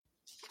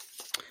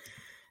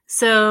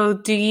So,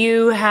 do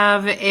you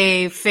have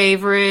a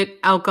favorite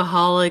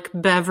alcoholic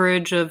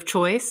beverage of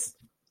choice?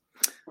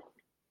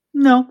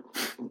 No.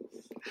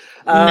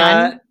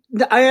 Uh,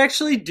 None? I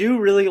actually do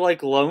really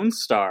like Lone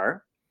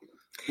Star,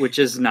 which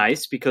is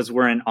nice because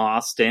we're in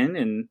Austin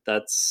and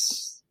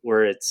that's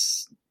where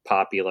it's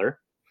popular.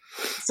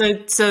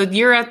 So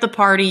you're at the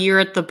party, you're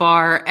at the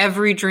bar,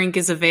 every drink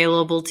is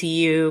available to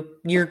you.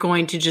 You're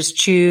going to just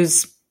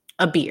choose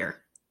a beer.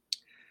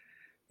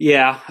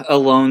 Yeah, a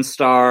Lone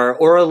Star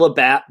or a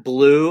Labatt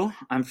Blue.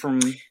 I'm from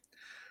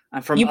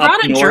up north. You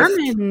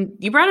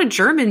brought a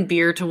German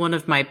beer to one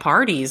of my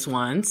parties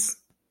once.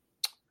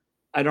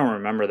 I don't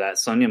remember that.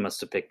 Sonia must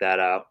have picked that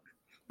out.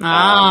 Um,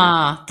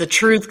 Ah, the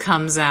truth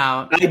comes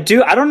out. I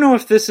do. I don't know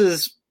if this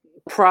is.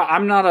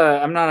 I'm not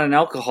an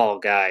alcohol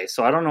guy,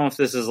 so I don't know if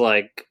this is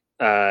like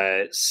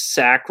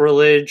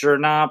sacrilege or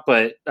not.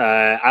 But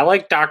I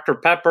like Dr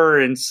Pepper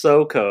and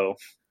SoCo,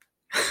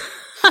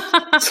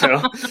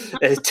 so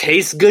it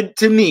tastes good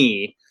to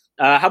me.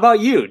 How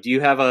about you? Do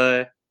you have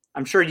a?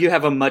 I'm sure you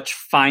have a much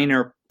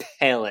finer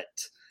palate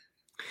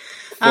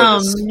for the Oh,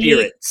 me,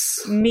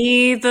 spirits.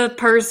 me, the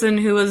person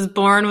who was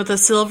born with a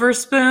silver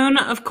spoon,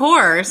 of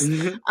course.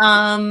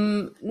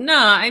 No,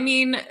 I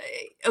mean,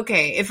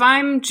 okay, if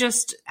I'm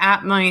just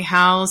at my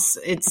house,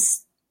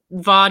 it's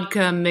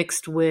vodka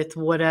mixed with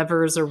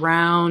whatever's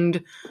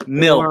around,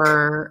 Milk.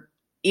 or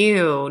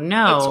ew, That's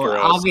no, gross.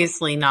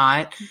 obviously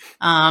not.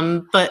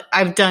 But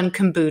I've done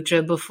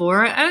kombucha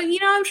before.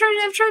 I've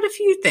tried a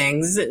few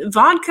things.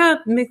 Vodka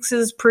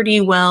mixes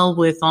pretty well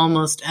with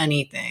almost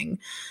anything.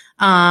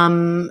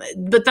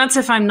 But that's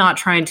if I'm not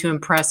trying to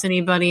impress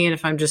anybody and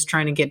if I'm just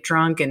trying to get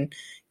drunk and,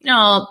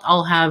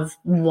 I'll have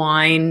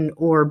wine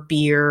or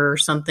beer or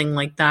something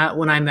like that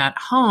when I'm at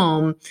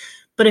home.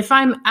 But if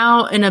I'm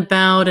out and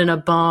about in a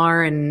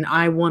bar and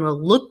I want to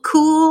look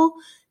cool,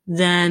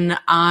 then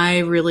I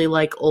really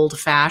like old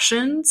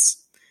fashions.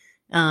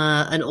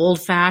 An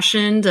old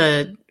fashioned,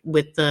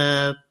 with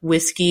the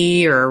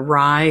whiskey or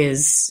rye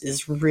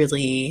is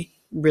really,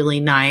 really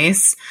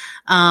nice.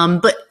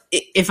 But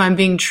if I'm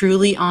being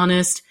truly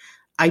honest,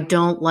 I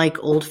don't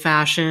like old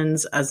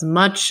fashions as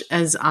much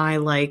as I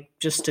like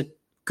just a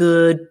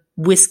good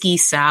whiskey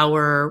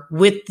sour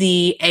with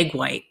the egg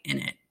white in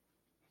it.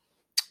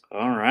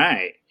 All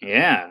right.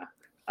 Yeah.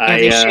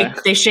 Yeah,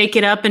 I they shake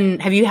it up.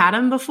 And have you had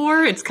them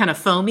before? It's kind of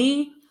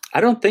foamy. I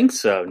don't think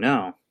so.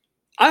 No.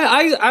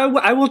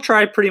 I will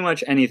try pretty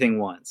much anything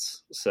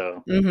once.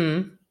 So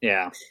Mm-hmm.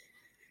 yeah.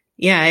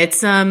 Yeah,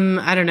 it's I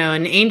don't know,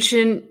 an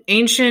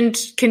ancient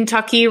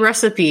Kentucky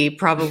recipe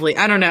probably.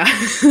 I don't know.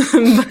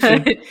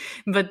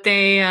 But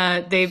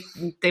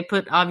they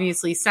put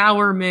obviously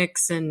sour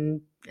mix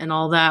and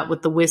all that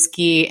with the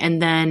whiskey,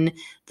 and then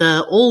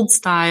the old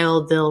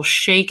style they'll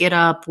shake it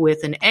up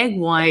with an egg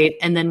white,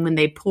 and then when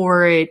they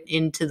pour it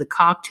into the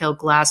cocktail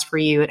glass for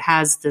you, it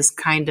has this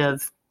kind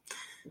of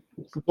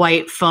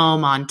white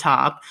foam on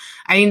top.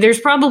 I mean, there's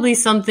probably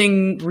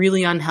something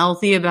really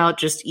unhealthy about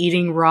just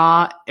eating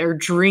raw or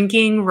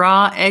drinking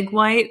raw egg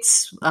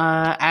whites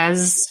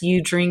as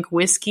you drink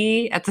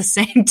whiskey at the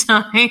same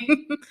time.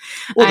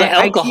 Well,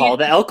 I can't.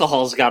 the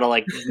alcohol's got to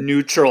like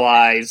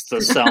neutralize the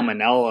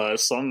salmonella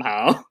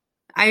somehow.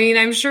 I mean,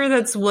 I'm sure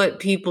that's what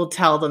people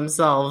tell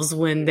themselves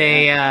when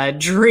Yeah. they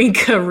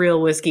drink a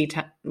real whiskey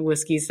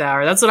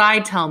sour. That's what I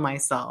tell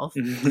myself.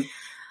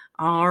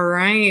 All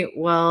right.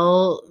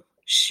 Well,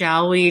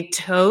 shall we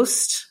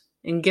toast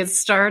and get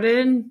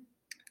started?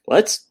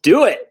 Let's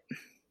do it.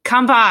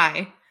 Come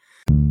by.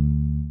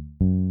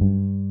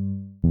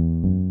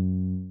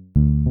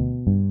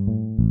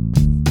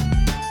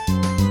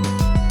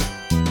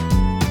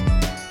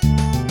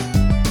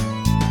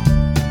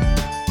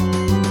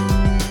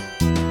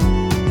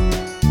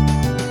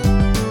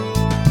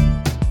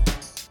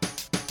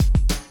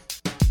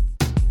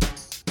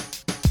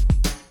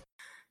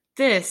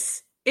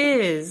 This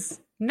is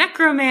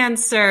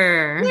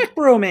Necromancer.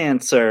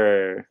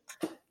 Necromancer.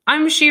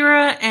 I'm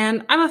Shira,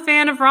 and I'm a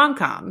fan of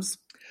rom-coms.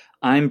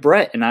 I'm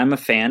Brett, and I'm a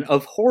fan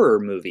of horror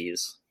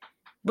movies.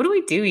 What do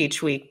we do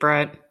each week,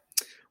 Brett?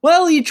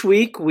 Well, each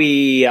week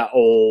we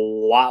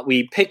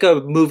pick a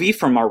movie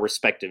from our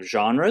respective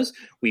genres.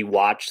 We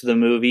watch the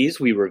movies,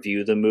 we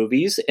review the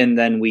movies, and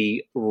then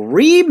we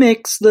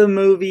remix the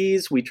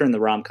movies. We turn the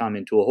rom-com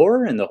into a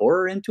horror and the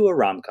horror into a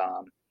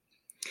rom-com.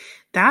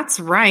 That's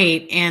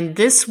right. And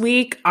this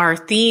week, our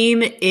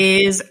theme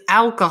is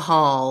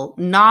alcohol,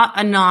 not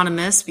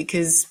anonymous,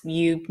 because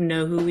you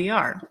know who we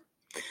are.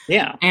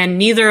 Yeah, And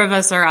neither of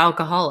us are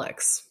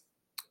alcoholics.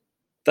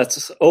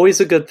 that's always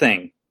a good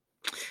thing.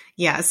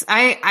 Yes,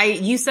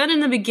 you said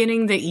in the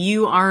beginning that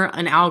you are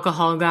an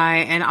alcohol guy,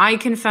 and I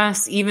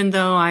confess, even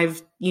though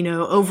I've,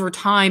 over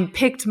time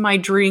picked my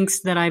drinks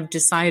that I've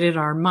decided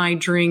are my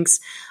drinks,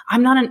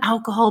 I'm not an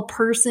alcohol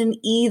person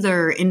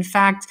either. In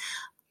fact,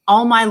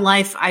 all my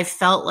life, I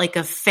felt like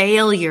a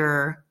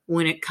failure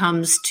when it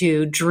comes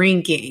to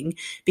drinking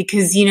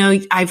because,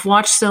 I've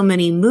watched so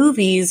many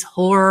movies,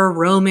 horror,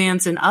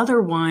 romance, and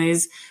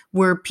otherwise,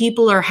 where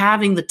people are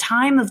having the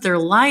time of their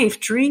life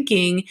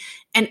drinking.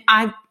 And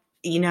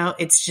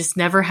it's just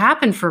never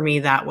happened for me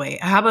that way.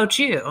 How about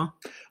you?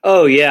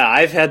 Oh yeah,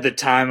 I've had the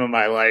time of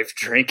my life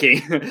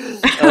drinking.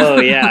 Oh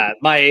yeah,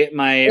 my It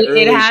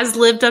early has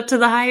lived up to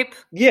the hype.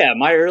 yeah,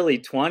 my early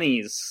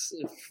 20s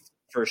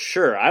for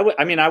sure.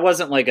 I mean I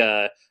wasn't like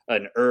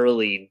an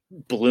early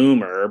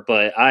bloomer,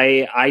 but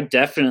I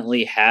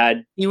definitely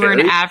had You were an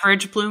very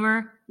average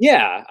bloomer.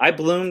 yeah, I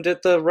bloomed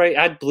at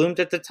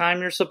the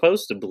time you're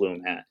supposed to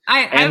bloom at.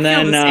 I And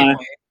feel the then same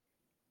way.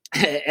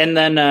 and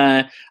then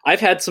I've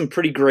had some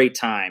pretty great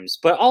times,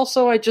 but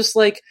also I just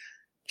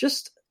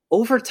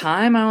over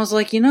time I was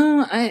like,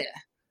 I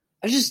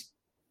just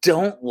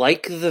don't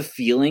like the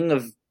feeling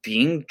of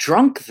being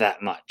drunk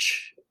that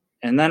much.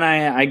 And then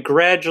I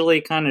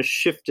gradually kind of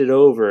shifted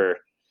over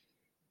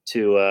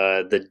to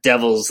the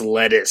devil's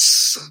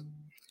lettuce,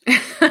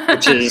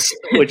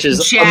 which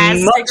is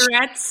Jazz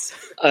cigarettes.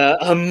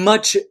 a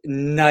much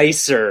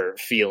nicer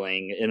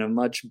feeling and a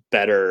much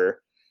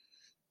better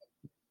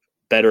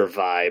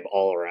vibe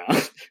all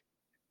around.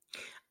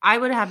 I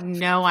would have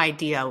no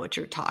idea what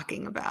you're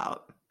talking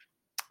about.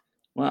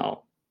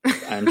 Well,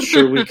 I'm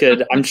sure we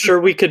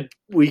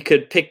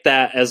could pick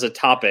that as a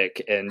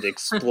topic and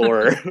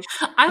explore.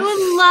 I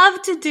would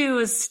love to do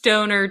a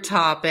stoner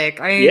topic.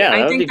 Yeah, I that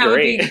would think be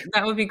great.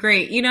 that would be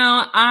great.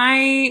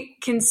 I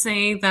can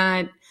say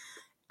that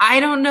I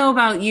don't know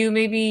about you.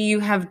 Maybe you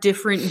have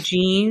different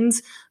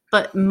genes,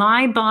 but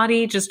my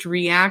body just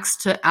reacts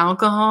to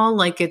alcohol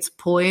like it's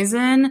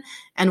poison.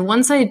 And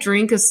once I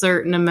drink a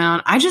certain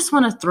amount, I just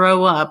want to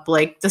throw up.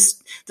 Like the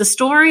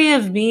story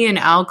of me and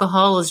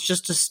alcohol is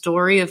just a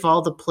story of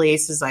all the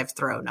places I've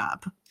thrown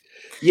up.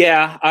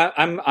 Yeah,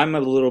 I'm a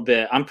little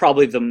bit. I'm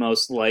probably the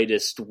most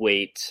lightest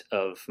weight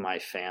of my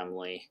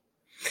family.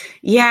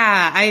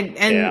 Yeah,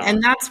 Yeah.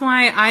 and that's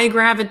why I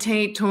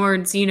gravitate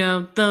towards,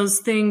 those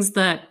things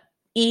that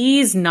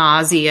ease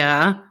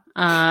nausea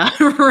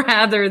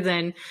rather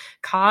than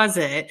cause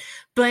it.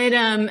 But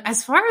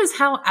as far as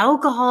how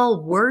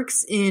alcohol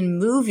works in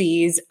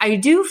movies, I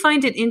do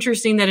find it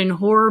interesting that in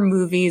horror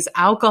movies,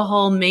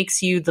 alcohol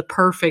makes you the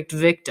perfect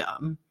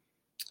victim.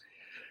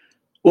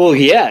 Well,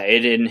 yeah,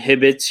 it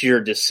inhibits your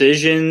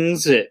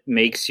decisions. It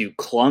makes you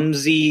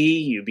clumsy.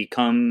 You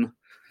become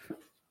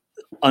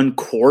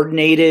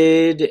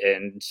uncoordinated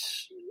and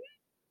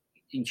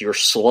you're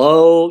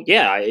slow.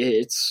 Yeah,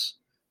 it's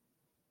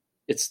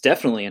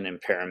definitely an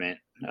impairment.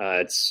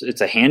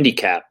 It's a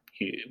handicap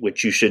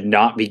which you should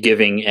not be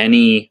giving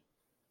any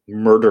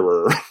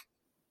murderer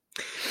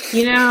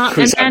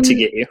who's out to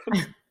get you.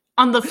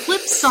 On the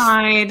flip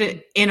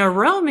side, in a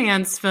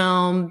romance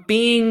film,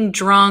 being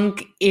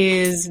drunk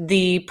is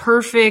the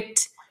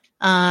perfect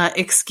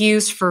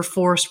excuse for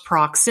forced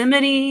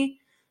proximity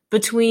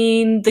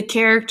between the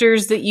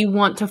characters that you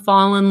want to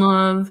fall in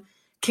love.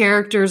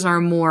 Characters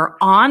are more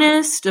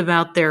honest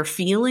about their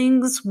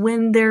feelings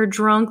when they're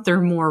drunk.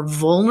 They're more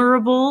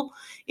vulnerable.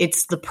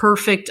 It's the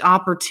perfect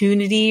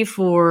opportunity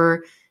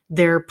for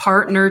their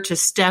partner to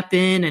step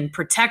in and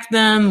protect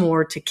them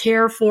or to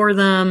care for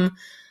them.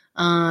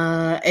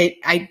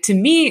 To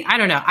me, I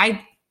don't know.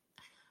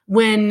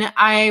 When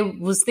I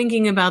was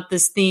thinking about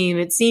this theme,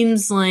 it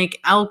seems like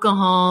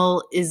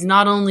alcohol is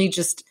not only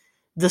just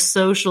the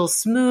social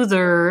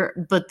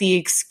smoother, but the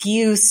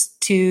excuse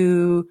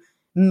to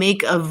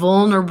make a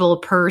vulnerable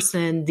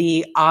person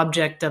the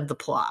object of the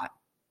plot.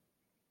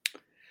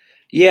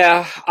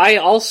 Yeah, I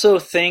also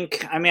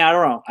think, I mean, I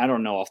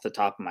don't know off the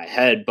top of my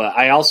head, but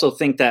I also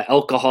think that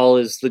alcohol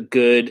is the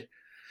good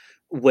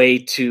way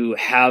to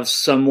have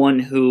someone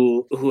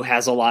who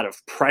has a lot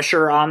of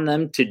pressure on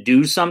them to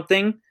do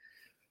something.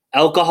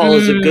 Alcohol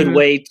is a good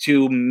way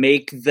to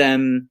make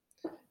them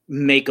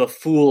make a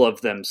fool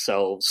of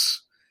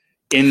themselves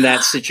in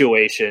that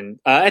situation.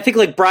 I think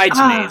like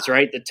Bridesmaids,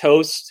 right? The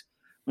toast,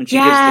 when she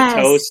gives the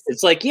toast,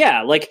 it's like,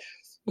 yeah, like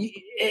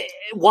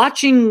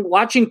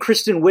watching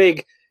Kristen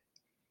Wiig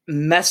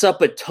mess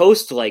up a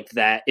toast like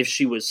that if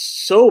she was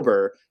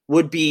sober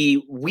would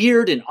be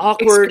weird and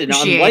awkward and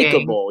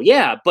unlikable.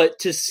 Yeah, but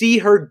to see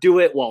her do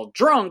it while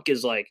drunk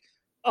is like,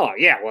 oh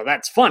yeah, well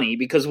that's funny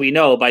because we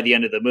know by the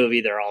end of the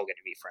movie they're all going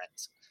to be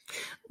friends.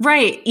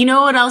 Right. You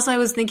know what else I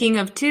was thinking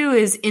of too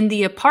is in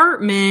the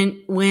apartment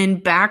when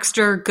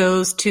Baxter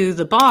goes to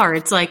the bar,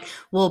 it's like,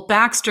 well,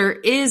 Baxter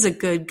is a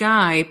good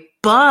guy,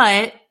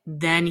 but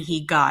then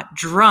he got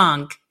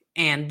drunk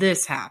and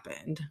this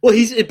happened. Well,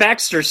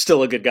 Baxter's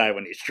still a good guy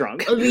when he's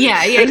drunk.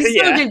 Yeah, he's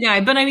still a good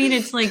guy. But I mean,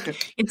 it's like.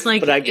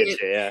 But I get you,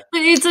 yeah.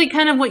 But it's like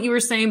kind of what you were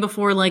saying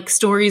before. Like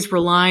stories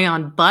rely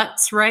on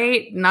butts,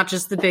 right? Not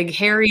just the big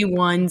hairy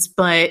ones,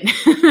 but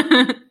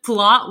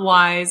plot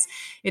wise,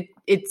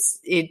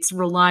 it's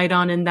relied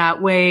on in that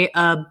way.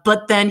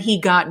 But then he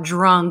got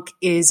drunk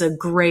is a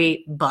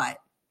great butt.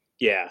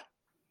 Yeah.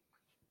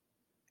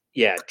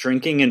 Yeah,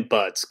 drinking and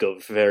butts go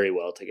very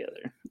well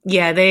together.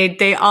 Yeah,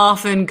 they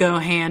often go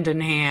hand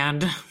in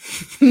hand.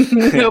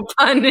 No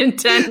pun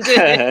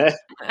intended.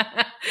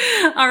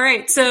 All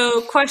right,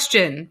 so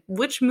question.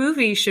 Which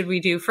movie should we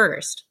do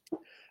first?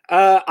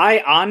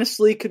 I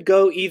honestly could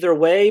go either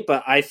way,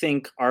 but I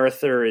think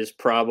Arthur is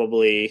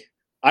probably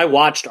I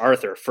watched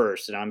Arthur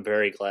first, and I'm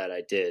very glad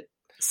I did.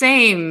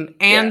 Same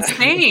and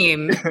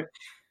same.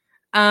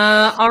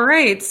 All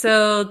right,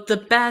 so the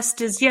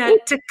best is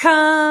yet to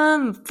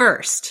come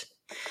first.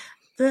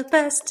 The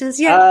best is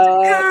yet to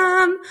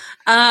come.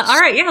 All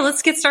right, yeah,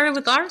 let's get started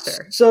with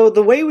Arthur. So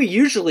the way we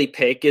usually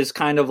pick is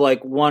kind of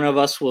like one of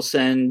us will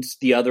send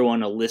the other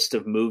one a list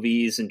of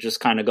movies and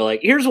just kind of go like,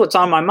 here's what's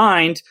on my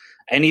mind.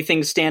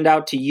 Anything stand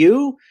out to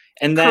you?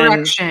 And then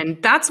correction.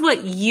 That's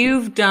what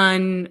you've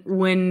done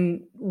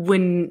when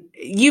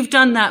you've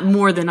done that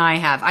more than I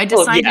have. I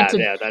decided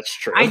yeah, that's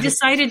true. I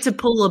decided to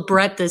pull a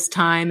Brett this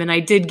time, and I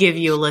did give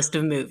you a list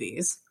of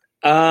movies.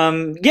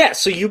 Yeah,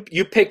 so you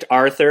picked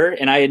Arthur,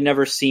 and I had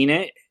never seen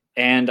it,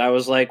 and I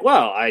was like,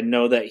 well, I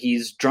know that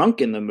he's drunk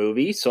in the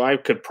movie, so I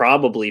could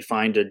probably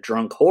find a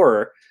drunk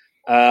horror.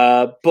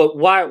 But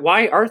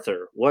why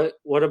Arthur?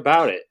 What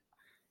about it?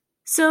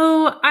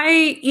 So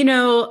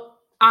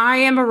I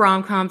am a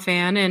rom-com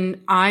fan,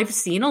 and I've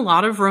seen a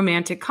lot of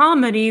romantic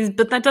comedies,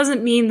 but that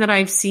doesn't mean that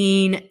I've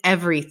seen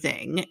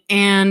everything.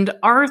 And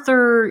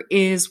Arthur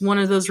is one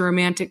of those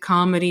romantic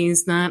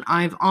comedies that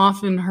I've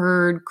often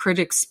heard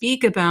critics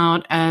speak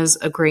about as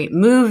a great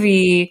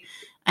movie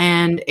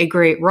and a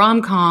great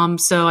rom-com.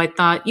 So I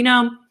thought,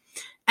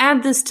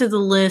 add this to the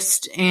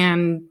list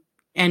and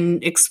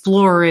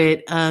explore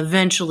it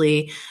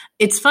eventually.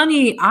 It's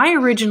funny, I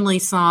originally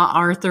saw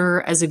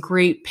Arthur as a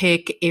great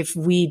pick if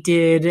we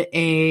did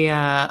a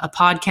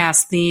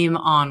podcast theme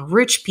on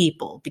rich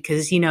people,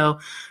 because,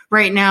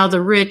 right now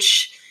the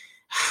rich,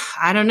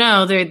 I don't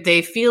know,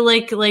 they feel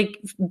like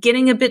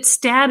getting a bit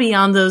stabby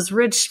on those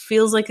rich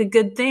feels like a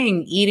good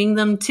thing, eating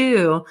them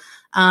too.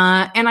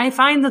 And I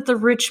find that the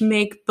rich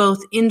make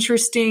both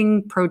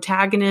interesting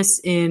protagonists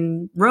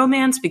in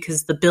romance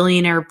because the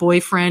billionaire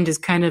boyfriend is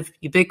kind of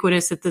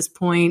ubiquitous at this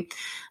point.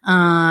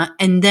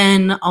 And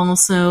then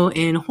also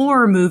in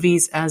horror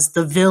movies as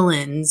the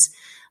villains.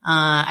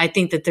 I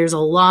think that there's a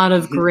lot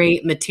of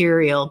great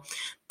material.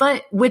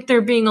 But with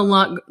there being a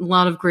lot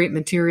of great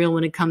material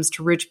when it comes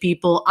to rich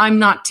people, I'm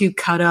not too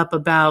cut up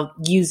about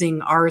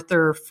using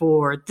Arthur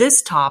for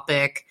this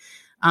topic.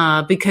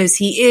 Because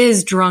he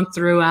is drunk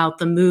throughout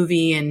the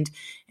movie, and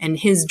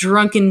his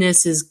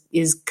drunkenness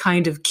is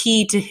kind of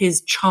key to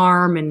his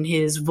charm and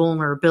his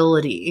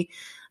vulnerability.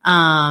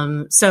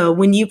 So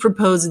when you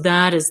proposed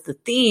that as the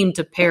theme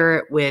to pair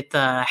it with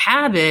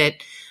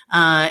Habit,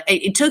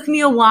 it took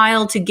me a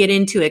while to get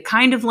into it.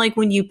 Kind of like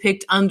when you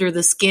picked Under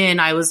the Skin,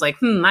 I was like,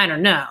 I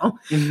don't know.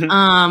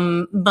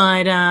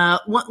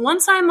 But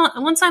once I'm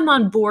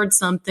on board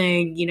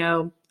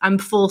something, I'm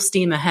full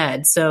steam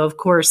ahead. So of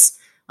course,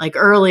 like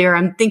earlier,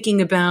 I'm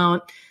thinking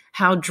about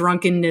how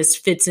drunkenness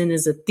fits in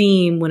as a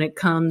theme when it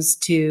comes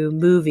to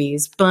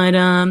movies. But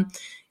yeah,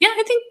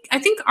 I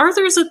think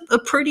Arthur's a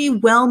pretty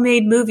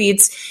well-made movie.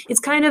 It's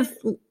kind of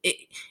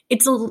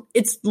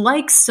it's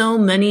like so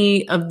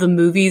many of the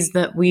movies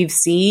that we've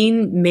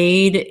seen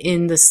made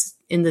in the 60s,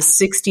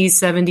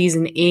 70s,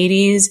 and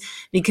 80s,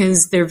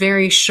 because they're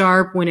very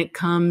sharp when it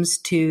comes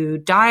to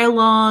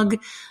dialogue,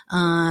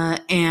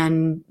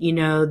 and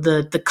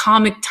the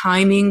comic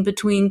timing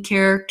between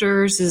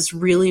characters is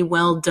really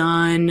well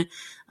done.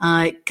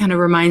 It kind of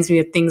reminds me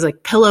of things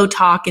like Pillow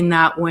Talk in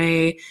that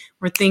way,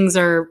 where things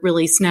are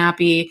really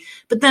snappy,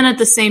 but then at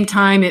the same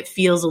time it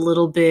feels a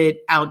little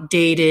bit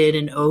outdated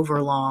and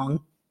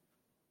overlong.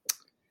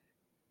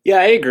 Yeah,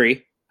 I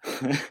agree.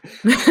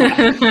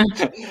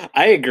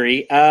 I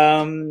agree.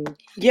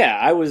 Yeah,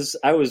 I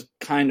was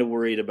kind of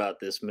worried about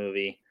this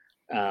movie.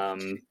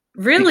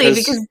 Really?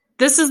 Because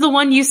this is the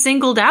one you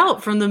singled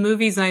out from the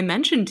movies I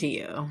mentioned to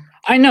you.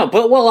 I know,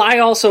 but I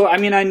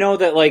know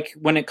that like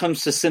when it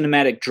comes to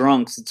cinematic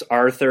drunks, it's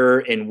Arthur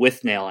and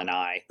Withnail and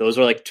I. Those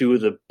are like two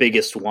of the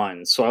biggest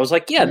ones. So I was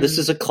like, yeah, this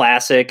is a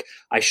classic.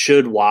 I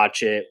should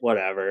watch it,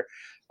 whatever.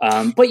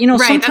 But right,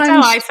 sometimes that's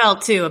how I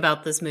felt too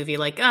about this movie.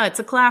 Like, it's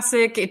a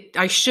classic.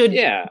 I should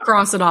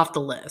cross it off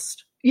the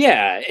list.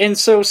 Yeah, and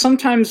so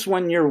sometimes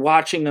when you're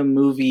watching a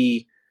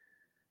movie,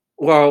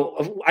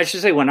 well, I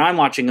should say when I'm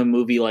watching a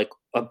movie like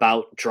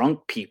about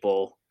drunk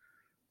people,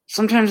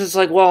 sometimes it's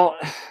like, well,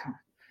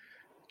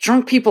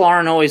 drunk people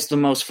aren't always the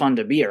most fun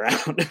to be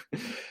around.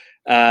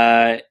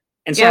 And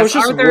so I was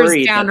just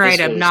worried. Downright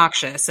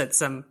obnoxious at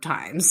some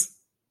times.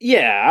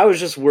 Yeah, I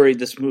was just worried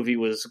this movie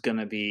was going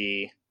to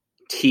be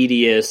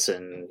tedious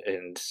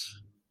and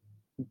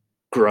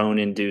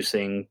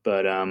groan-inducing,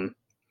 but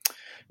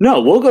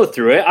no, we'll go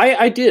through it.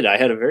 I did. I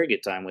had a very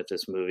good time with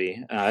this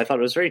movie. I thought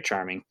it was very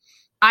charming.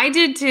 I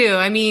did too.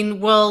 I mean,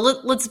 well,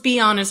 let's be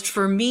honest.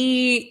 For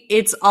me,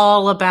 it's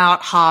all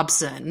about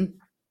Hobson.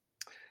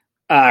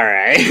 All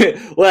right.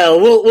 Well,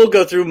 we'll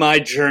go through my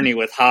journey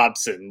with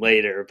Hobson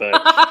later, but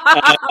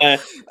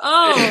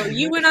oh,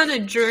 you went on a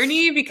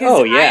journey?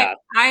 Because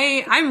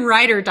I'm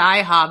ride or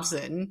die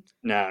Hobson.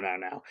 No.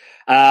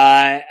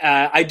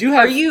 I do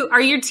have.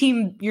 Are you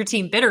team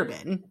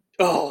Bitterman?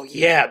 Oh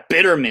yeah,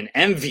 Bitterman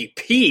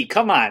MVP.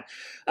 Come on.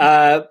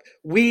 I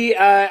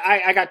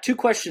got two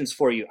questions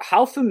for you.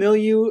 How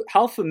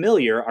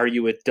familiar are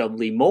you with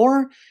Dudley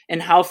Moore,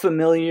 and how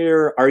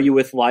familiar are you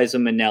with Liza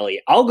Minnelli?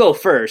 I'll go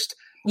first.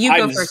 You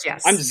go first,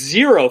 yes. I'm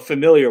zero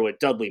familiar with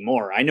Dudley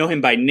Moore. I know him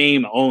by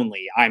name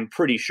only, I'm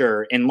pretty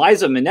sure. And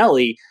Liza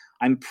Minnelli,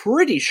 I'm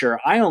pretty sure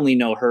I only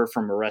know her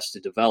from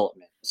Arrested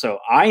Development. So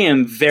I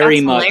am very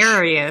much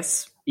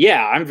hilarious.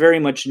 Yeah, I'm very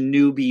much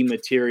newbie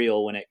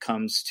material when it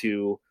comes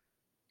to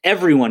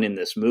everyone in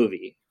this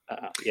movie.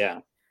 Yeah.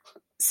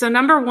 So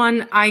number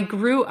one, I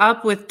grew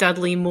up with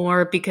Dudley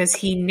Moore because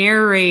he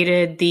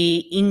narrated the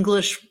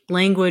English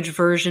language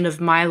version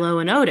of Milo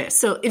and Otis.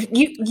 So if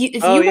you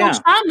watch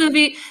that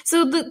movie,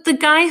 so the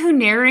guy who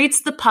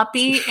narrates the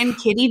puppy and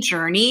kitty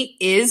journey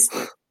is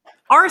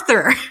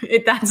Arthur.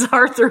 That's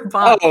Arthur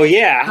Bach. Oh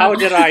yeah, how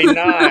did I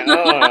not?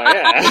 Oh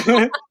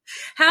yeah.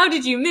 How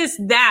did you miss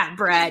that,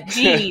 Brad?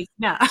 Jeez,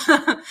 no.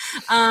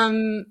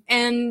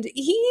 And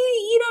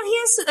he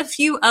has a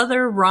few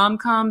other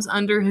rom-coms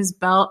under his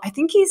belt. I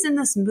think he's in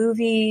this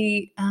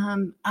movie.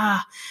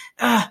 I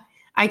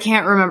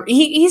can't remember.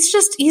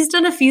 He's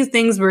done a few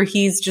things where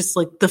he's just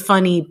like the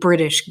funny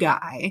British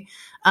guy,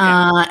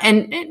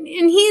 and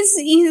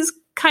he's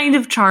kind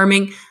of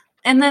charming.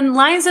 And then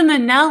Liza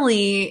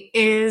Minnelli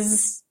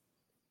is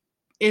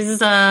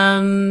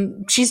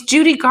she's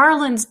Judy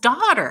Garland's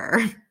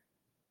daughter.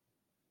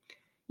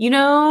 You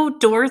know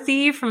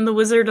Dorothy from The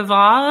Wizard of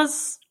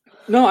Oz?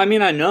 No, I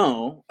mean I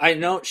know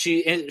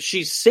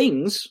she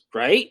sings,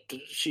 right?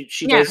 She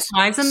yes,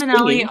 does. Liza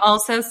Minnelli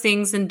also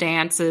sings and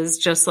dances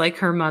just like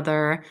her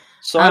mother.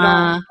 So but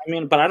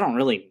I don't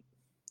really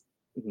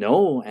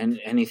know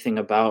anything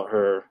about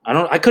her.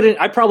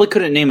 I probably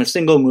couldn't name a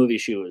single movie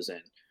she was in.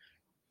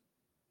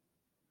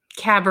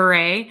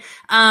 Cabaret.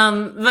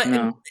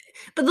 No.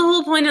 But the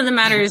whole point of the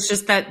matter is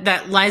just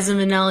that Liza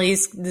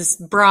Minnelli's this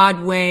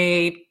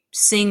Broadway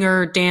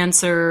singer,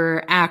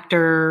 dancer,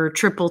 actor,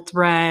 triple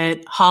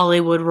threat,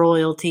 Hollywood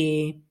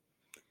royalty,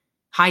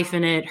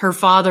 hyphenate. Her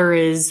father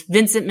is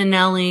Vincent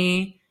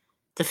Minnelli,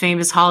 the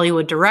famous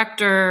Hollywood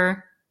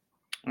director.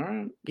 All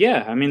right.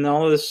 Yeah, I mean,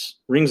 all of this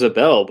rings a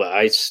bell, but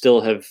I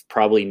still have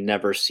probably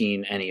never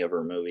seen any of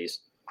her movies.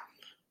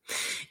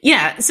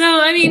 Yeah, so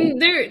I mean,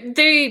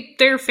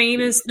 they're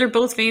famous. They're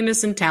both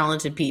famous and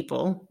talented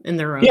people in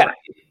their own right.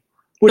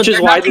 Which is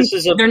why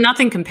they're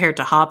nothing compared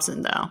to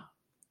Hobson, though.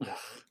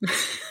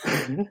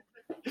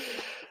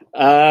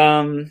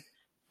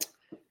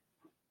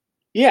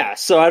 Yeah,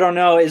 so I don't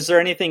know. Is there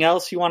anything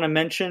else you want to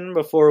mention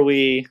before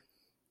we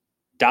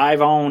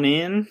dive on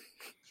in?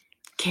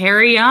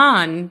 Carry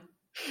on.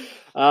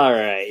 All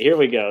right, here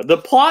we go. The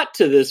plot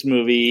to this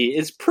movie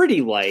is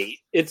pretty light.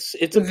 It's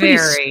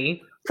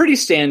a pretty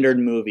standard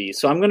movie.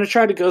 So I'm going to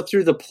try to go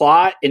through the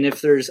plot, and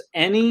if there's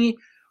any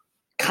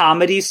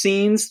comedy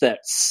scenes that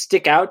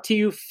stick out to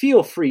you,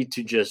 feel free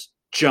to just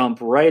jump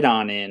right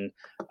on in.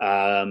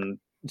 I'm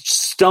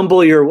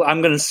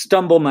going to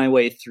stumble my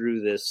way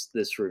through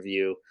this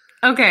review.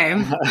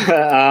 Okay.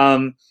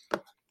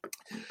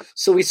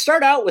 So we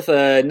start out with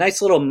a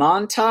nice little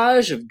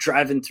montage of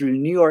driving through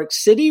New York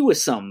City with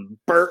some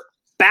Burt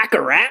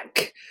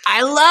Bacharach.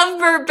 I love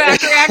Burt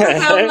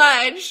Bacharach so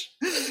much.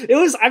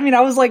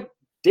 I was like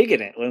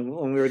digging it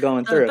when we were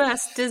going through. The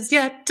best is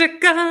yet to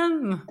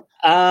come.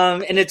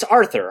 And it's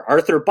Arthur.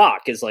 Arthur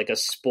Bach is like a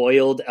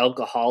spoiled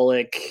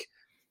alcoholic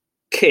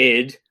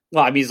kid.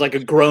 Well, I mean, he's like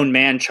a grown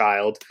man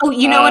child. Oh,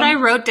 you know what I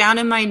wrote down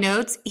in my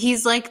notes?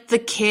 He's like the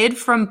kid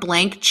from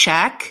Blank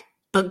Check,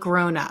 but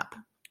grown up.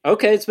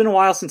 Okay, it's been a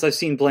while since I've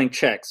seen Blank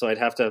Check, so I'd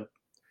have to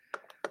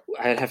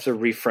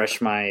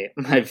refresh my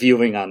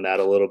viewing on that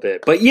a little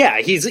bit. But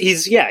yeah,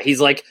 he's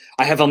like,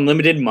 I have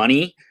unlimited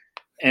money,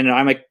 and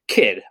I'm a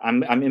kid.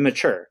 I'm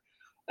immature.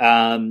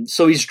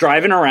 So he's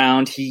driving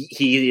around.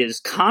 He is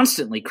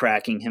constantly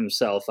cracking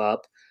himself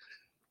up.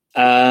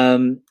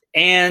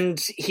 And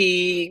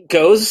he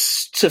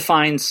goes to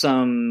find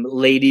some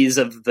ladies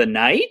of the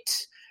night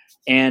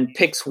and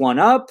picks one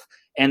up,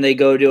 and they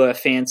go to a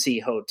fancy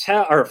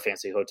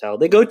hotel.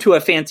 They go to a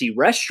fancy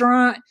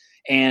restaurant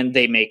and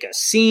they make a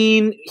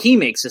scene. He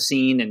makes a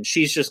scene and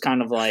she's just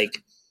kind of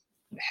like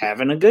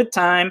having a good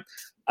time.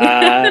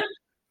 And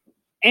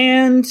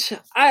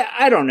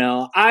I don't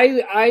know.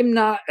 I'm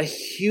not a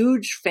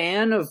huge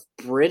fan of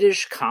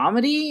British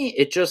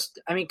comedy.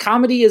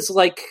 Comedy is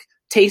like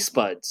taste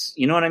buds.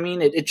 You know what I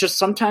mean? It just,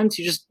 sometimes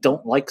you just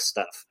don't like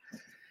stuff.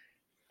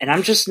 And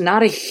I'm just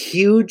not a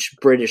huge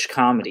British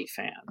comedy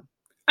fan.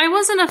 I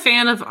wasn't a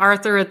fan of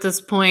Arthur at this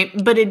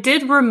point, but it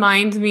did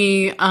remind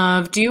me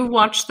of, do you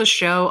watch the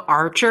show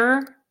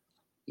Archer?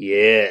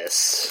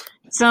 Yes.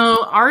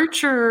 So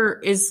Archer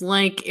is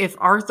like if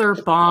Arthur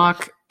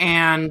Bach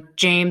and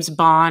James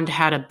Bond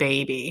had a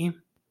baby.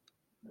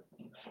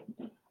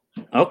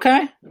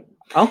 Okay.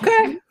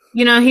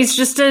 You know, he's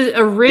just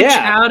a rich,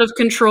 out of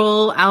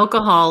control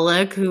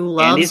alcoholic who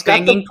loves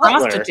banging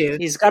prostitutes.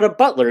 He's got a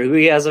butler who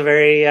he has a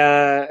very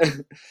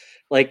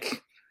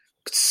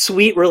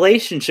sweet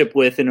relationship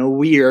with in a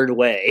weird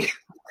way.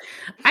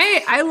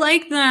 I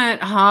like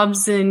that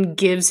Hobson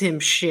gives him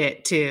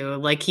shit too.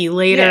 Like he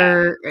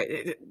later,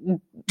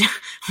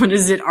 what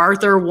is it?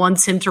 Arthur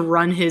wants him to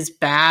run his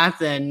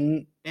bath,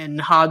 and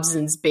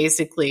Hobson's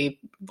basically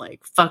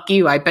like, "Fuck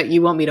you! I bet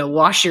you want me to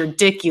wash your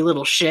dick, you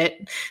little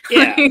shit."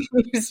 Yeah.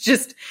 It's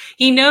just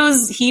he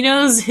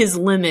knows his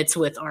limits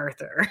with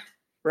Arthur.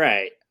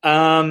 Right.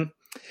 And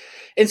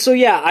so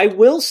yeah, I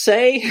will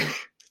say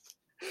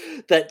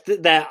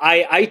that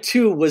I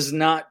too was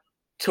not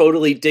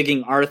totally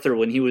digging Arthur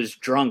when he was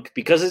drunk,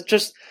 because it's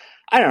just,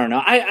 I don't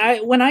know.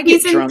 I when I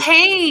get He's drunk, in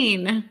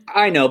pain.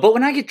 I know, but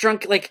when I get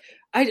drunk, like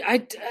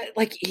I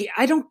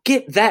don't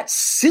get that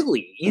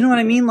silly. You know what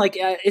I mean? Like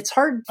it's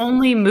hard.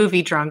 Only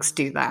movie drunks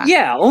do that.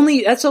 Yeah,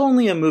 that's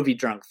only a movie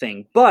drunk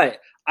thing. But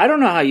I don't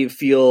know how you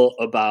feel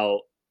about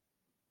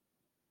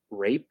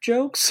rape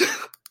jokes.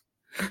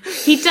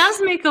 He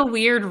does make a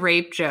weird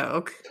rape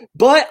joke.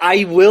 But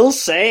I will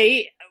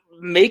say,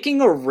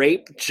 making a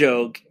rape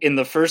joke in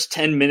the first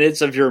 10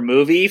 minutes of your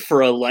movie for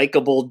a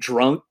likable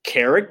drunk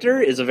character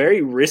is a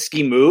very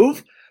risky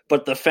move.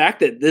 But the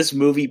fact that this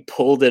movie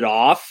pulled it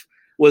off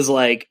was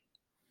like,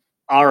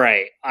 all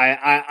right,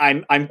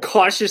 I'm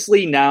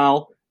cautiously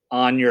now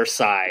on your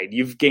side.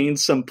 You've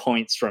gained some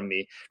points from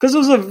me, because it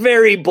was a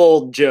very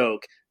bold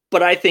joke,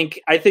 but I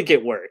think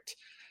it worked.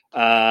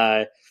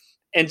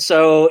 And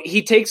so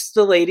he takes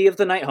the lady of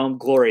the night home,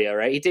 Gloria,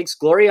 right? He takes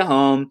Gloria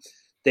home.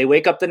 They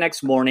wake up the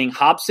next morning.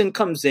 Hobson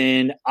comes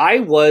in. I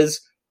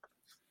was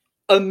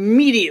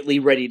immediately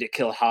ready to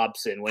kill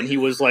Hobson when he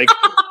was like,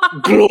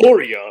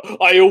 "Gloria,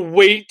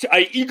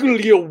 I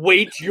eagerly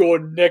await your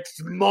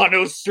next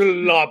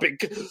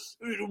monosyllabic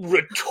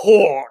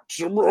retort."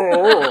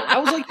 I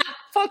was like,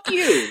 fuck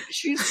you.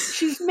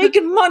 She's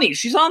making money.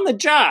 She's on the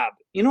job.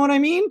 You know what I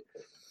mean?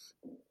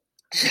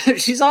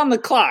 She's on the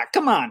clock.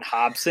 Come on,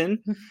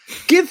 Hobson.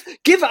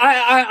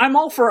 I'm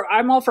all for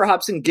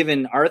Hobson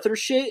giving Arthur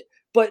shit,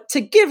 but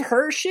to give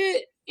her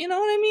shit, you know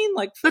what I mean?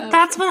 Like, but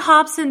that's what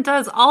Hobson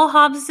does. All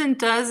Hobson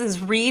does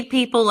is read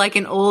people like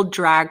an old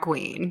drag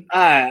queen.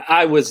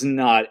 I was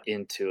not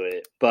into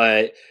it,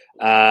 but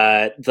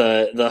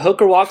the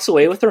hooker walks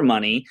away with her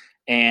money,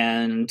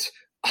 and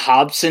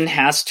Hobson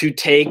has to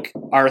take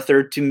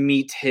Arthur to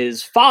meet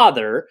his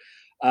father.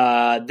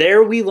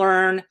 There we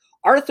learn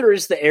Arthur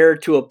is the heir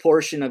to a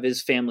portion of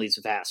his family's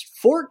vast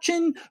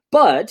fortune,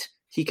 but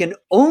he can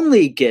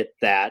only get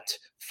that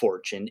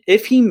fortune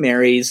if he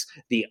marries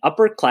the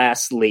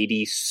upper-class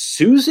lady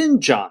Susan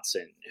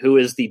Johnson, who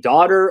is the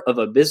daughter of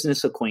a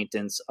business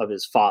acquaintance of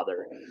his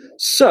father.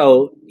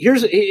 So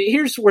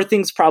here's where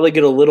things probably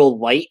get a little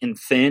light and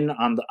thin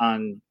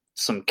on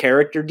some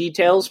character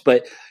details,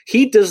 but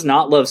he does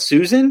not love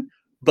Susan,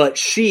 but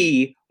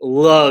she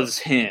loves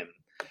him.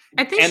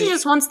 I think she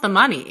just wants the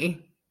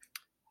money.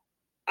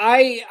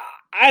 I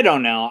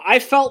don't know. I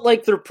felt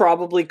like there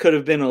probably could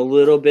have been a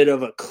little bit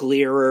of a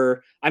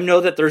clearer. I know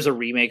that there's a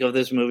remake of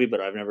this movie,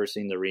 but I've never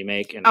seen the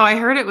remake. And I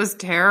heard it was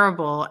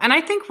terrible. And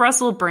I think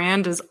Russell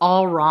Brand is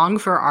all wrong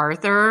for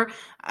Arthur.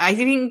 I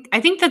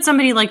think that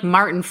somebody like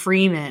Martin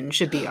Freeman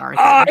should be Arthur.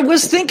 I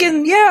was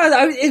thinking,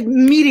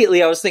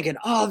 immediately I was thinking,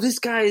 oh, this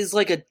guy is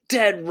like a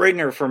dead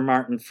ringer for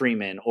Martin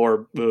Freeman,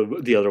 or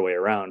the other way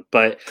around.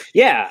 But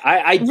yeah,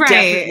 I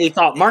definitely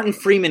thought Martin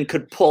Freeman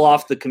could pull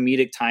off the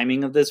comedic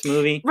timing of this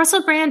movie.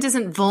 Russell Brand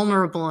isn't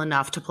vulnerable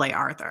enough to play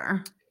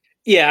Arthur.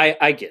 Yeah,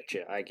 I get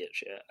you.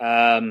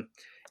 And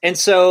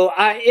so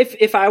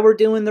if I were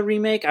doing the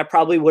remake, I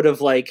probably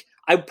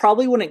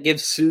wouldn't give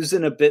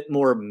Susan a bit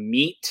more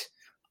meat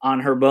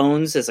on her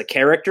bones as a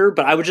character,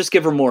 but I would just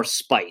give her more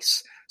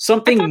spice.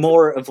 Something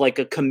more of like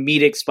a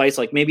comedic spice.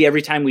 Like maybe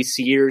every time we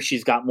see her,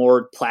 she's got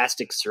more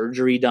plastic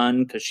surgery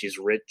done because she's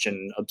rich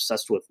and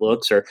obsessed with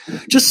looks, or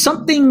just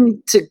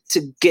something to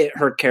get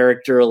her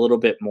character a little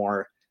bit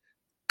more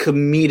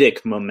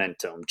comedic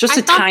momentum. Just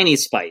a tiny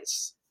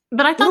spice.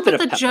 But I thought that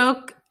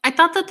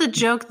the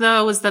joke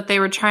though was that they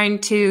were trying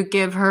to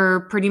give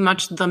her pretty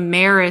much the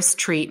Maris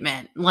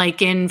treatment,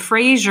 like in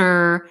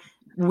Frasier.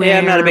 Yeah,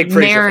 I'm not a big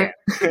Frasier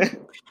fan.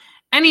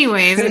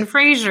 Anyways, in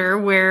Frasier,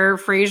 where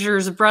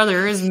Frasier's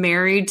brother is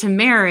married to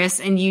Maris,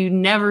 and you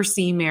never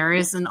see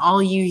Maris, and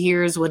all you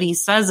hear is what he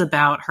says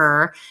about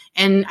her.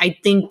 And I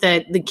think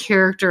that the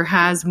character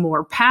has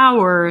more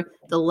power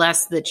the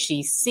less that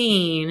she's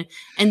seen.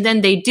 And then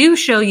they do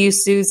show you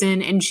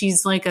Susan, and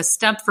she's like a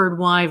Stepford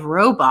wife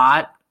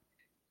robot.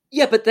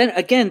 Yeah, but then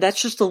again,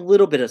 that's just a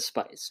little bit of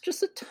spice.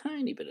 Just a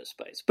tiny bit of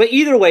spice. But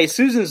either way,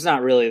 Susan's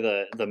not really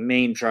the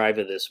main drive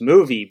of this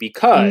movie,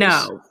 because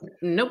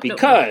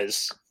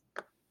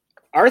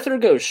Arthur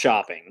goes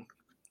shopping.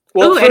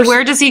 Well, and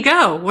where does he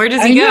go?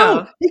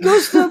 Go? He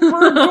goes to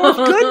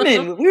Bergdorf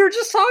Goodman. We were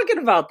just talking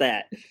about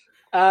that.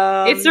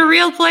 It's a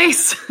real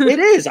place. It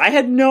is. I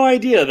had no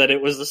idea that it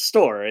was a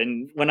store.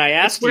 And when I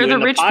asked where you the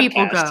in rich the podcast,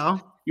 people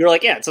go. You're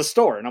like, yeah, it's a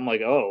store. And I'm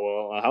like,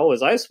 oh, well, how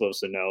was I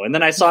supposed to know? And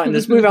then I saw it in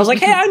this movie. I was like,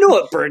 hey, I know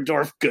what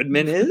Bergdorf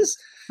Goodman is.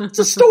 It's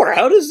a store.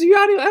 How does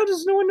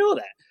no one know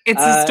that?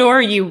 It's a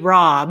store you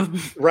rob.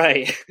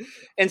 Right.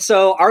 And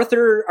so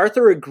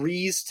Arthur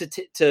agrees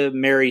to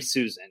marry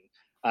Susan.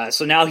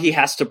 So now he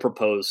has to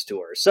propose to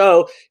her.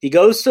 So he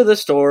goes to the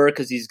store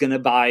because he's going to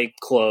buy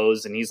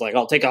clothes, and he's like,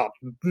 I'll take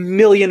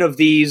 1,000,000 of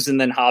these. And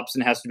then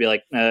Hobson has to be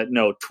like,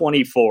 no,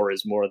 24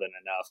 is more than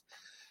enough.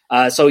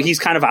 So he's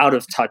kind of out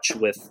of touch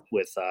with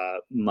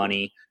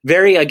money.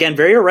 Very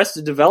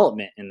Arrested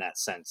Development in that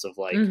sense of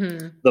like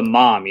the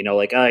mom,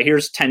 like,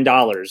 here's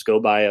 $10, go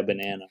buy a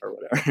banana or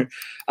whatever.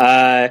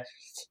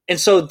 And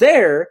so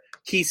there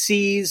he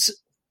sees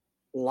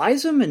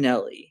Liza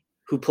Minnelli,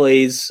 who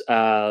plays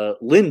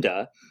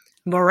Linda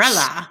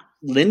Morella.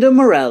 Linda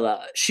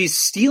Morella. She's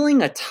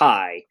stealing a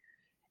tie.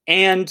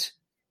 And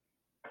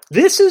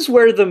this is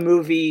where the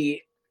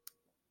movie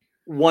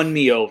won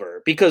me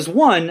over. Because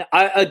one,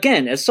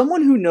 again, as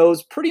someone who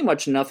knows pretty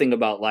much nothing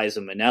about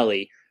Liza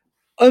Minnelli,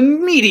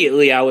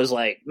 immediately I was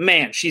like,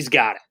 man, she's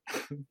got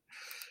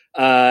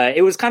it.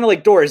 It was kind of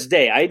like Doris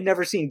Day. I had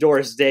never seen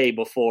Doris Day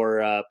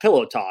before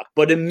Pillow Talk,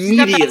 but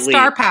immediately... She's got that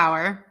star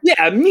power.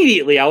 Yeah,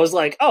 immediately I was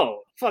like,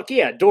 oh, fuck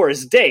yeah,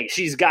 Doris Day,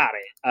 she's got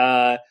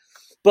it.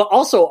 But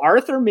also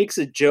Arthur makes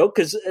a joke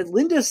because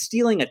Linda's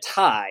stealing a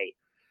tie,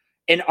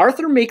 and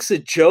Arthur makes a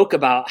joke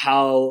about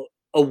how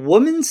a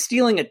woman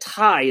stealing a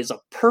tie is a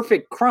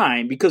perfect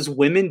crime because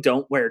women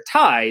don't wear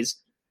ties.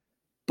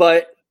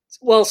 But,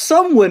 well,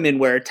 some women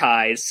wear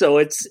ties, so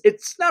it's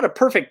not a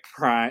perfect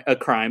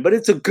crime, but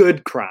it's a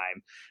good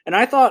crime. And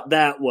I thought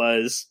that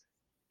was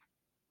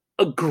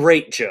a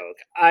great joke.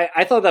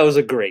 I thought that was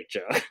a great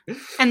joke.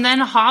 And then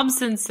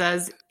Hobson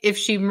says if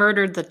she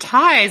murdered the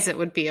ties, it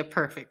would be a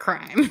perfect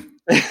crime.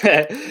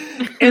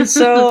 And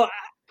so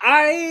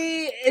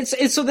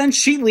so then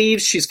she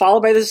leaves. She's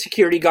followed by the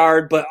security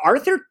guard, but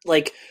Arthur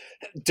like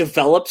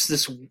develops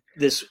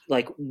this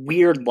like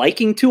weird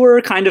liking to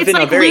her, kind of it's in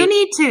like a very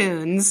Looney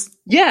Tunes.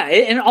 Yeah,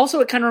 and also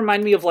it kind of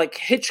reminded me of like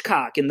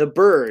Hitchcock and The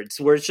Birds,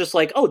 where it's just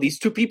like, oh, these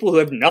two people who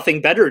have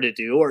nothing better to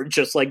do are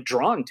just like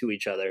drawn to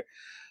each other.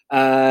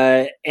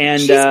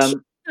 She's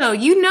cute,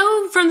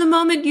 though. From the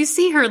moment you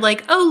see her,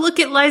 like, oh, look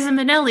at Liza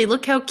Minnelli,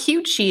 look how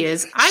cute she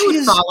is. I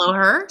would follow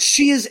her.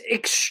 She is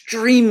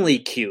extremely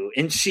cute,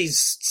 and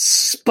she's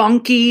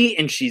spunky,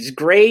 and she's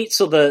great.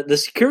 So the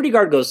security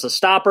guard goes to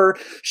stop her.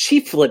 She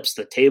flips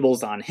the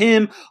tables on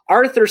him.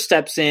 Arthur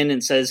steps in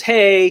and says,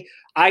 hey,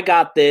 I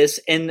got this.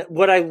 And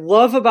what I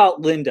love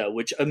about Linda,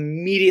 which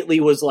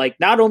immediately was like,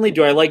 not only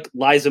do I like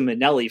Liza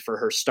Minnelli for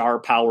her star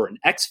power and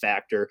X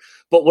Factor,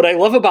 but what I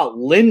love about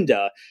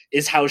Linda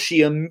is how she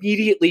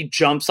immediately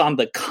jumps on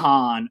the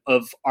con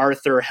of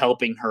Arthur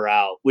helping her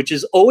out, which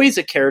is always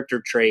a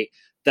character trait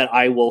that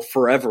I will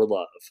forever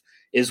love,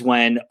 is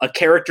when a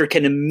character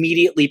can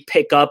immediately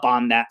pick up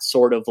on that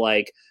sort of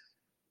like,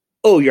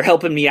 oh, you're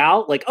helping me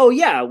out? Like, oh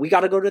yeah, we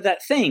got to go to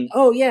that thing.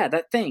 Oh yeah,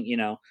 that thing,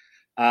 And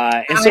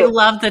I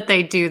love that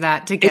they do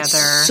that together.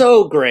 It's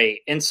so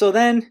great. And so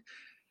then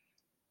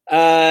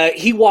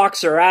he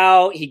walks her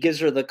out. He gives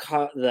her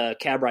the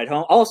cab ride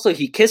home. Also,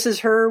 he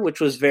kisses her,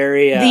 which was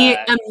very...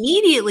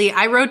 immediately,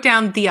 I wrote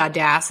down the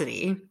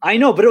audacity. I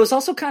know, but it was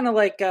also kind of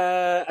like,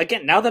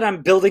 again, now that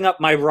I'm building up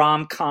my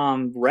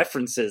rom-com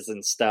references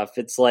and stuff,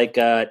 it's like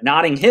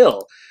Notting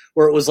Hill,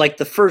 where it was like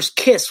the first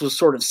kiss was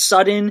sort of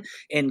sudden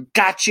and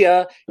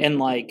gotcha and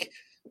like...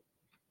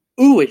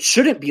 ooh, it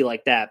shouldn't be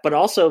like that. But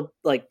also,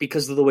 like,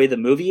 because of the way the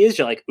movie is,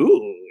 you're like,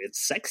 ooh,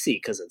 it's sexy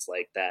because it's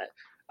like that.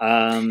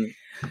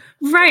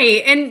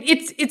 Right. And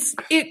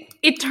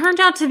it turned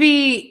out to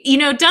be,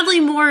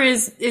 Dudley Moore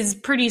is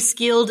pretty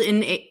skilled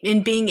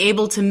in being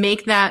able to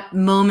make that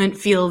moment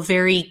feel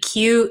very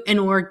cute and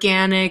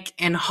organic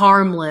and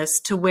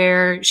harmless, to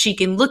where she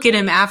can look at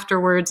him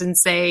afterwards and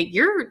say,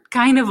 you're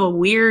kind of a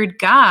weird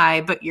guy,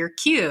 but you're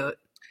cute.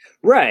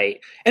 Right.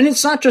 And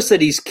it's not just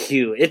that he's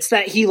cute. It's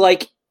that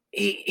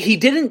he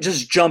didn't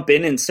just jump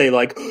in and say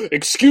like,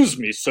 excuse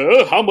me,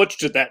 sir, how much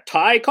did that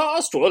tie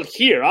cost? Well,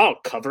 here, I'll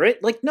cover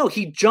it. Like, no,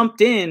 he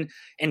jumped in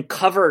and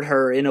covered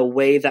her in a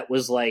way that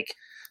was like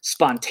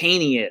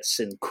spontaneous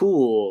and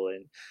cool.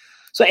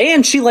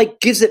 And she like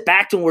gives it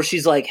back to him where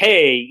she's like,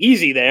 hey,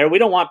 easy there. We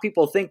don't want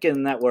people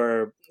thinking that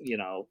we're,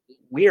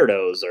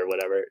 weirdos or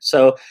whatever.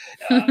 So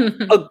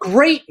a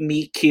great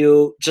meet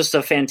cute, just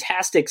a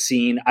fantastic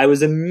scene. I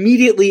was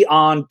immediately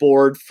on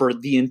board for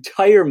the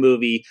entire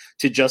movie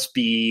to just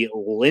be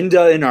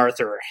Linda and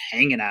Arthur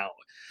hanging out.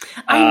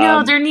 I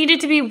know, there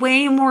needed to be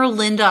way more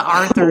Linda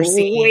Arthur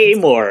scenes. Way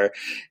more.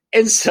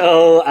 And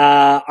so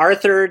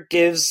Arthur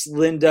gives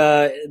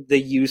Linda the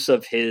use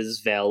of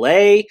his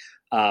valet,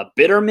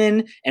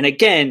 Bitterman. And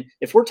again,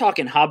 if we're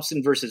talking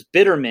Hobson versus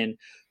Bitterman,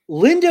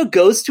 Linda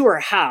goes to her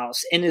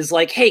house and is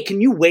like, hey, can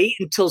you wait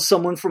until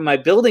someone from my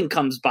building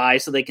comes by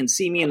so they can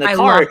see me in the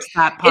car? Loved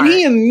that part. And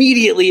he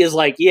immediately is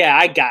like, yeah,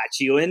 I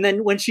got you. And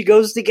then when she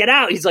goes to get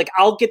out, he's like,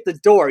 I'll get the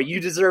door. You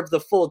deserve the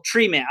full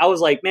treatment. I was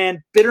like,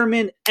 man,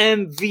 Bitterman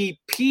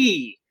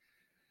MVP.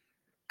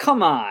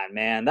 Come on,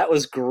 man. That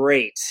was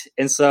great.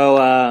 And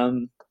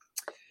so,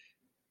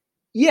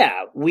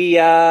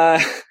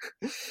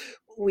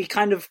 we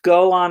kind of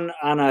go on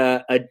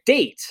a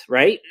date,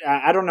 right?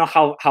 I don't know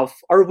how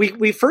or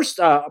we first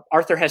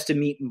Arthur has to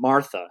meet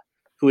Martha,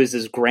 who is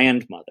his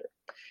grandmother,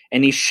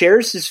 and he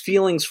shares his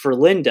feelings for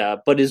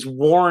Linda, but is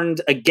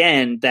warned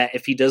again that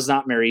if he does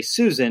not marry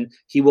Susan,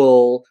 he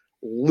will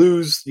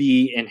lose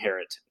the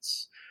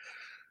inheritance.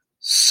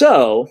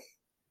 So,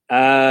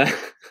 and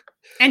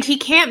he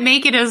can't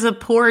make it as a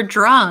poor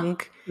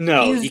drunk.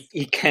 No,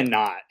 he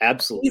cannot.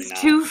 Absolutely not.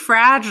 He's too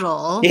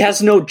fragile. He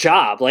has no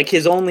job. Like,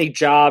 his only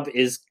job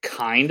is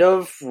kind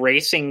of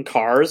racing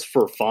cars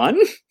for fun.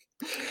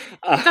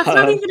 That's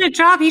not even a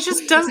job. He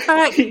just does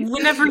that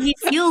whenever he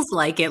feels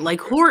like it, like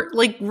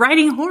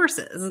riding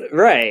horses.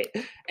 Right.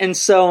 And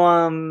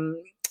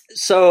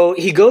so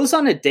he goes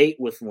on a date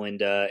with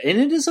Linda, and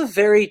it is a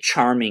very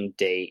charming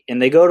date.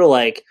 And they go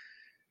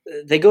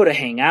to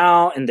hang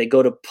out, and they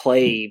go to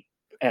play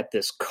at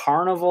this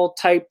carnival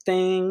type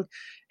thing.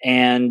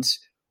 And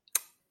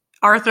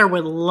Arthur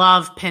would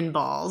love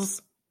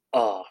pinballs.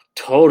 Oh,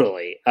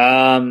 totally.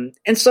 And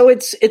so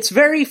it's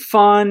very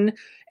fun,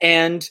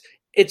 and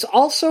it's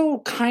also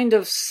kind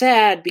of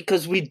sad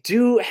because we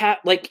do have,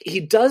 like, he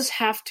does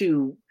have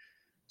to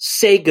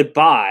say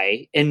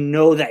goodbye and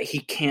know that he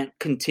can't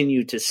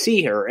continue to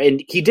see her.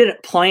 And he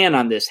didn't plan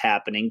on this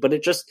happening, but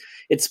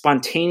it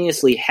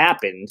spontaneously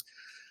happened.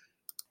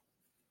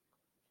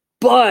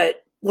 But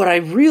what I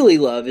really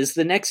love is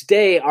the next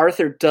day,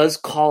 Arthur does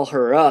call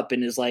her up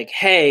and is like,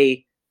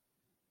 hey,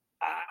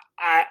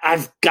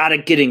 I've got to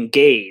get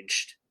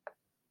engaged.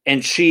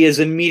 And she is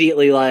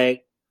immediately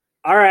like,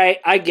 all right,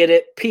 I get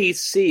it.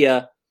 Peace. See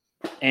ya.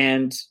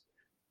 And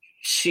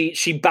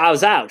she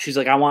bows out. She's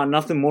like, I want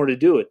nothing more to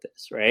do with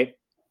this. Right.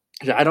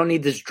 I don't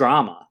need this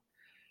drama.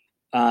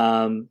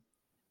 And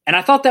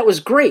I thought that was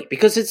great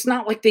because it's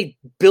not like they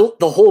built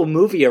the whole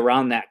movie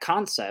around that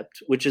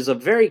concept, which is a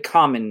very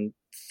common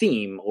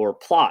theme or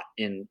plot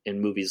in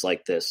movies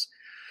like this,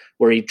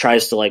 where he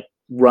tries to like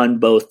run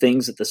both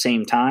things at the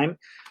same time.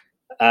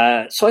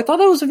 So I thought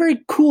that was a very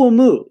cool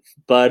move.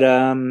 But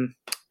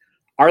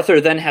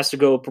Arthur then has to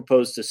go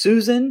propose to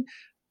Susan.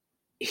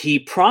 He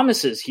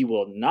promises he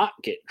will not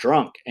get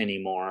drunk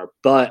anymore,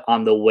 but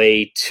on the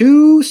way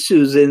to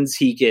Susan's,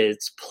 he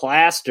gets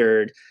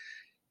plastered,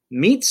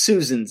 meets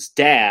Susan's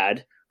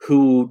dad,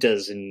 who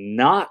does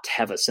not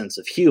have a sense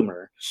of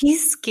humor.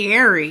 He's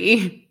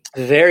scary.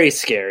 Very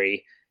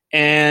scary.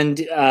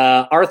 And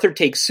Arthur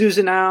takes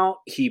Susan out.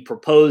 He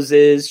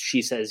proposes.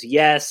 She says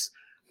yes.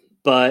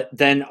 But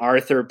then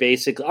Arthur's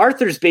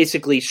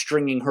basically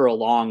stringing her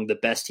along the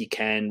best he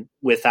can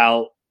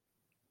without,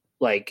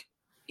 like,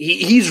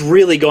 he's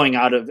really going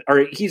out of,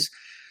 or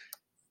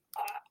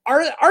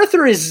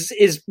Arthur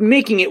is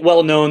making it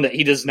well known that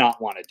he does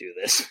not want to do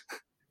this.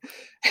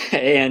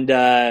 And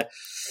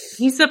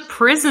he's a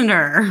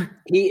prisoner.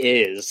 He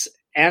is.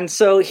 And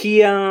so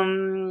he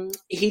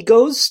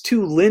goes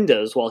to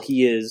Linda's while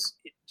he is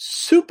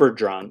super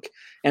drunk.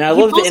 And I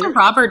love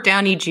Robert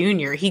Downey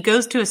Jr. He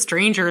goes to a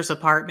stranger's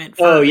apartment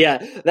first. Oh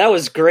yeah, that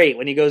was great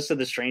when he goes to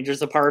the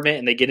stranger's apartment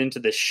and they get into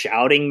this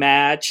shouting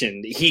match,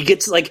 and he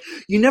gets like,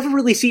 you never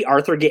really see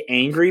Arthur get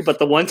angry, but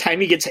the one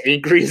time he gets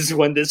angry is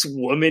when this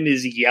woman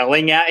is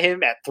yelling at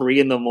him at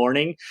 3 a.m.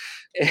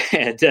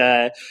 and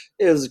it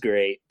was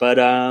great. But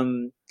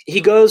he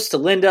goes to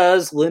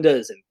Linda's. Linda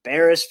is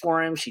embarrassed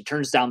for him. She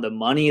turns down the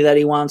money that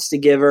he wants to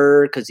give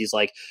her because he's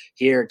like,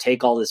 here,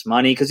 take all this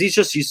money, because he's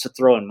just used to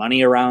throwing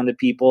money around to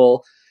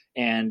people.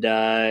 And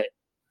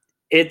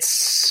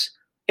it's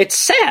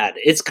sad.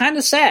 It's kind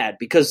of sad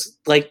because,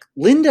 like,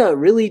 Linda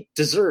really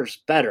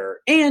deserves better,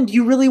 and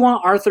you really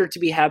want Arthur to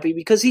be happy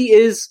because he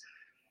is,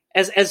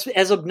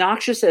 as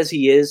obnoxious as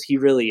he is, he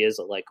really is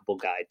a likable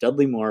guy.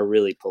 Dudley Moore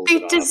really pulls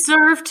it off. They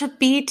deserve to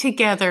be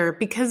together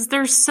because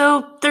their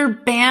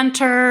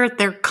banter,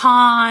 their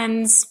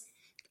cons.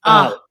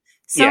 So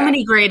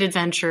many great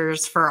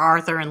adventures for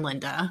Arthur and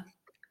Linda.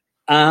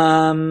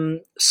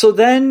 So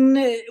then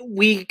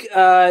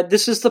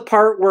this is the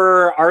part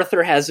where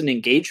Arthur has an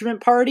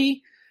engagement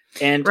party,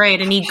 and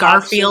he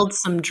Garfields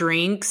some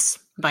drinks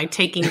by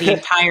taking the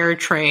entire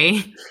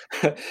tray.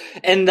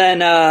 And then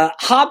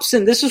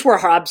Hobson, this is where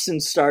Hobson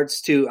starts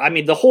to, I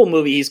mean, the whole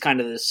movie, he's kind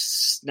of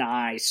this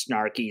nice,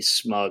 snarky,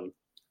 smug.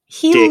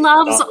 He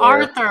loves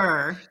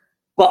Arthur.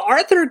 But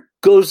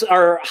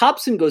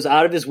Hobson goes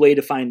out of his way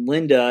to find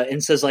Linda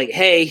and says, like,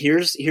 hey,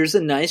 here's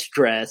a nice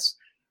dress.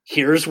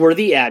 Here's where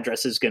the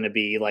address is going to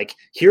be. Like,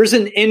 here's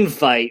an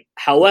invite.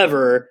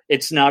 However,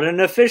 it's not an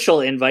official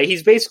invite.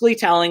 He's basically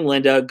telling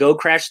Linda, go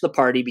crash the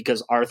party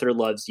because Arthur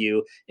loves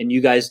you and you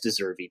guys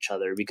deserve each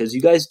other because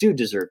you guys do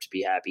deserve to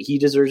be happy. He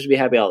deserves to be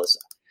happy, all this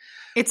stuff.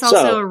 It's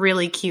also a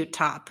really cute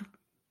top.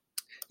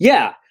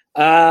 Yeah.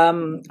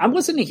 I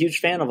wasn't a huge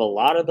fan of a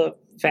lot of the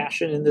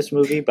fashion in this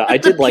movie, but I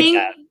did like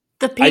that.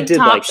 The pink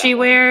top she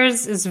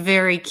wears is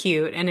very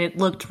cute, and it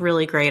looked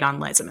really great on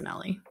Liza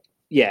Minnelli.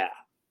 Yeah.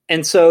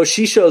 And so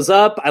she shows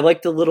up. I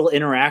like the little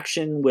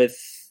interaction with,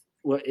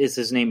 what is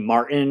his name,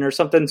 Martin or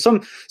something?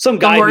 Some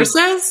guy. The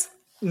horses?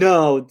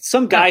 No,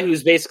 some guy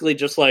who's basically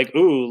just like,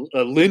 ooh,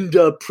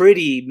 Linda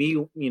pretty. Me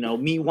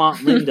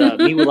want Linda.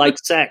 Me like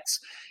sex.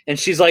 And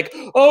she's like,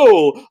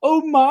 oh,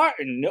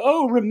 Martin,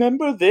 oh,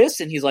 remember this?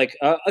 And he's like,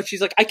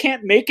 she's like, I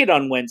can't make it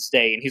on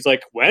Wednesday. And he's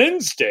like,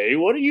 Wednesday?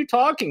 What are you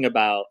talking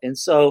about? And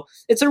so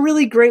it's a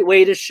really great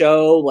way to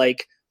show,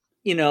 like,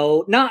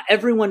 not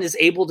everyone is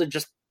able to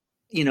just,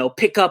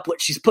 pick up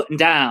what she's putting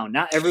down.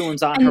 Not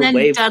everyone's on her And then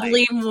wavelength.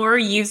 Dudley Moore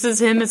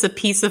uses him as a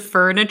piece of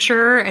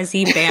furniture as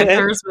he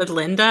banters with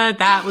Linda.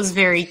 That was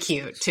very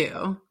cute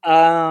too.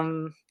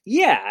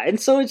 Yeah, and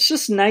so it's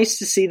just nice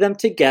to see them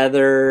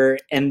together,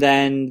 and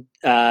then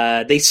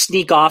they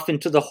sneak off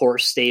into the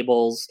horse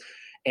stables,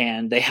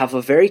 and they have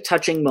a very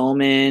touching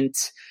moment,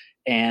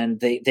 and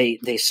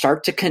they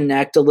start to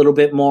connect a little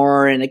bit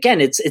more. And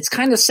again, it's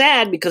kind of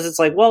sad because it's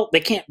like, well, they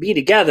can't be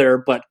together,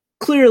 but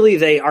clearly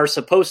they are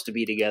supposed to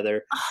be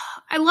together.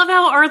 I love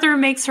how Arthur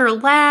makes her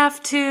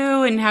laugh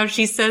too, and how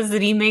she says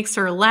that he makes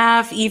her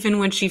laugh even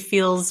when she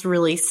feels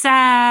really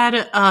sad.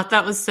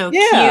 That was so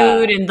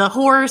cute. And the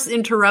horse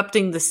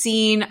interrupting the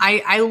scene.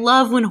 I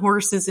love when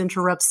horses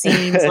interrupt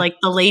scenes like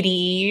the Lady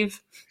Eve.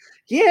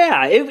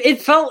 Yeah,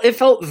 it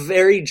felt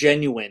very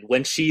genuine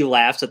when she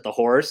laughs at the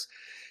horse.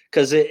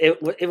 Because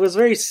it was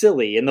very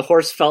silly, and the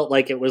horse felt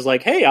like it was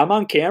like, "Hey, I'm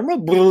on camera."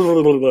 And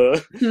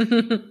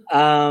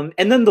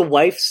then the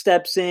wife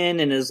steps in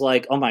and is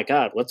like, "Oh my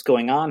god, what's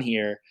going on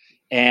here?"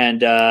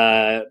 And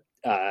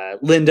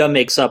Linda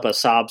makes up a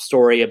sob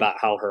story about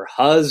how her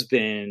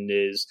husband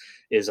is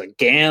a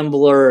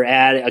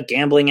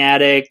gambling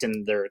addict,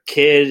 and their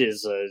kid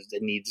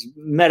needs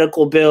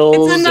medical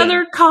bills. It's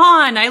another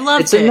con. I love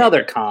it. It's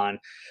another con,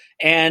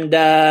 and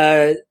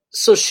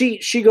so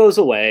she goes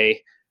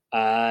away.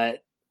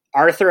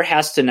 Arthur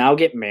has to now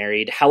get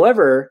married.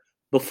 However,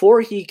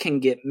 before he can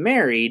get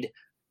married,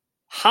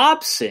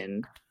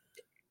 Hobson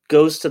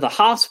goes to the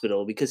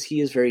hospital because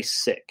he is very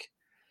sick.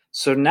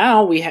 So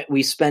now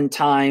we spend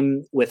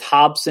time with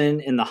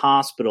Hobson in the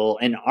hospital,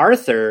 and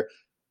Arthur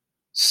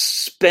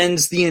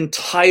spends the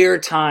entire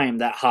time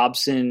that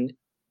Hobson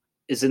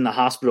is in the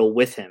hospital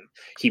with him.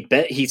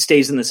 He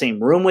stays in the same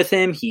room with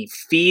him. He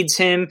feeds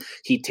him.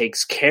 He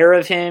takes care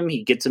of him.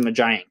 He gets him a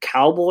giant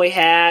cowboy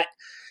hat,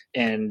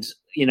 and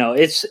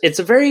it's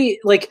a very,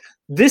 like,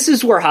 this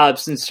is where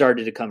Hobson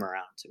started to come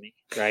around to me,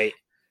 right?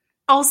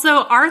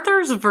 Also,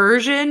 Arthur's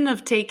version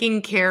of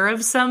taking care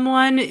of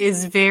someone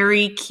is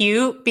very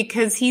cute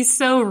because he's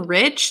so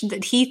rich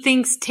that he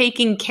thinks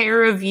taking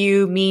care of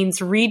you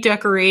means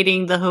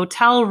redecorating the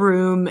hotel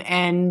room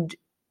and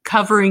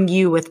covering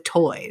you with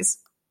toys.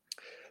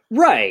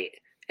 Right.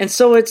 And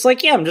so it's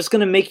like, yeah, I'm just going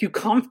to make you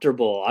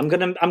comfortable. I'm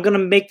going to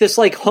make this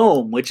like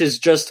home, which is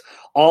just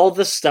all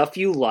the stuff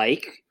you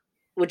like,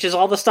 which is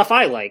all the stuff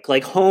I like.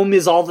 Like, home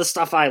is all the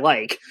stuff I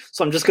like.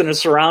 So I'm just going to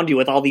surround you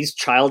with all these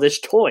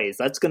childish toys.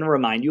 That's going to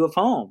remind you of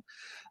home.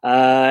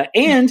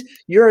 And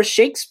you're a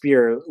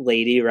Shakespeare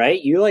lady, right?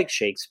 You like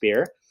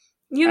Shakespeare.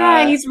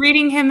 Yeah, he's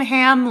reading him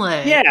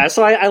Hamlet. Yeah,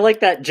 so I like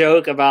that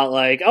joke about,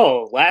 like,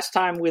 oh, last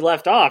time we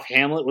left off,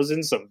 Hamlet was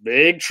in some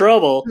big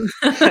trouble.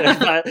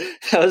 That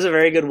was a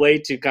very good way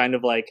to kind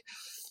of, like,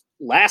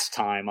 last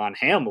time on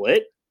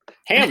Hamlet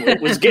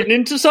was getting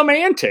into some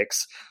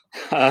antics.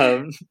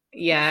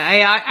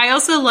 Yeah, I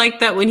also like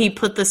that when he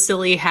put the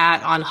silly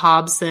hat on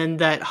Hobson,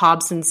 that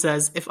Hobson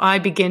says, "If I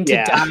begin to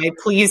die,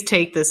 please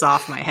take this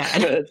off my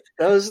head."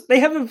 They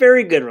have a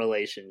very good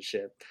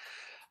relationship.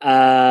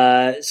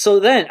 So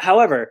then,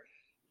 however,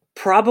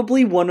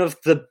 probably one of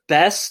the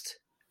best,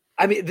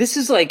 I mean, this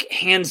is like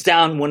hands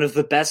down one of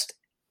the best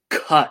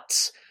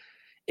cuts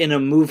in a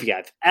movie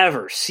I've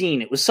ever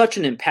seen. It was such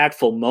an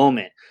impactful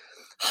moment.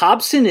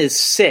 Hobson is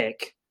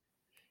sick,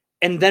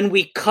 and then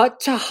we cut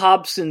to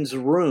Hobson's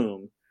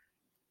room,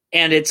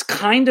 and it's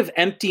kind of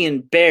empty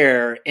and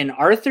bare, and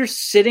Arthur's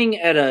sitting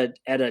at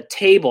a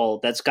table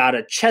that's got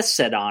a chess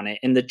set on it,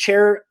 and the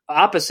chair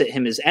opposite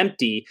him is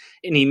empty,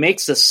 and he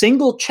makes a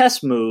single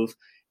chess move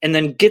and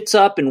then gets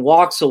up and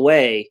walks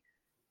away.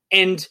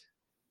 And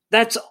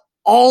that's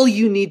all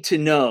you need to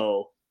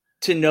know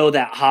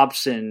that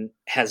Hobson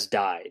has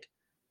died.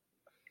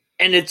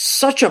 And it's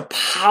such a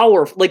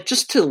powerful, like,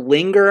 just to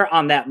linger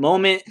on that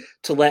moment,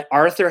 to let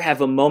Arthur have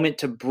a moment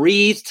to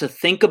breathe, to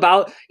think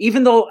about,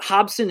 even though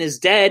Hobson is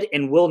dead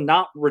and will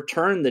not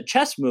return the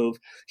chess move,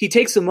 he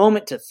takes a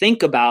moment to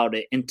think about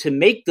it and to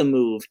make the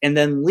move and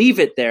then leave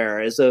it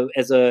there as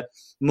a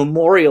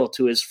memorial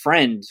to his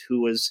friend who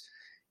was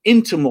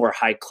into more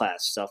high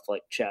class stuff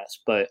like chess.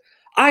 But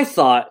I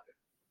thought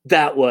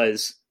that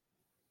was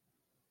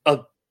a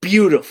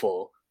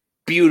beautiful,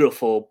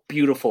 beautiful,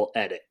 beautiful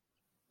edit.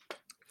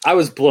 I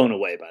was blown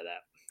away by that.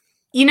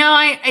 You know,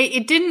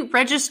 it didn't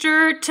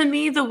register to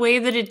me the way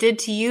that it did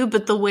to you,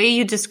 but the way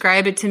you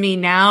describe it to me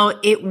now,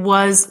 it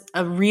was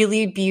a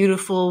really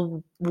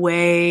beautiful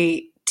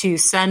way to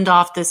send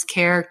off this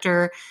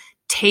character.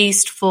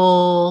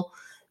 Tasteful,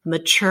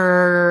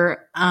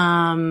 mature.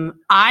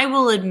 I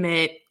will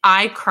admit,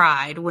 I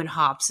cried when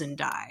Hobson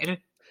died.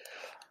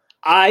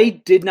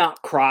 I did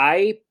not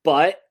cry,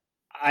 but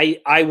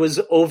I was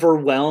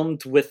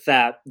overwhelmed with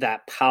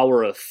that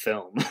power of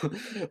film,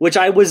 which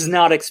I was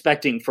not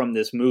expecting from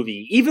this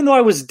movie. Even though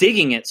I was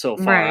digging it so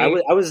far,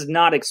 Right. I was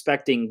not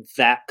expecting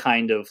that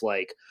kind of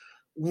like,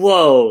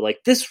 whoa, like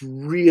this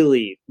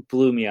really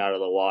blew me out of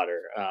the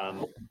water.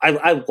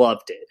 I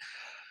loved it,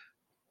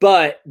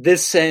 but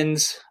this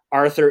sends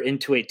Arthur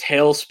into a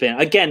tailspin.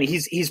 Again,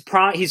 he's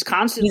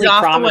constantly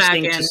off the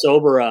promising to wagon.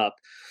 sober up.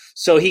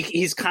 So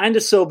he's kind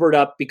of sobered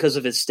up because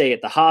of his stay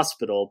at the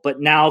hospital,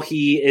 but now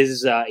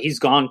he's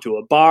gone to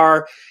a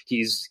bar.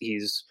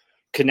 He's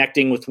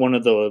connecting with one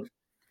of the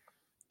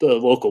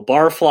local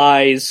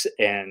barflies,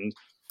 and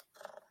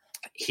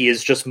he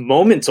is just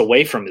moments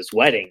away from his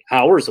wedding,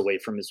 hours away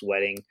from his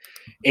wedding,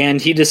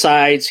 and he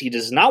decides he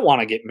does not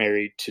want to get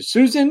married to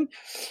Susan,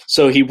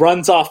 so he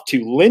runs off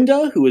to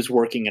Linda, who is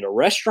working at a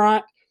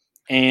restaurant,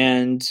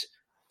 and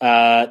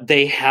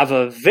they have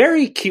a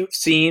very cute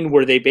scene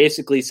where they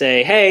basically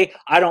say, "Hey,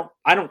 I don't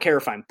care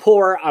if I'm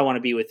poor. I want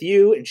to be with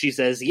you." And she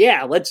says,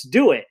 "Yeah, let's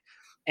do it."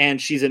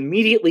 And she's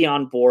immediately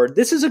on board.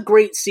 This is a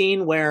great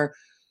scene where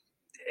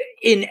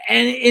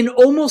in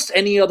almost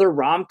any other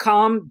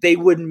rom-com, they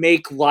would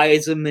make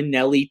Liza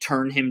Minnelli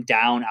turn him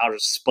down out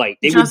of spite.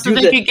 They Just would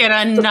so do they could get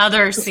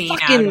another scene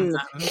out of them.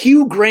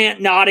 Hugh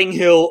Grant, Notting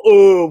Hill.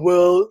 Oh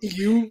well,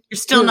 you're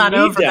still not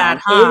over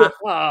that, huh?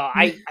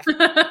 I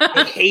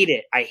hate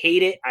it. I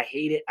hate it. I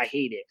hate it. I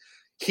hate it.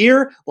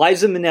 Here,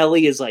 Liza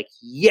Minnelli is like,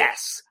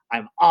 yes,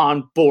 I'm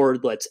on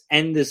board. Let's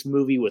end this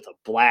movie with a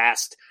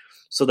blast.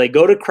 So they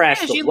go to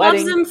crash the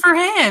wedding. She loves him for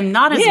him,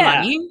 not his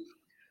money.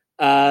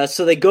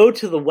 So they go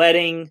to the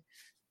wedding.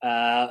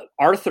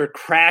 Arthur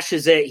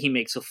crashes it. He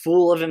makes a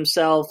fool of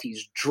himself.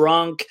 He's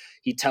drunk.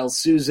 He tells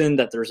Susan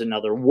that there's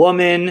another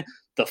woman.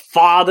 The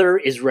father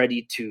is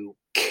ready to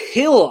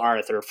kill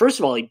Arthur. First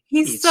of all,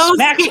 he so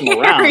smacks scary. him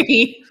around,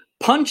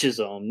 punches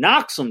him,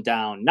 knocks him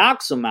down,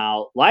 knocks him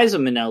out. Liza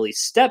Minnelli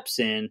steps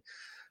in.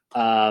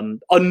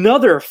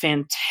 Another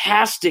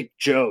fantastic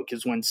joke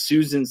is when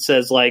Susan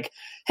says, like,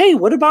 "Hey,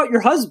 what about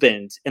your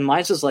husband?" And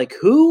Liza's like,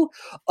 "Who?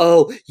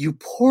 Oh, you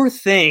poor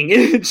thing."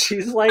 And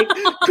she's like,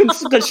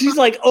 she's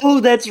like, "Oh,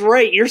 that's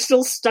right. You're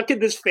still stuck in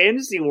this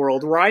fantasy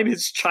world where I'm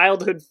his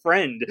childhood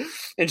friend."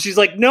 And she's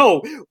like,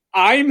 "No,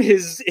 I'm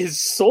his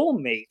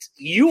soulmate.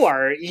 You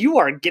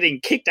are getting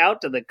kicked out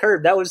to the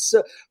curb." That was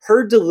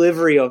her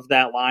delivery of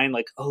that line,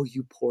 like, "Oh,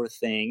 you poor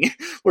thing,"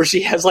 where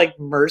she has like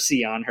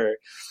mercy on her.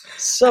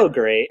 So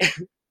great.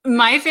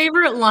 My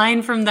favorite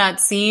line from that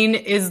scene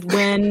is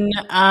when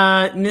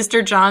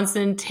Mr.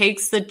 Johnson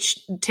takes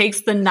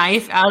the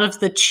knife out of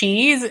the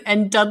cheese,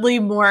 and Dudley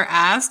Moore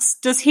asks,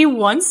 "Does he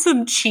want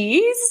some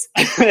cheese?"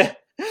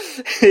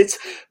 It's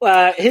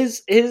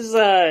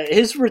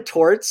his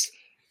retorts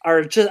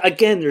are just,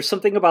 again, there's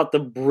something about the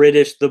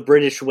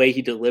British way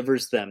he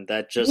delivers them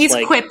that just, he's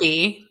like,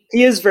 quippy.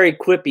 He is very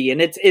quippy,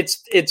 and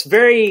it's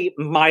very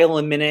mile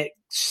a minute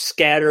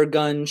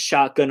scattergun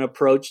shotgun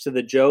approach to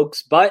the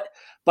jokes, but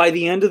by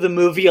the end of the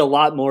movie, a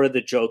lot more of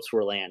the jokes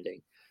were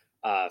landing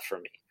for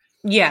me.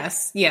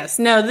 Yes.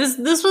 No,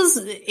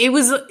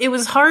 it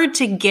was hard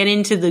to get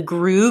into the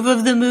groove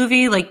of the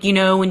movie. Like, you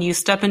know, when you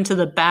step into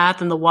the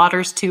bath and the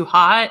water's too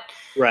hot.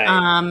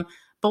 Right.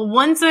 But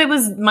once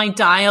my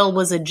dial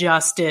was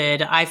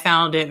adjusted, I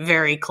found it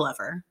very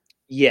clever.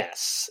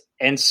 Yes.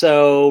 And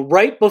so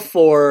right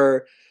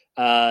before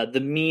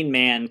the mean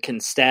man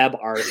can stab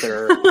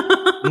Arthur,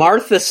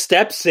 Martha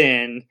steps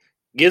in,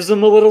 gives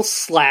him a little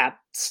slap,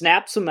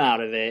 snaps him out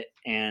of it,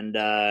 and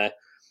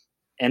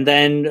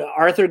then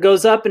Arthur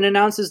goes up and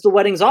announces the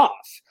wedding's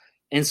off.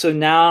 And so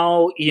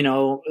now, you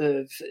know,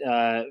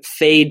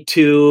 fade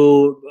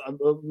to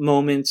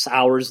moments,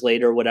 hours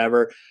later,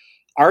 whatever.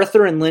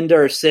 Arthur and Linda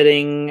are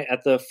sitting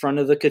at the front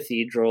of the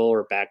cathedral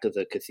or back of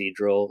the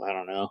cathedral, I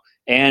don't know,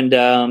 and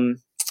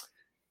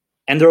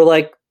they're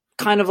like,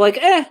 kind of like,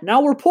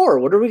 now we're poor.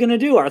 What are we going to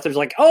do? Arthur's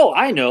like, "Oh,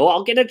 I know.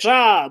 I'll get a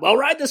job. I'll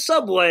ride the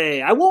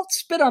subway. I won't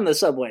spit on the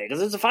subway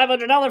because it's a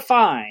 $500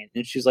 fine."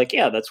 And she's like,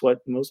 "Yeah, that's what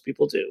most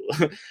people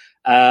do."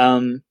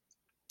 And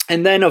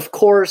then, of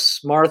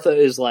course, Martha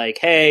is like,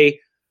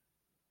 "Hey,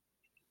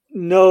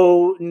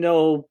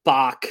 no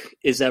Bach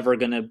is ever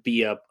going to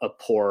be a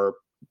poor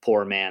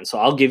man, so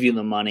I'll give you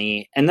the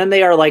money." And then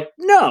they are like,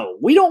 "No,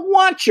 we don't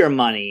want your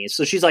money."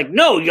 So she's like,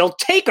 "No, you'll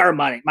take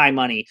my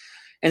money."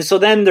 And so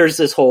then there's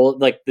this whole,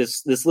 like,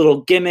 this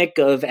little gimmick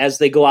of, as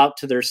they go out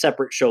to their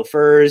separate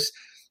chauffeurs,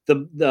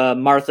 the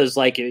Martha's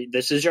like,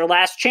 "This is your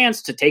last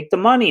chance to take the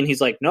money." And he's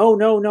like, "No.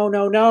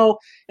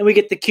 And we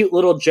get the cute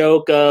little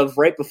joke of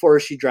right before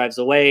she drives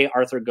away,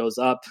 Arthur goes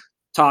up,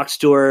 talks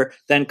to her,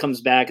 then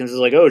comes back and says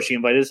like, "Oh, she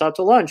invited us out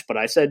to lunch, but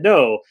I said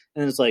no."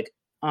 And it's like,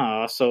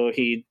 "Oh, so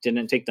he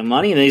didn't take the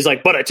money?" And then he's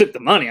like, "But I took the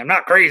money. I'm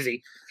not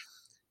crazy."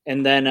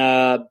 And then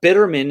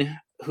Bitterman,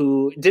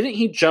 who didn't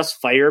he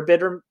just fire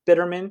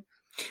Bitterman?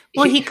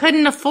 Well, he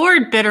couldn't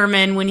afford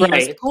Bitterman when he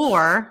was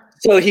poor.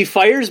 So he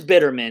fires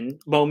Bitterman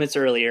moments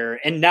earlier,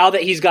 and now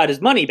that he's got his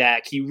money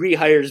back, he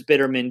rehires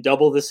Bitterman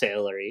double the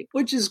salary,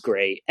 which is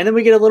great. And then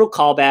we get a little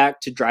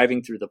callback to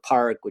driving through the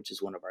park, which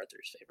is one of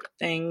Arthur's favorite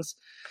things.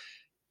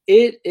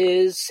 It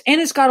is,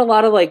 and it's got a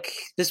lot of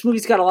this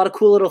movie's got a lot of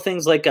cool little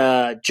things like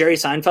Jerry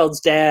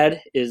Seinfeld's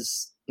dad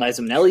is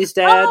Liza Minnelli's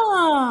dad.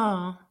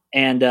 Oh.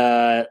 And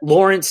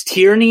Lawrence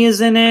Tierney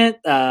is in it,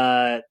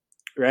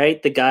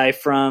 right? The guy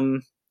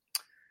from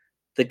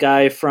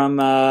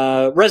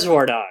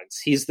Reservoir Dogs.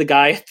 He's the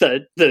guy at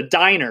the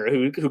diner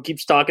who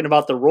keeps talking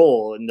about the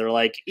roll, and they're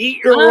like,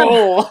 "Eat your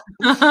roll."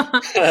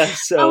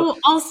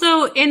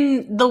 Also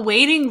in the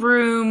waiting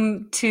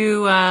room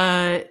to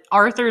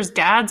Arthur's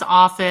dad's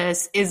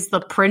office is the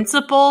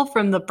principal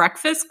from the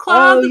Breakfast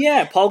Club. Oh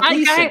yeah, Paul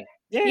Gleason.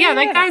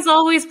 That guy's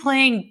always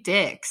playing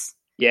dicks.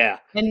 Yeah.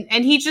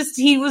 And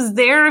he was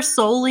there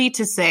solely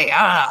to say,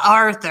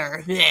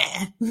 Arthur.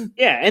 Bleh.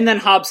 Yeah, and then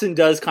Hobson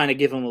does kind of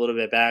give him a little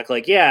bit back,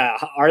 like, yeah,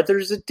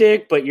 Arthur's a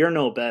dick, but you're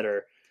no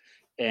better.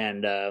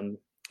 And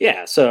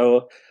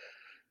so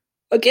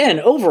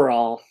again,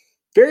 overall,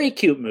 very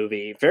cute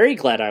movie. Very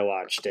glad I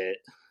watched it.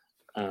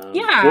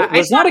 I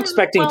was not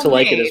expecting to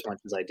like it as much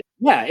as I did.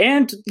 Yeah,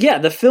 and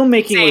the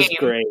filmmaking was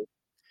great.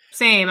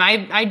 Same.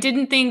 I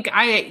didn't think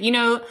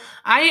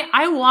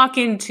I walk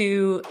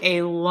into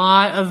a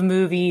lot of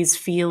movies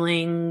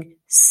feeling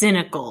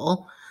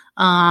cynical.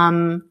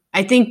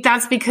 I think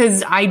that's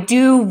because I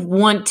do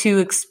want to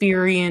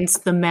experience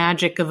the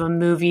magic of a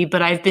movie,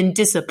 but I've been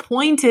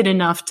disappointed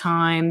enough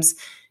times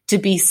to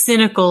be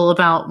cynical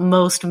about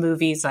most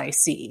movies I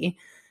see.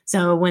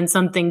 So when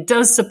something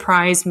does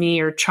surprise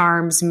me or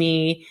charms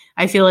me,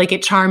 I feel like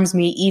it charms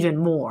me even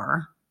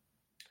more.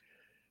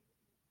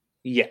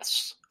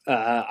 Yes.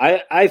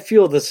 I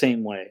feel the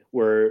same way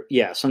where,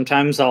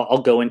 sometimes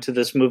I'll go into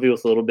this movie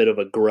with a little bit of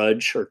a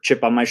grudge or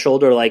chip on my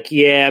shoulder. Like,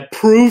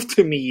 prove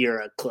to me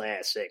you're a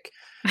classic.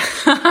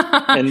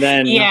 And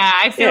then,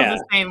 I feel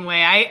the same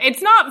way.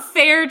 It's not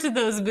fair to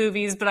those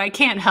movies, but I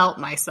can't help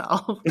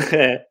myself.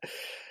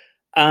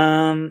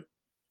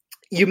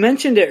 You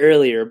mentioned it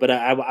earlier, but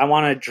I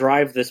want to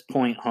drive this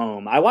point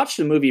home. I watched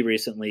a movie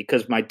recently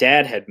because my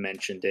dad had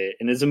mentioned it,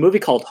 and it's a movie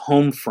called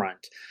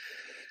Homefront,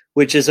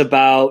 which is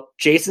about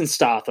Jason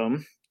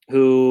Statham,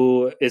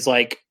 who is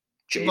like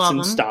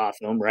Jason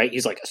Statham, right?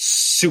 He's like a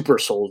super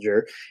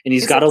soldier, and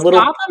he's got a little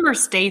Statham or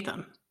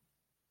Statham.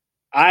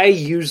 I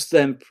use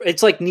them.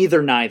 It's like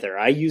neither.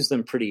 I use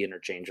them pretty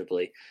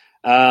interchangeably.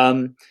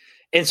 And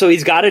so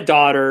he's got a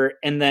daughter,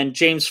 and then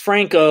James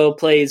Franco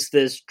plays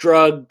this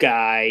drug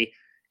guy,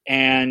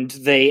 and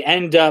they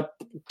end up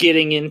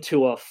getting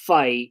into a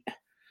fight,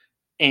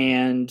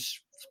 and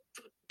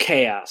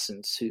chaos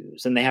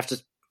ensues, and they have to.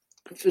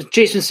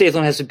 Jason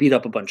Statham has to beat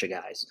up a bunch of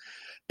guys.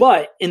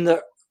 But in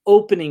the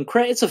opening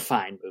credit, it's a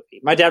fine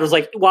movie. My dad was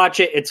like, watch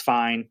it, it's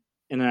fine.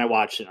 And then I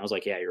watched it, and I was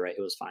like, yeah, you're right,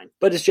 it was fine.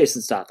 But it's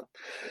Jason Statham.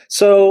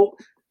 So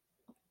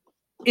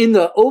in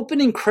the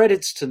opening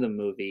credits to the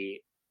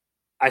movie,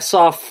 I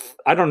saw,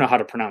 I don't know how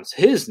to pronounce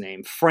his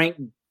name, Frank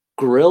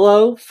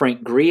Grillo? I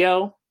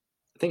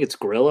think it's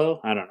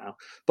Grillo. I don't know.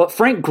 But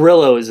Frank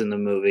Grillo is in the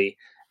movie.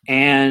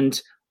 And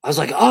I was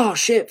like, oh,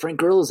 shit, Frank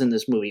Grillo's in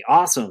this movie.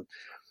 Awesome.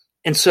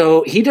 And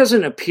so he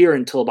doesn't appear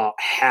until about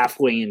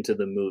halfway into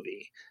the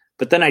movie.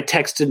 But then I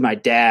texted my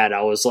dad.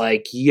 I was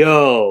like,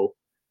 yo,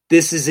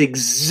 this is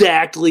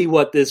exactly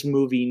what this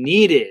movie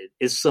needed,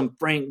 is some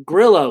Frank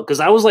Grillo. Because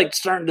I was like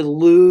starting to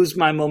lose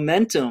my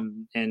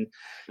momentum and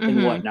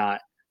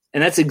whatnot.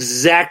 And that's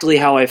exactly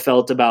how I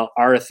felt about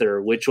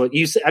Arthur, which what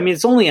you said, I mean,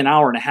 it's only an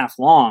hour and a half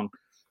long.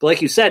 But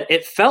like you said,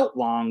 it felt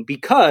long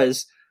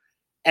because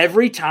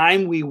every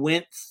time we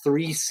went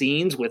 3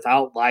 scenes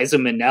without Liza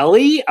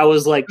Minnelli, I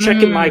was like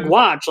checking my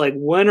watch, like,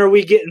 when are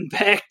we getting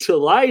back to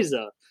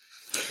Liza?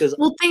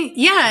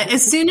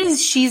 As soon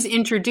as she's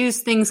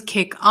introduced, things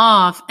kick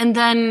off. And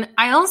then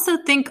I also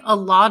think a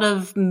lot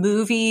of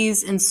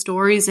movies and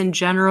stories in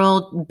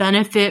general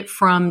benefit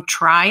from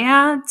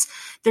triads.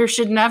 There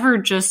should never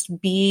just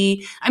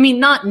be, I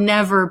mean, not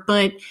never,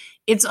 but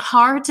it's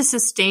hard to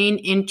sustain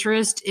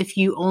interest if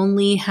you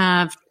only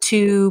have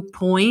 2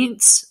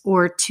 points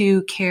or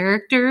 2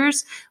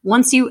 characters.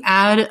 Once you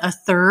add a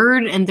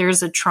third and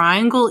there's a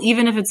triangle,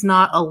 even if it's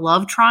not a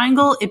love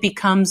triangle, it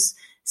becomes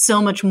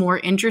so much more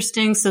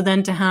interesting. So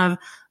then to have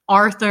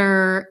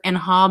Arthur and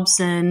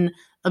Hobson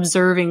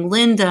observing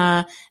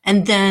Linda,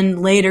 and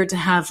then later to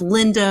have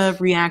Linda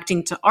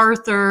reacting to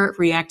Arthur,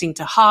 reacting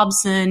to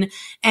Hobson.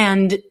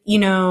 And, you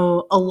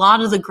know, a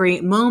lot of the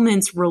great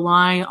moments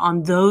rely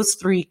on those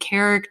 3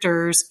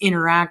 characters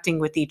interacting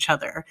with each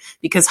other,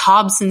 because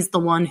Hobson's the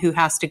one who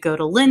has to go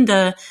to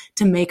Linda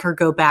to make her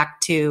go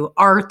back to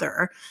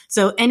Arthur.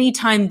 So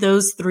anytime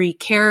those 3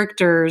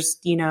 characters,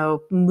 you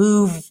know,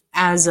 move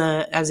as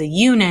a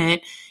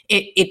unit,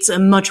 it's a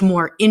much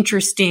more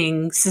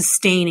interesting,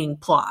 sustaining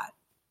plot.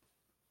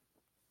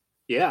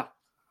 Yeah,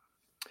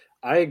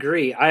 I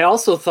agree. I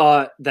also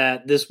thought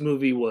that this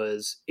movie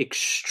was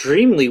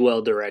extremely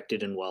well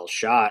directed and well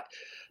shot.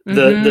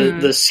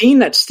 The scene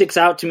that sticks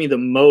out to me the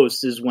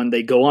most is when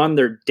they go on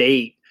their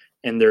date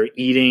and they're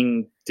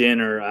eating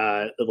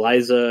dinner.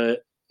 Eliza,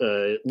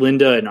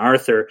 Linda, and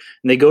Arthur,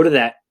 and they go to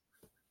that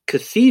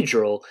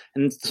cathedral,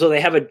 and so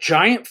they have a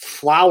giant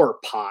flower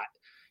pot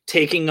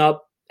taking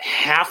up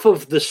half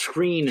of the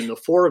screen in the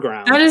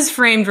foreground. That is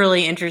framed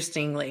really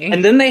interestingly.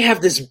 And then they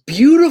have this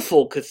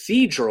beautiful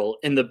cathedral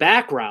in the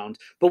background.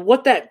 But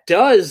what that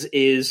does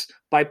is,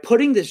 by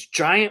putting this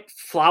giant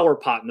flower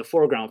pot in the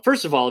foreground,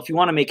 first of all, if you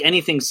want to make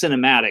anything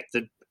cinematic,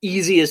 the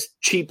easiest,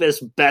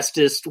 cheapest,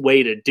 bestest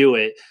way to do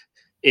it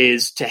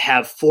is to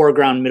have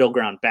foreground, middle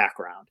ground,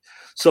 background.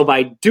 So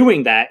by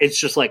doing that, it's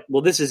just like,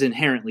 well, this is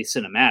inherently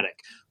cinematic.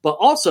 But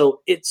also,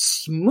 it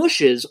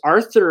smushes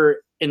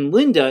Arthur and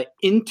Linda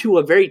into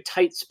a very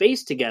tight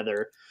space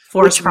together.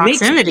 Forced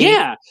proximity.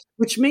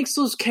 Which makes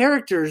those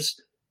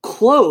characters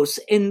close,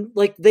 and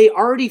like they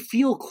already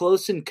feel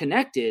close and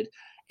connected.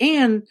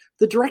 And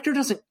the director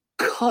doesn't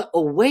cut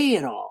away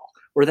at all,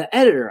 or the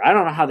editor. I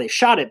don't know how they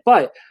shot it,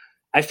 but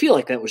I feel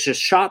like that was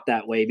just shot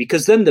that way,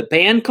 because then the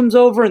band comes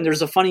over and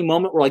there's a funny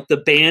moment where like the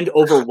band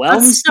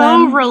overwhelms That's so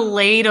them.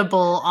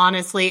 relatable,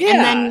 honestly. Yeah.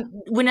 And then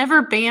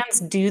whenever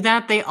bands do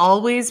that, they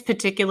always,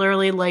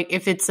 particularly like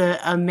if it's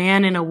a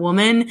man and a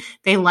woman,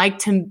 they like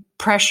to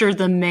pressure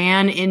the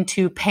man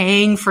into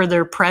paying for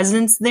their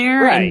presence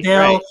there. Right,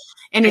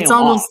 and Pay it's them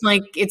almost off.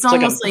 like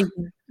like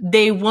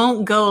they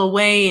won't go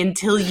away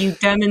until you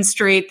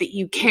demonstrate that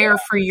you care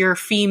for your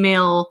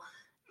female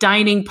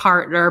dining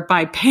partner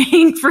by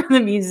paying for the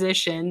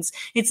musicians.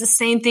 It's the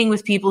same thing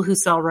with people who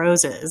sell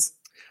roses.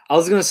 I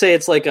was going to say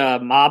it's like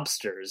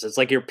mobsters. It's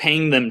like you're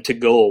paying them to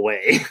go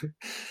away.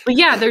 But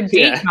yeah, they're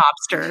date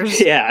mobsters.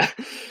 Yeah.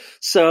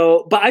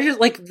 So, but I just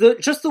like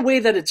the way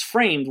that it's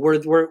framed,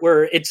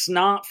 where it's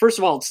not. First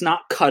of all, it's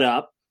not cut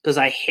up, because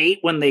I hate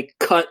when they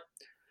cut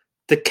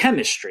the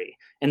chemistry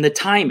and the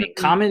timing.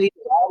 Mm-hmm. Comedy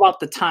is all about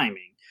the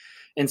timing.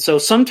 And so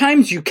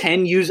sometimes you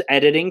can use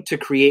editing to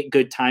create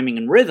good timing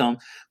and rhythm,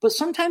 but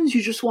sometimes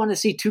you just want to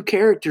see two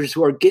characters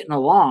who are getting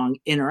along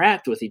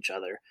interact with each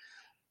other.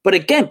 But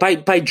again,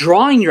 by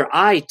drawing your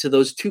eye to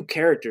those two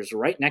characters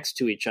right next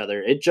to each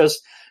other,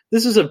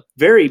 this is a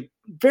very,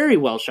 very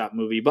well shot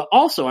movie. But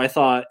also, I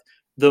thought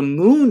the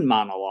moon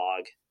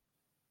monologue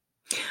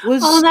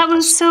was that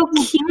was so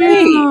cute.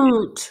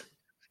 Great.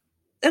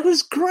 It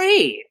was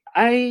great.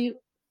 I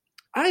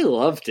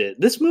loved it.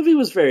 This movie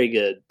was very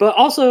good, but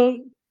also,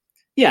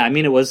 yeah, I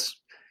mean, it was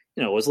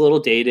a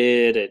little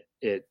dated.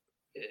 It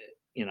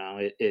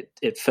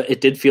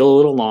did feel a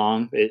little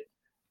long.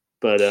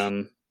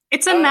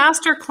 It's a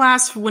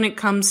masterclass when it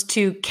comes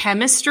to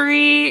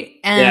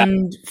chemistry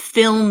and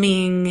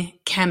filming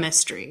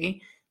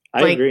chemistry.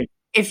 I agree.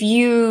 If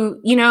you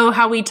know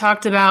how we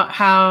talked about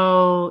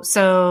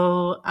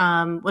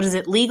what is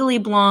it? Legally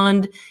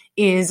Blonde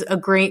is a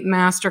great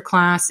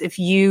masterclass. If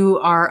you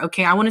are,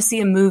 okay, I want to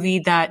see a movie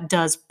that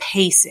does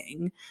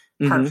pacing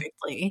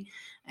perfectly.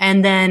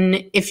 And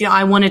then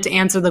I wanted to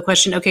answer the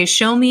question, okay,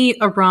 show me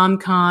a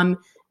rom-com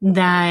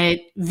that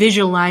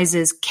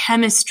visualizes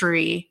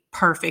chemistry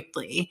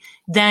perfectly.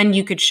 Then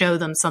you could show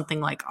them something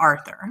like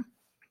Arthur.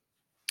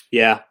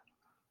 Yeah.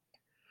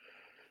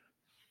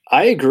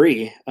 I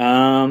agree.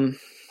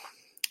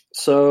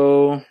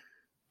 So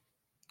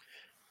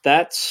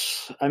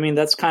that's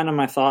kind of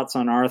my thoughts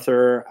on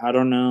Arthur. I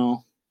don't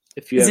know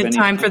if you have any. Is it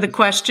time for the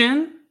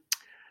question?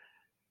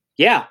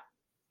 Yeah.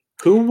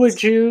 Who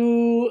would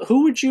you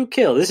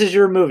kill? This is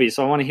your movie,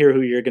 so I want to hear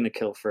who you're going to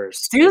kill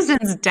first.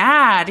 Susan's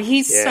dad.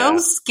 He's so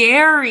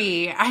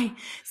scary.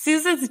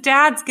 Susan's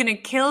dad's going to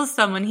kill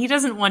someone. He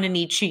doesn't want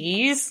any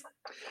cheese.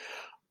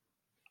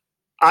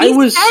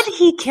 He said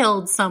he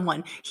killed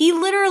someone. He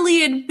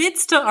literally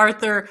admits to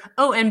Arthur,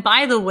 oh, and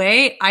by the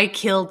way, I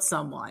killed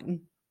someone.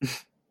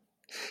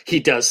 He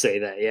does say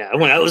that, yeah.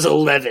 When I was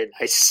 11,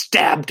 I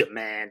stabbed a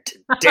man to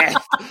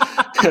death.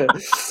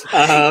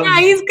 Yeah,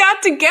 he's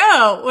got to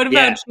go. What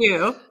about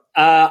you?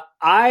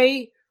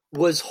 I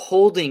was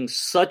holding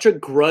such a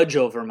grudge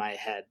over my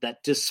head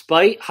that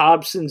despite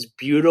Hobson's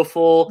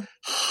beautiful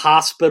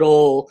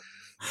hospital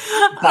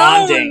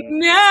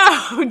bonding,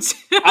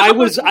 I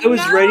was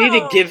ready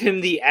to give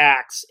him the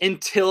axe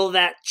until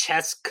that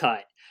chest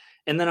cut,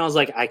 and then I was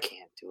like, I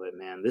can't do it,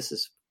 man. This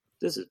is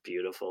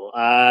beautiful.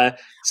 One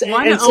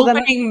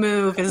opening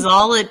move is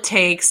all it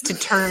takes to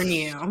turn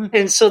you.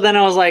 And so then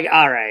I was like,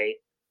 all right.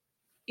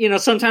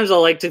 Sometimes I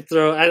like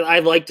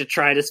to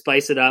try to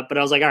spice it up, but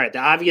I was like, all right, the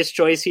obvious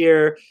choice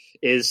here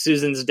is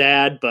Susan's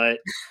dad, but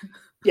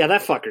yeah,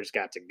 that fucker's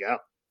got to go.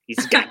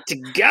 He's got to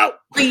go.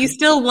 But you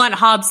still want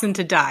Hobson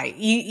to die.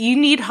 You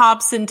need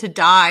Hobson to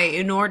die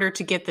in order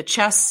to get the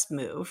chess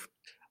move.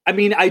 I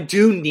mean, I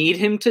do need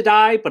him to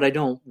die, but I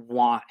don't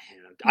want him.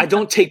 I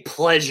don't take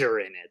pleasure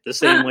in it the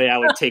same way I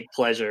would take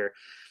pleasure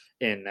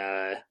in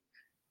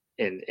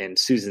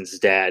Susan's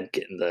dad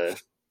getting the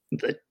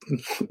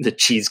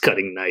cheese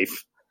cutting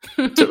knife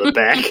to the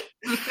back.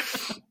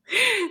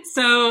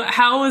 So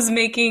how was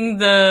making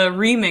the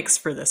remix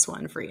for this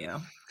one for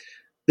you?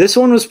 This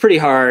one was pretty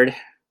hard.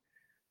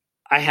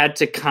 I had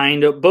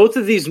to both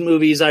of these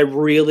movies, I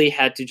really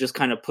had to just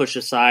kind of push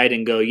aside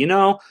and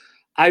go,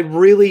 I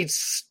really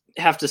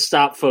have to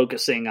stop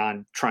focusing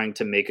on trying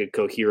to make a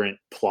coherent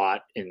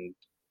plot and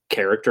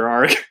character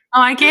arc.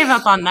 Oh, I gave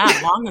up on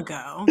that long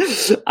ago.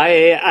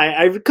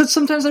 I because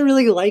sometimes I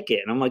really like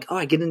it, and I'm like, oh,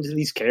 I get into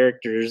these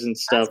characters and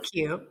stuff. That's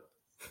cute.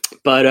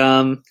 But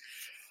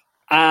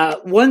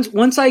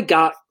once I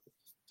got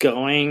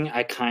going,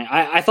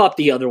 I thought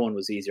the other one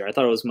was easier. I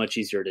thought it was much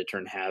easier to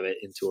turn Habit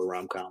into a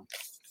rom-com.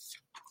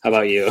 How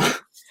about you?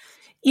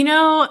 You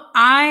know,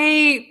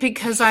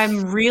 because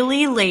I'm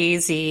really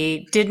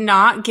lazy, did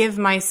not give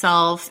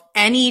myself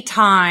any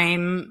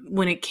time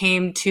when it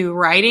came to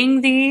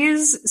writing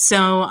these.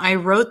 So I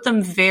wrote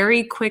them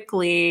very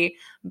quickly.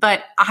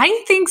 But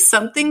I think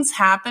something's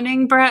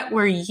happening, Brett,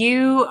 where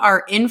you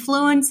are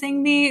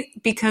influencing me,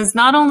 because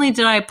not only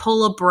did I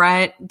pull a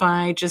Brett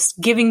by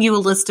just giving you a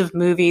list of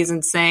movies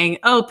and saying,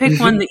 oh, pick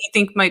one that you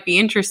think might be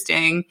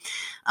interesting.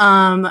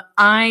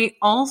 I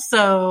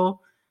also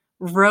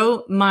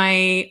wrote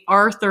my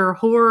Arthur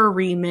horror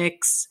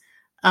remix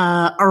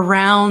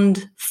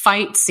around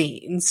fight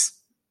scenes.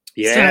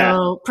 Yeah.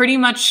 So pretty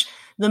much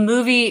the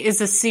movie is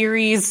a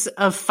series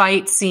of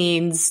fight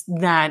scenes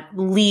that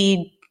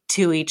lead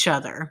to each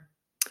other.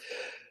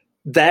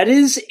 That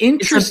is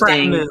interesting. It's a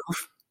Brett move.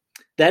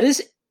 That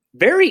is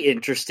very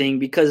interesting,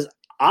 because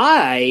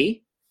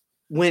I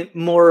went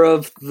more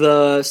of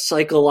the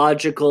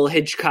psychological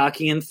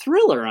Hitchcockian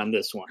thriller on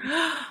this one.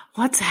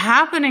 What's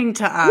happening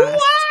to us?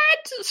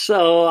 What?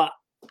 So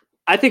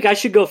I think I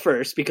should go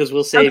first, because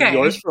we'll save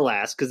yours for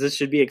last, because this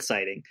should be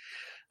exciting.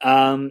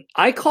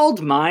 I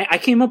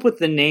came up with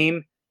the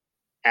name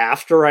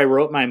after I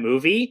wrote my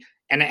movie,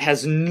 and it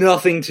has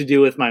nothing to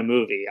do with my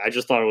movie. I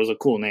just thought it was a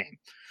cool name.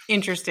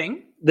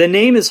 Interesting. The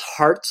name is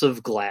Hearts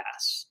of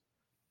Glass.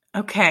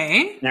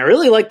 Okay. And I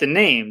really like the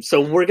name,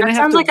 so we're going to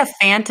have to... Sounds like a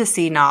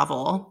fantasy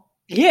novel.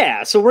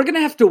 Yeah, so we're going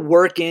to have to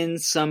work in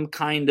some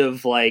kind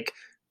of like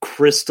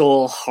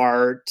crystal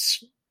heart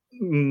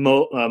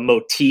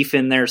motif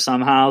in there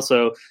somehow,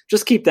 so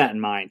just keep that in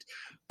mind.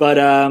 But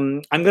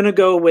I'm going to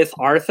go with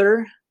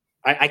Arthur.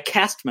 I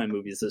cast my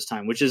movies this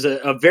time, which is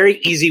a very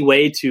easy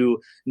way to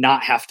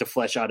not have to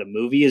flesh out a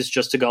movie, is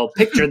just to go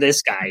picture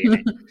this guy in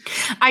it.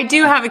 I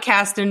do have a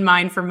cast in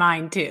mind for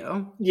mine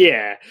too.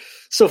 Yeah.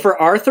 So for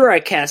Arthur, I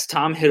cast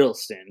Tom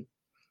Hiddleston.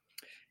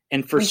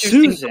 And for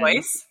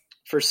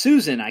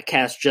Susan, I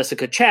cast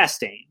Jessica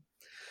Chastain.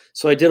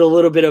 So I did a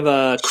little bit of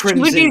a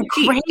Crimson Peak.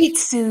 Peak. Great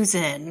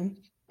Susan.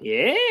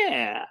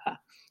 Yeah.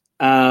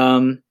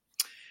 And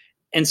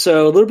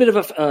so a little bit of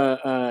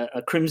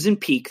a Crimson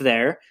Peak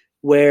there,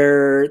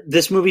 where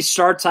this movie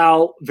starts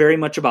out very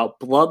much about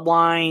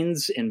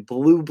bloodlines and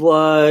blue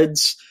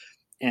bloods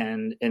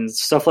and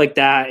stuff like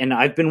that. And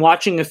I've been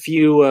watching a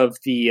few of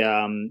the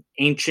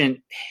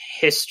ancient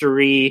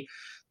history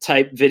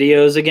type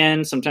videos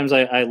again. Sometimes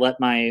I let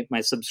my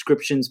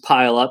subscriptions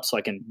pile up so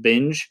I can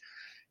binge.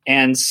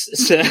 And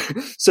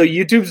so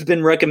YouTube's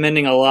been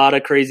recommending a lot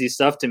of crazy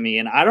stuff to me.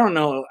 And I don't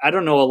know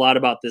a lot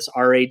about this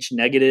RH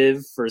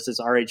negative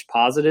versus RH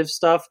positive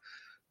stuff,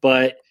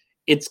 but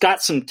it's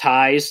got some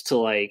ties to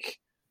like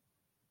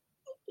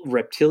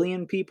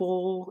reptilian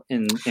people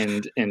and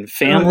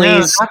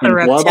families and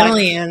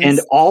reptilians.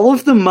 And all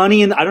of the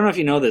money I don't know if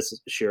you know this,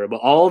 Shira, but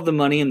all of the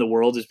money in the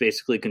world is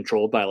basically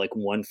controlled by like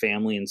one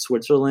family in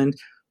Switzerland.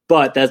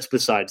 But that's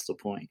besides the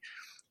point.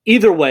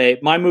 Either way,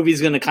 my movie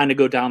is going to kind of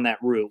go down that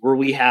route where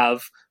we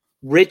have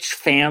rich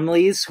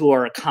families who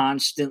are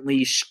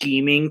constantly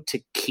scheming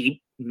to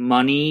keep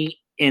money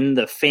in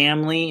the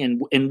family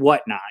and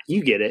whatnot.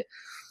 You get it.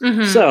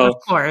 Mm-hmm, so, of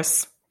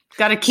course,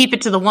 got to keep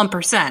it to the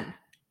 1%.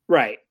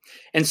 Right.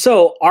 And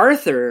so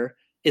Arthur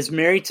is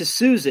married to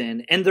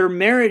Susan, and their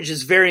marriage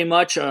is very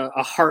much a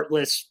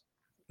heartless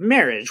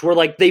marriage where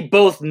like they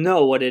both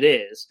know what it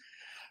is,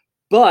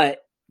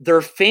 but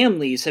their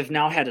families have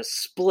now had a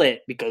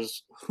split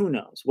because who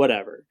knows,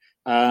 whatever.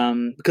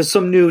 Because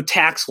some new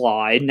tax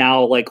law, and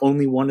now like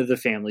only one of the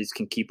families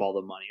can keep all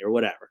the money or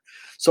whatever.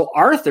 So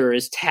Arthur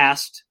is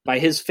tasked by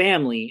his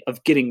family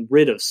of getting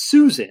rid of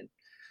Susan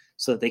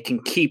so that they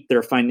can keep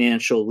their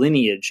financial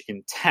lineage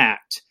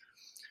intact.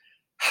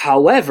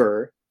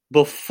 However,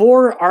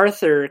 before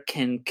Arthur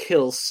can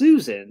kill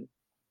Susan,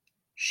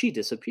 she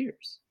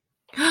disappears.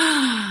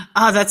 Oh,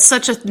 that's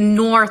such a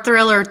noir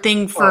thriller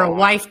thing for a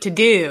wife to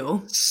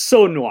do.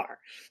 So noir.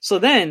 So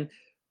then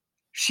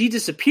she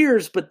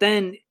disappears, but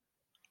then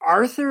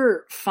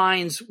Arthur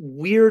finds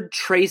weird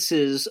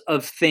traces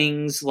of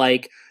things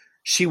like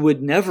she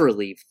would never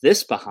leave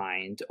this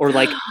behind, or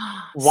like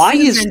why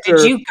Susan, is there,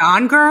 did you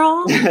Gone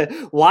Girl?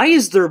 why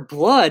is there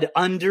blood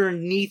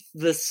underneath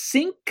the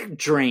sink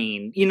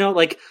drain? You know,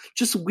 like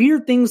just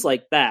weird things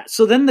like that.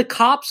 So then the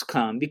cops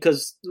come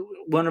because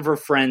one of her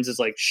friends is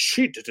like,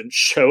 she didn't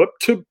show up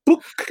to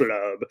book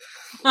club,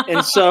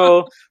 and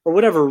so or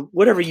whatever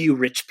you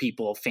rich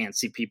people,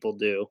 fancy people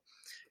do,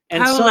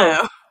 and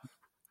so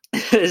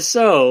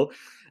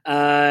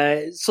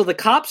the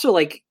cops are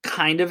like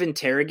kind of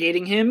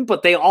interrogating him,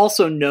 but they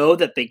also know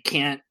that they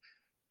can't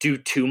do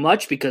too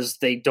much because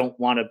they don't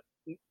want to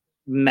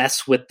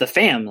mess with the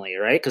family,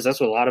 right? Because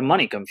that's where a lot of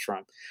money comes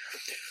from.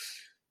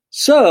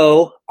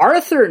 So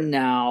Arthur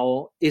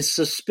now is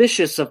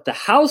suspicious of the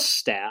house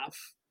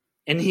staff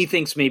and he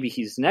thinks maybe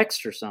he's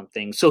next or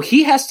something. So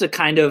he has to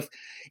kind of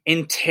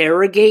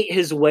interrogate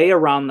his way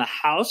around the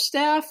house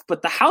staff,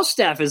 but the house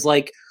staff is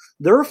like,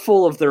 they're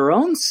full of their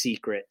own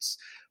secrets,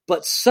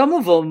 but some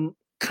of them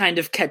kind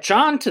of catch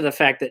on to the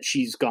fact that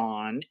she's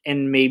gone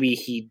and maybe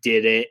he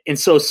did it. And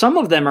so some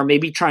of them are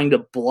maybe trying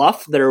to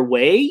bluff their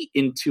way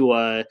into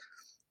a,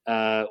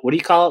 what do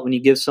you call it when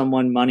you give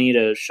someone money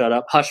to shut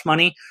up? Hush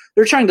money.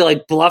 They're trying to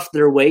like bluff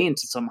their way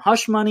into some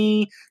hush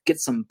money, get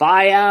some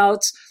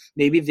buyouts.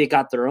 Maybe they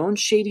got their own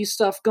shady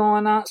stuff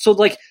going on. So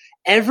like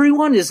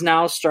everyone is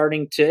now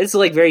starting to, it's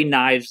like very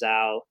Knives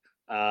Out.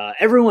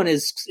 Everyone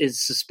is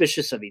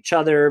suspicious of each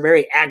other,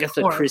 very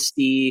Agatha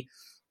Christie.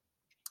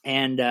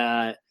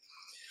 And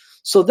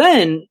so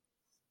then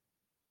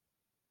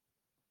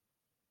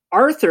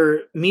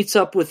Arthur meets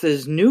up with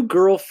his new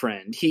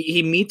girlfriend.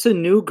 He meets a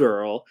new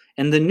girl,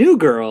 and the new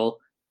girl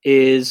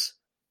is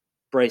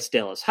Bryce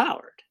Dallas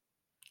Howard,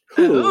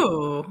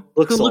 who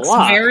looks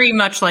very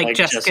much like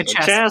Jessica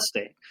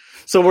Chastain.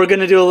 So we're going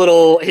to do a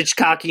little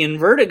Hitchcockian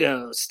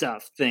Vertigo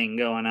stuff thing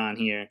going on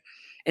here.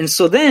 And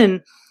so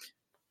then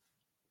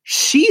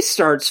she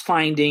starts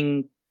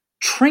finding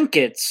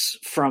trinkets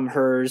from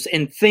hers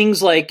and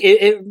things like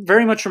it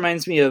very much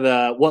reminds me of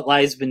What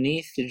Lies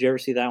Beneath. Did you ever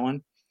see that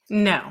one?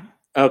 No.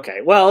 Okay.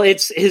 Well,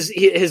 it's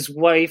his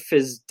wife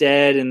is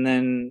dead, and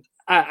then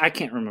I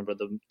can't remember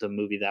the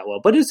movie that well,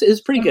 but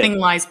it's pretty good. Something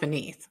lies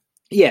beneath.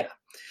 Yeah.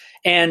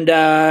 And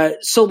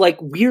so like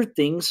weird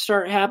things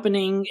start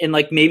happening, and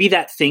like maybe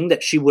that thing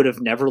that she would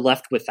have never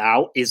left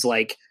without is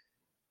like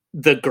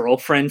the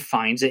girlfriend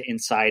finds it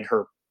inside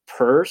her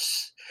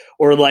purse,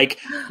 or like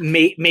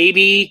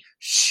maybe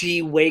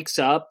she wakes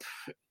up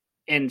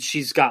and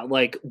she's got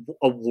like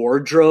a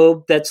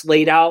wardrobe that's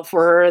laid out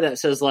for her that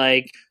says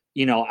like,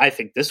 you know, I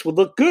think this would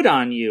look good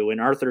on you in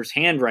Arthur's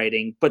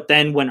handwriting. But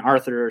then when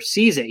Arthur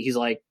sees it, he's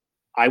like,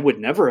 I would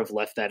never have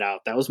left that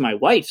out. That was my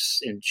wife's.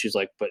 And she's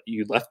like, but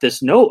you left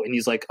this note. And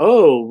he's like,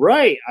 oh,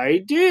 right, I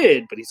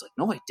did. But he's like,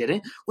 no, I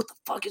didn't. What the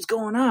fuck is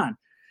going on?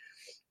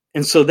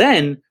 And so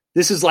then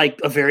this is like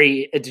a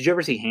very, did you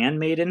ever see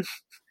Handmaiden?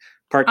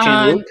 Park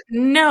Chan-wook?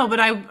 No, but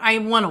I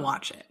want to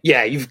watch it.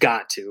 Yeah, you've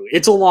got to.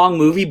 It's a long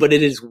movie, but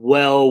it is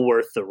well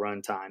worth the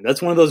runtime.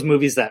 That's one of those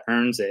movies that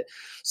earns it.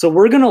 So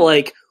we're going to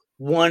like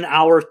 1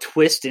 hour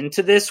twist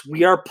into this.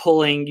 We are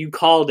pulling, you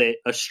called it,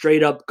 a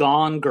straight up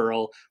Gone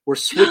Girl. We're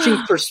switching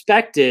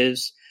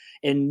perspectives,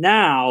 and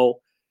now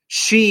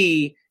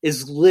she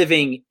is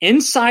living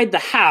inside the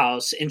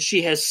house, and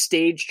she has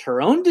staged her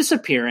own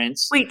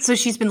disappearance. Wait, so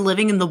she's been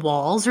living in the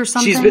walls or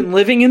something? She's been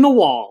living in the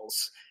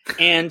walls.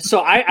 And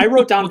so I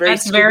wrote down very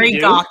That's very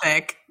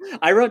gothic.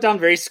 I wrote down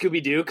very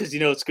Scooby-Doo because, you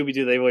know,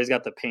 Scooby-Doo, they've always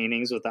got the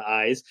paintings with the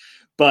eyes.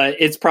 But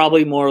it's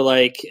probably more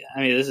like,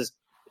 I mean, this is,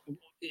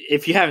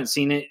 if you haven't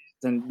seen it,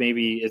 then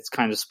maybe it's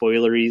kind of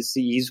spoilery,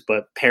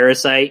 but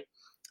Parasite.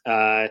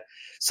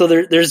 So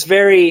there's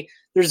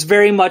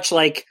very much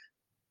like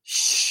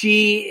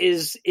she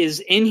is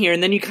in here,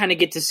 and then you kind of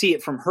get to see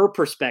it from her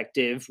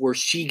perspective, where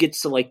she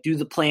gets to like do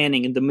the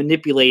planning and the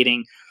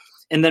manipulating.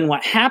 And then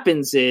what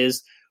happens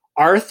is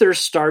Arthur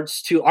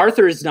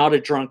is not a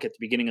drunk at the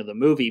beginning of the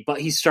movie,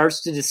 but he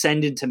starts to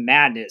descend into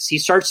madness. He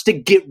starts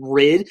getting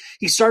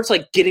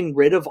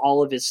rid of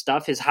all of his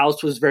stuff. His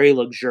house was very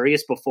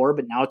luxurious before,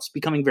 but now it's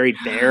becoming very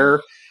bare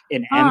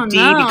and empty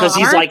because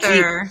he's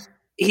Arthur. like,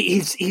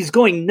 he's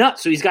going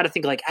nuts. So he's got to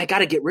think like, I got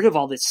to get rid of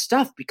all this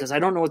stuff because I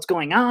don't know what's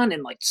going on.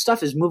 And like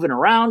stuff is moving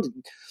around,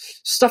 and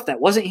stuff that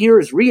wasn't here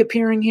is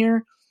reappearing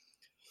here.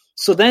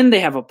 So then they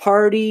have a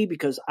party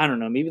because, I don't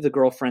know, maybe the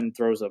girlfriend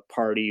throws a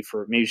party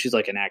for, maybe she's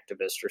like an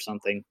activist or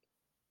something.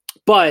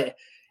 But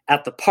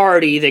at the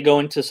party, they go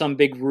into some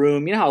big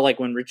room. You know how like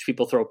when rich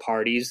people throw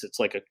parties,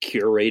 it's like a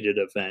curated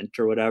event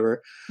or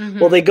whatever. Mm-hmm.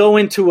 Well, they go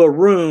into a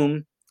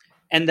room,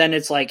 and then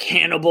it's like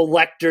Hannibal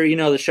Lecter, you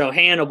know, the show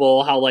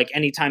Hannibal, how like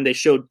anytime they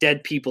showed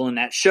dead people in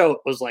that show,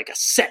 it was like a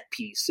set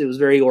piece. It was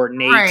very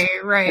ornate.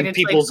 Right. And it's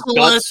people's like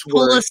guts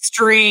pull a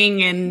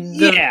string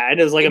and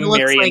it was like a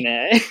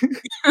marionette.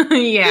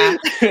 Yeah.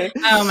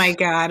 Oh my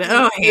God.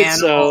 Oh, Hannibal.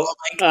 So,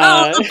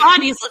 the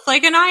bodies look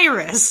like an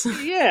iris.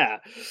 Yeah.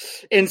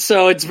 And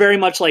so it's very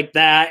much like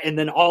that. And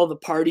then all the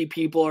party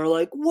people are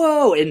like,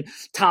 whoa. And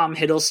Tom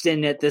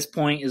Hiddleston at this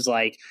point is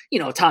like, you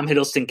know, Tom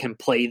Hiddleston can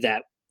play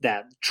that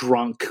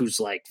drunk who's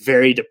like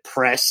very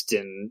depressed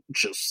and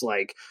just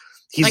like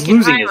he's like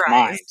losing his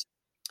mind.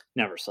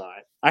 Never saw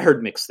it. I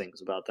heard mixed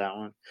things about that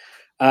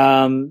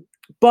one.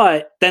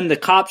 But then the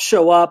cops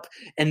show up,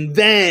 and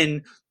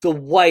then the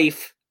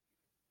wife,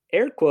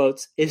 air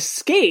quotes,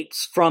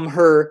 escapes from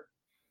her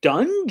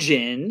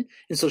dungeon,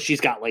 and so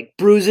she's got like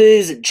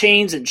bruises and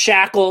chains and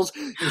shackles,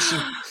 and she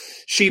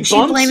bumps. She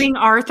blaming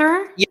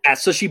Arthur? Yeah,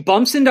 so she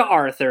bumps into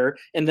Arthur,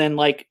 and then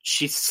like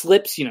she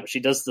slips, you know, she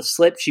does the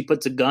slip, she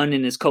puts a gun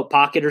in his coat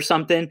pocket or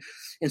something,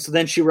 and so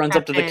then she runs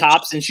up to the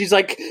cops, and she's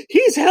like,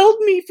 he's held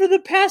me for the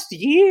past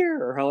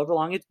year, or however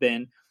long it's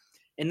been.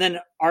 And then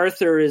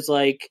Arthur is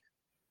like,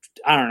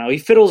 I don't know, he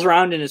fiddles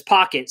around in his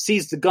pocket,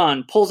 sees the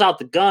gun, pulls out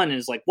the gun, and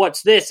is like,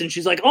 what's this? And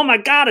she's like, oh my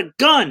God, a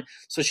gun!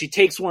 So she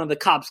takes one of the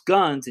cops'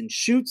 guns and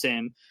shoots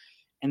him.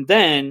 And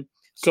then,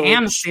 so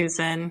Damn,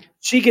 Susan.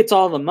 she gets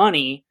all the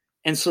money.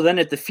 And so then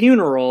at the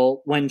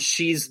funeral, when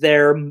she's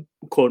there,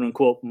 quote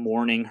unquote,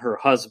 mourning her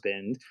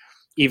husband,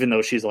 even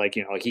though she's like,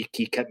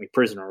 he kept me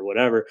prisoner or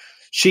whatever,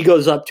 she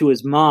goes up to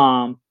his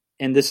mom,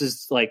 and this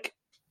is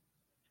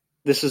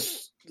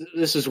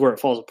where it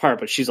falls apart,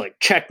 but she's like,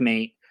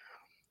 checkmate.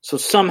 So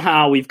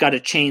somehow we've got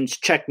to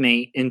change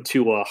checkmate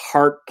into a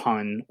heart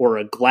pun or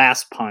a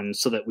glass pun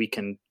so that we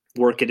can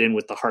work it in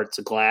with the hearts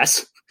of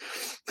glass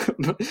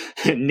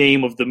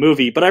name of the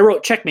movie. But I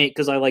wrote checkmate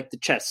because I like the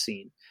chess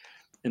scene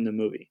in the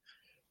movie.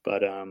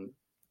 But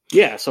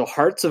so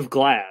Hearts of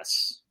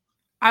Glass.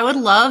 I would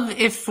love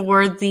if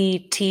for the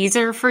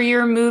teaser for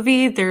your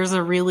movie, there's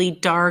a really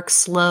dark,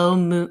 slow,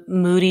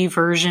 moody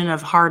version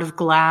of Heart of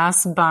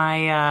Glass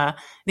by, I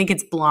think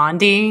it's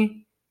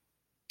Blondie.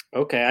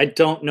 Okay, I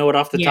don't know it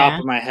off the top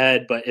of my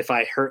head, but if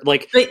I heard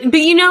but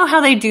you know how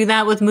they do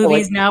that with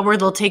movies now, where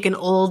they'll take an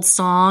old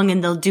song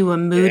and they'll do a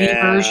moody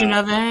version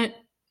of it.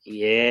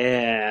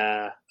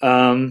 Yeah.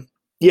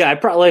 I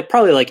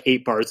probably like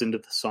 8 bars into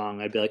the song,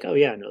 I'd be like, oh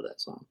yeah, I know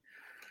that song.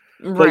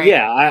 Right. But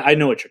yeah, I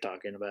know what you're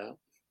talking about.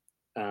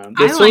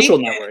 The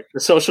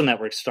Social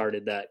Network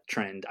started that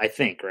trend, I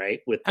think,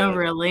 right? Oh,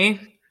 really?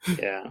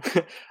 Yeah.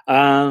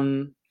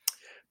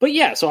 But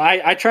yeah, so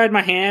I tried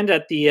my hand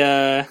at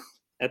the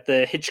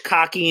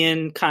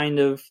Hitchcockian kind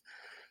of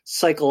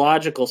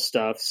psychological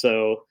stuff.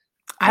 So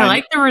I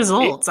like the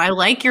results. I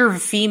like your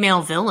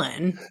female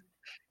villain.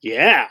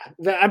 Yeah,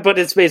 but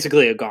it's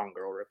basically a Gone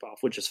Girl ripoff,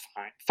 which is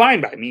fine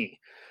by me.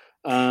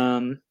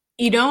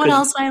 You know what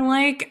else I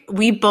like?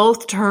 We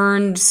both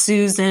turned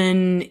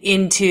Susan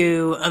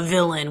into a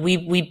villain.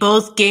 We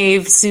both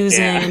gave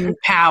Susan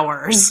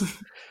powers.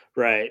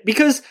 Right,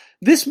 because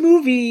this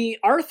movie,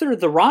 Arthur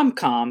the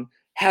Rom-Com,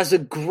 has a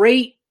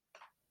great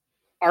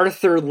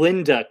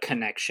Arthur-Linda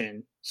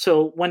connection.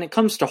 So when it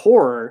comes to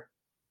horror,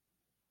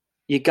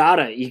 you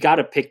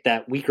gotta pick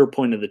that weaker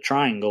point of the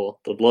triangle,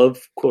 the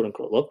love, quote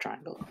unquote, love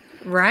triangle.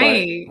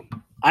 Right. But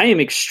I am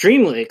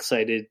extremely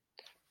excited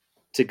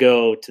to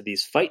go to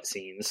these fight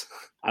scenes.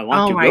 I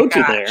want to go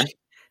to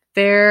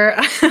there.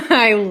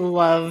 I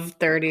love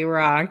 30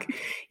 Rock.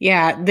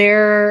 Yeah,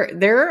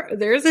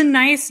 there's a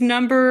nice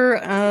number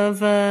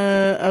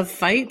of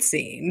fight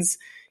scenes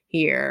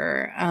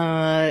here.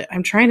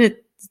 I'm trying to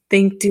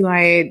think, do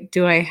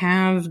I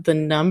have the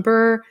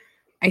number?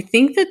 I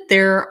think that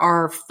there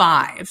are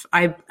 5.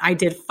 I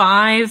did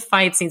 5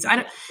 fight scenes.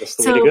 That's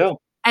the way to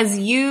go. As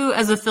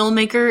a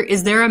filmmaker,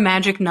 is there a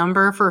magic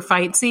number for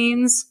fight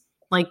scenes?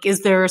 Like,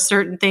 is there a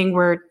certain thing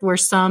where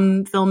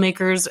some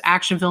filmmakers,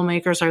 action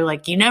filmmakers, are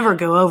like, you never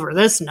go over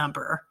this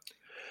number?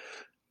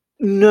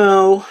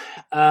 No,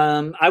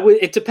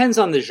 it depends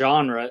on the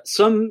genre.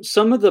 Some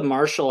of the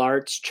martial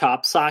arts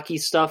chop-socky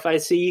stuff I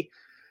see,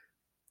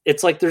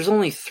 it's like there's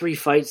only 3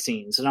 fight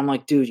scenes, and I'm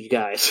like, dude, you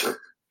guys,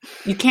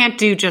 you can't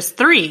do just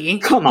 3.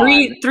 Come on,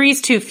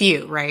 3's too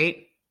few,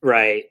 right?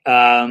 Right.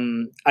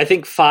 I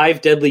think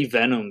 5 Deadly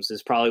Venoms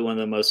is probably one of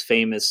the most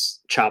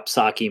famous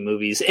chop-socky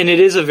movies, and it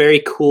is a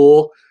very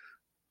cool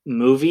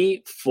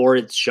movie for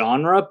its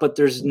genre, but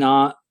there's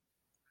not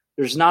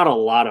a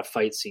lot of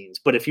fight scenes.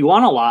 But if you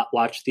want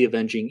watch The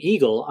Avenging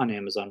Eagle on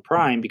Amazon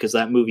Prime, because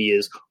that movie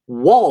is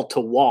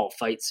wall-to-wall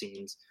fight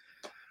scenes.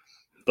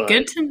 But,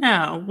 good to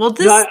know. Well,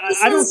 this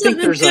I don't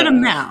think there's a good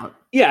amount.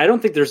 Yeah, I don't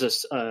think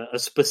there's a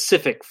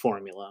specific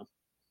formula.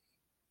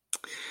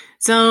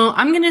 So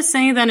I'm going to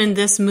say that in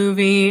this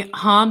movie,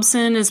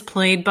 Hobson is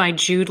played by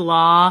Jude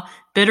Law,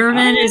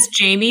 Bitterman is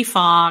Jamie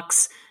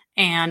Foxx,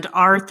 and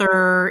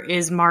Arthur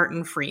is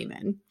Martin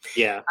Freeman.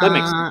 Yeah, that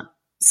makes sense.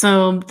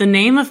 So the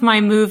name of my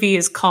movie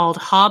is called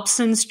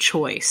Hobson's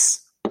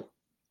Choice.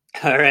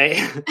 All right.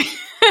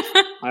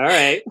 All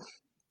right.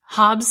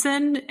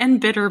 Hobson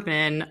and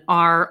Bitterman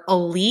are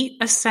elite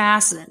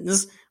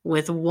assassins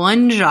with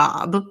one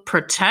job: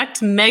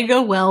 protect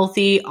mega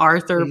wealthy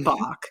Arthur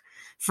Bach.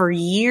 For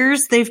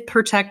years, they've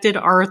protected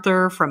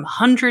Arthur from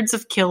hundreds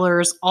of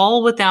killers,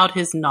 all without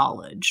his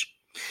knowledge.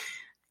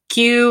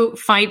 Cue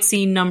fight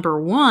scene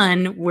number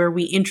 1, where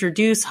we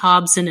introduce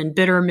Hobson and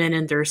Bitterman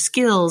and their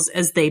skills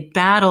as they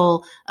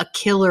battle a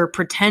killer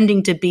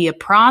pretending to be a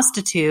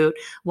prostitute,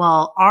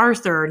 while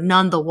Arthur,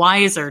 none the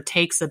wiser,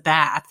 takes a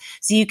bath.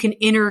 So you can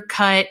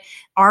intercut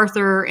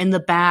Arthur in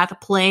the bath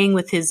playing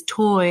with his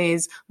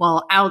toys,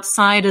 while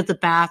outside of the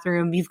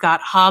bathroom, you've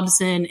got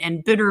Hobson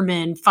and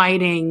Bitterman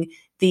fighting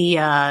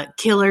the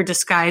killer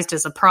disguised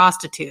as a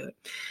prostitute.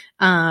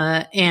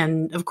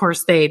 And of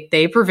course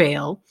they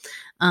prevail.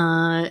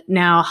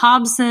 Now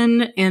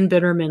Hobson and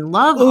Bitterman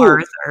love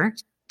Arthur.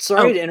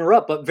 Sorry to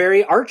interrupt, but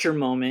very Archer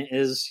moment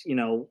is,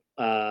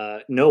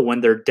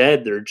 when they're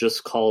dead, they're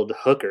just called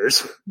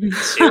hookers.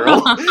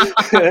 Cyril.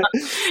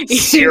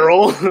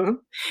 Cyril.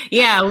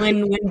 Yeah,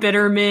 when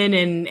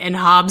Bitterman and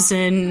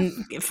Hobson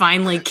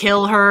finally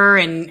kill her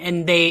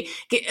and they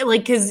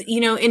because,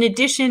 in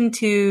addition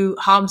to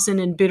Hobson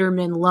and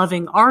Bitterman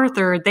loving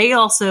Arthur, they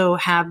also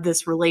have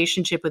this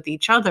relationship with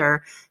each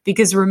other,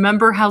 because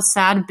remember how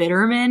sad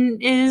Bitterman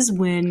is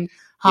when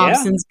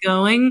Hobson's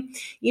going?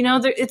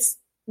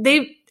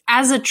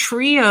 as a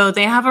trio,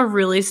 they have a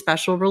really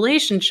special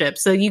relationship.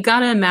 So you got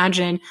to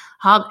imagine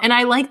and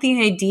I like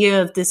the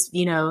idea of this,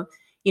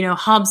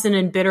 Hobson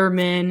and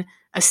Bitterman,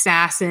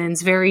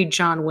 assassins, very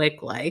John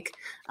Wick like.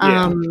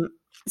 Yeah.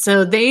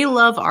 So they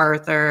love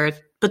Arthur,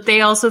 but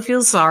they also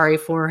feel sorry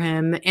for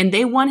him and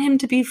they want him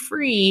to be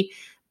free.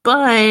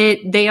 But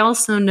they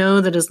also know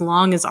that as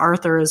long as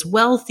Arthur is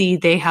wealthy,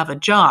 they have a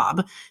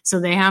job. So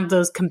they have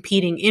those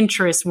competing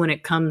interests when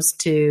it comes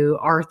to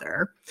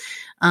Arthur.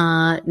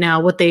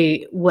 Now, what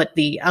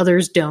the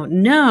others don't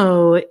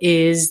know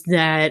is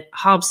that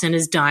Hobson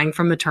is dying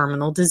from a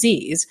terminal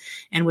disease.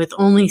 And with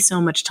only so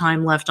much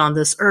time left on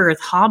this earth,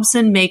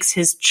 Hobson makes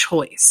his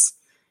choice.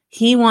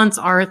 He wants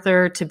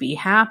Arthur to be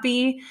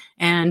happy,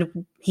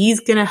 and he's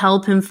going to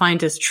help him find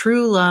his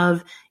true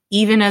love,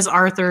 even as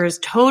Arthur is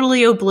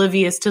totally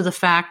oblivious to the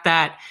fact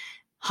that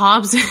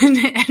Hobson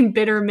and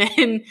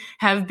Bitterman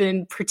have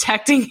been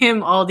protecting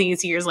him all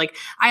these years. Like,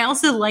 I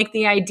also like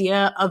the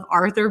idea of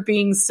Arthur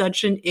being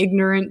such an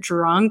ignorant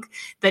drunk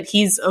that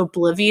he's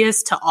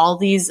oblivious to all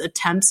these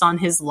attempts on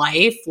his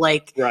life.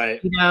 Like, right.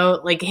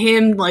 Like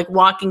him, like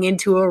walking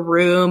into a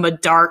room, a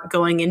dart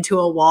going into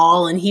a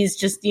wall, and he's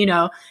just,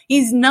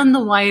 he's none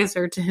the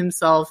wiser to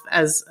himself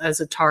as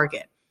a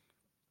target.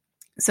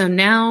 So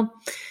now,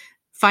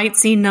 fight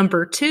scene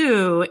number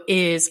 2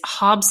 is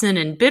Hobson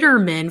and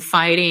Bitterman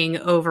fighting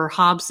over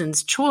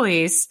Hobson's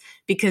choice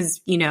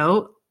because,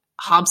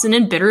 Hobson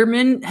and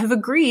Bitterman have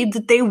agreed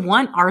that they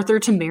want Arthur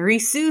to marry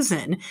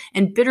Susan.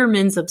 And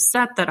Bitterman's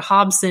upset that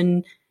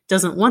Hobson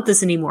doesn't want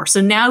this anymore.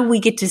 So now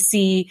we get to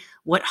see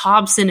what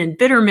Hobson and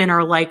Bitterman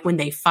are like when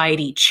they fight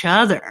each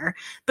other.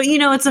 But,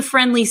 it's a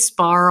friendly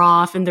spar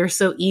off and they're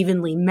so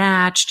evenly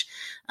matched.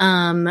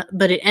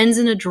 But it ends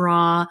in a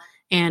draw.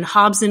 And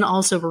Hobson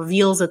also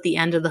reveals at the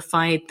end of the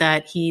fight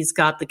that he's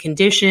got the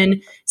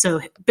condition. So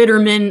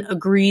Bitterman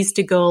agrees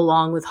to go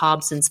along with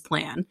Hobson's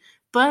plan.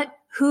 But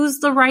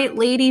who's the right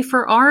lady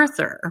for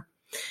Arthur?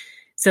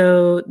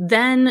 So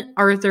then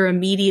Arthur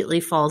immediately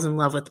falls in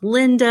love with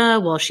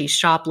Linda while she's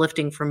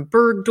shoplifting from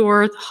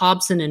Bergdorf.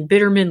 Hobson and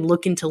Bitterman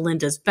look into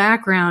Linda's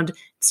background.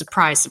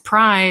 Surprise,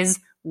 surprise,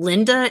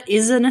 Linda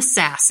is an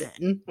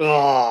assassin.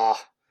 Oh.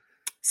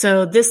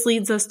 So this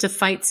leads us to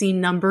fight scene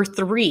number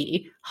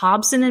 3.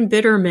 Hobson and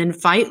Bitterman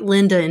fight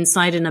Linda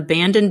inside an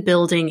abandoned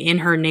building in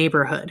her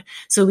neighborhood.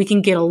 So we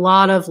can get a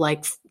lot of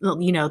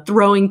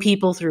throwing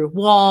people through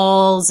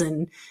walls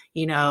and,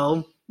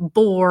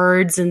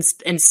 boards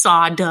and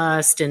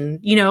sawdust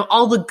and,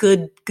 all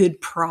the good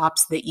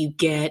props that you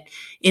get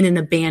in an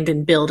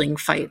abandoned building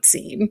fight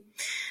scene.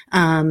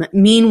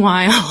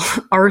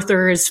 Meanwhile,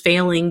 Arthur is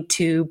failing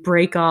to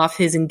break off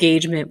his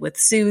engagement with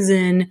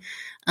Susan.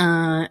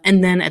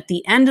 And then at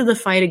the end of the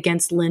fight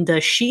against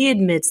Linda, she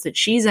admits that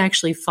she's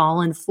actually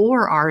fallen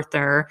for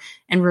Arthur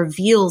and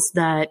reveals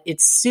that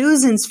it's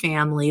Susan's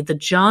family, the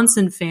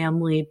Johnson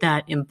family,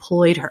 that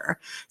employed her.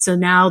 So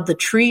now the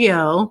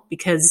trio,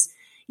 because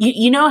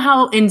you know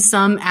how in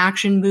some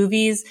action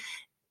movies,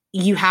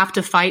 you have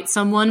to fight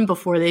someone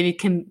before they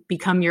can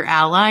become your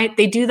ally.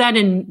 They do that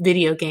in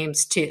video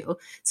games too.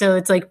 So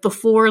it's like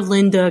before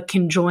Linda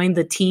can join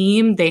the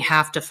team, they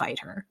have to fight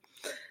her.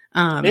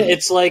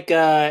 It's like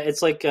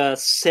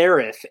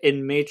Seraph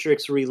in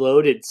Matrix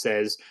Reloaded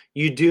says,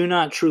 "You do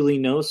not truly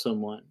know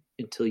someone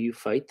until you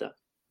fight them."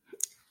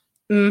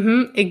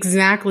 Mm-hmm,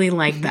 exactly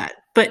like that.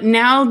 But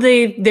now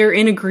they're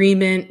in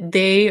agreement.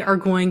 They are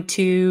going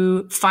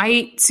to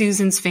fight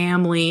Susan's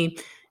family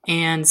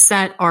and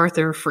set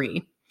Arthur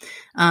free.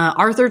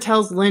 Arthur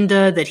tells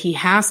Linda that he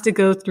has to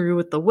go through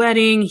with the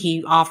wedding.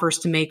 He offers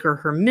to make her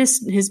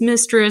his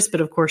mistress,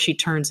 but of course she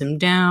turns him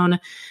down.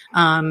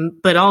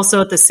 But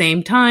also at the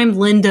same time,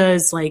 Linda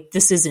is like,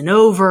 this isn't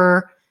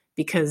over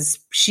because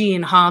she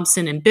and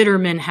Hobson and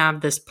Bitterman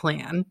have this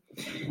plan.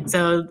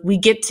 So we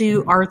get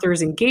to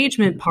Arthur's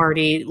engagement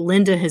party.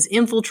 Linda has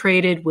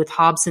infiltrated with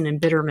Hobson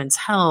and Bitterman's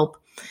help,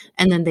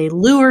 and then they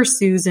lure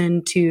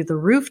Susan to the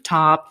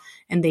rooftop.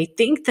 And they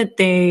think that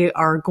they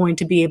are going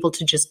to be able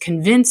to just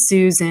convince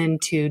Susan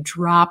to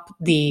drop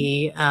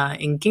the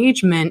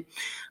engagement.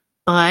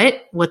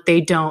 But what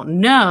they don't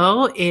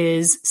know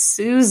is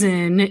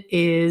Susan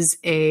is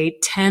a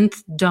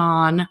 10th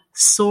Dawn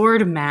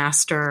sword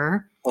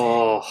master.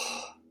 Oh.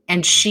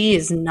 And she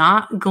is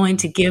not going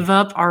to give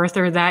up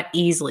Arthur that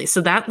easily.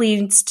 So that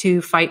leads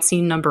to fight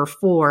scene number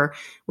 4,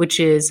 which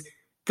is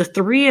the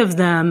 3 of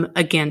them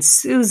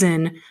against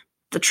Susan.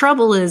 The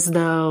trouble is,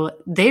 though,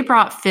 they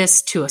brought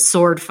fists to a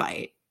sword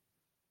fight.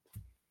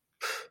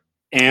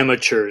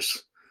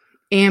 Amateurs.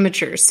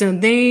 So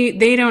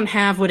they don't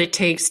have what it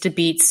takes to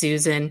beat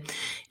Susan.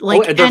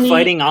 They're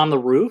fighting on the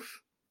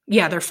roof?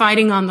 Yeah, they're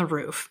fighting on the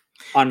roof.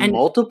 On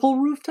multiple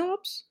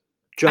rooftops?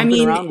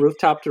 Jumping around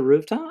rooftop to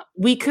rooftop?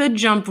 We could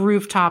jump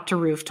rooftop to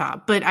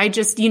rooftop, but I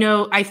just,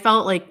 I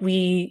felt like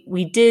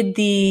we did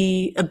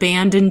the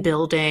abandoned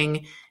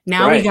building.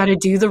 Now we got to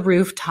do the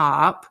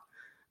rooftop.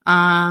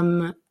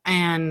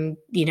 And,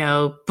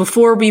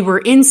 before we were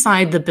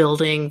inside the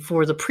building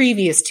for the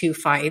previous 2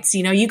 fights,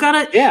 you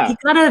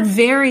gotta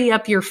vary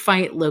up your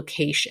fight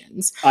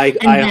locations. I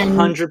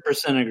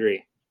 100%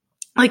 agree.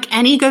 like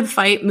any good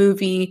fight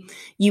movie,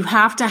 you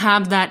have to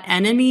have that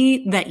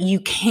enemy that you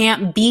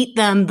can't beat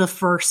them the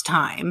first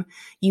time.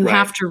 You Right.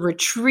 have to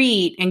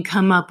retreat and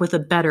come up with a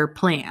better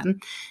plan.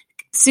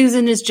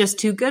 Susan is just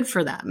too good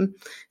for them.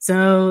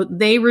 So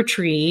they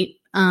retreat.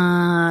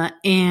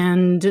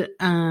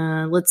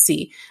 Let's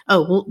see.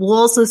 Oh, we'll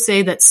also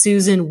say that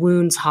Susan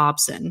wounds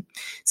Hobson.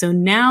 So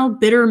now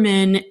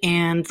Bitterman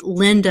and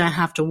Linda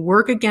have to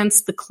work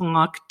against the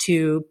clock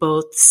to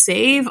both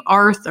save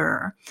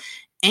Arthur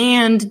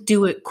and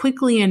do it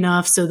quickly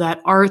enough so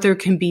that Arthur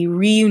can be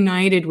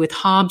reunited with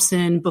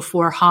Hobson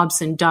before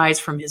Hobson dies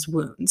from his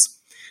wounds.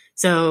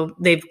 So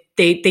they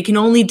can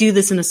only do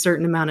this in a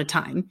certain amount of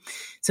time.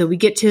 So we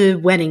get to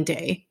wedding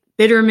day.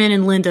 Bitterman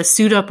and Linda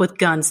suit up with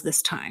guns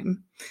this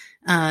time.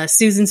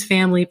 Susan's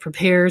family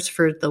prepares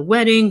for the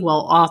wedding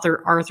while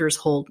Arthur's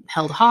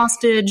held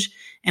hostage.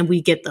 And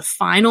we get the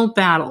final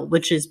battle,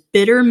 which is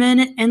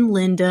Bitterman and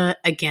Linda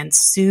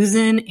against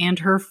Susan and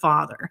her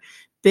father.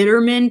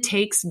 Bitterman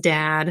takes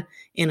Dad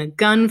in a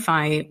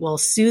gunfight while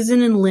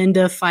Susan and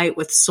Linda fight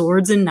with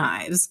swords and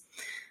knives.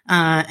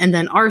 And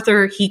then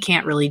Arthur, he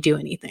can't really do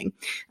anything.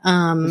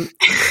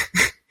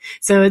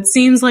 So it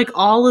seems like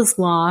all is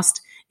lost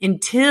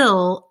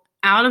until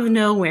out of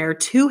nowhere,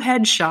 2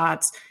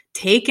 headshots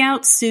take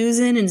out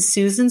Susan and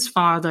Susan's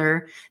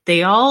father.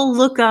 They all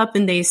look up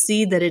and they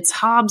see that it's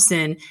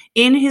Hobson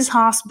in his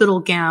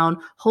hospital gown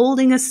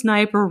holding a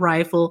sniper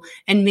rifle,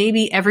 and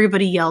maybe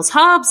everybody yells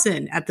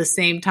Hobson at the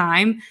same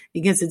time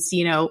because it's,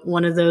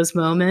 one of those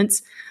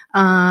moments.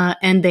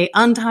 And they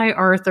untie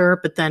Arthur,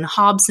 but then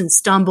Hobson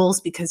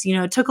stumbles because,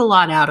 it took a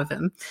lot out of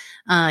him.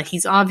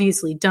 He's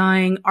obviously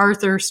dying.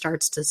 Arthur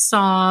starts to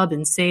sob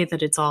and say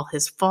that it's all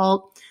his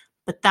fault.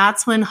 But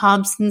that's when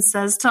Hobson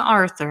says to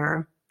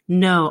Arthur,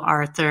 "No,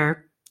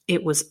 Arthur,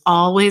 it was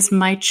always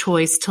my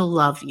choice to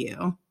love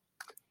you."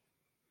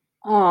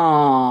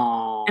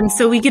 Aww. And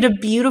so we get a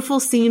beautiful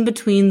scene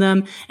between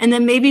them. And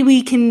then maybe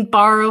we can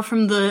borrow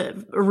from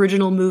the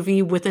original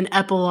movie with an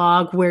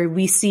epilogue where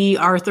we see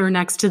Arthur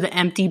next to the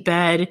empty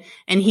bed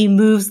and he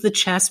moves the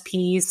chess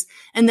piece.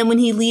 And then when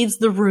he leaves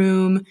the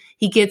room,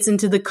 he gets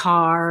into the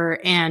car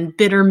and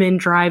Bitterman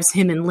drives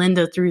him and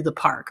Linda through the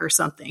park or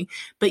something.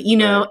 But,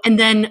 Right. and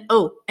then,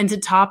 and to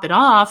top it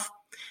off,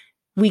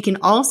 we can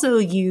also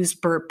use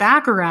Burt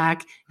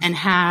Bacharach and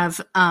have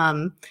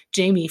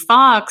Jamie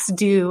Foxx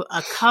do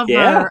a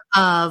cover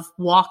of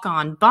Walk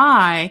On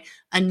By,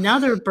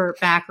 another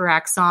Burt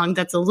Bacharach song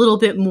that's a little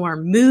bit more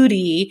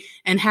moody,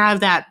 and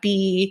have that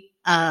be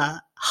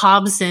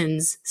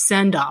Hobson's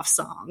send-off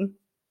song.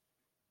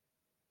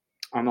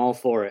 I'm all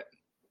for it.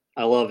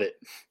 I love it.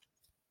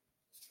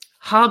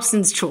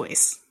 Hobson's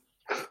choice.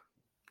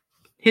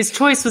 His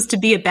choice was to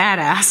be a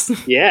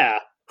badass. Yeah.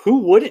 Who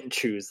wouldn't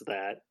choose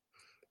that?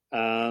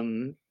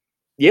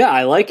 Yeah,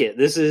 I like it.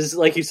 This is,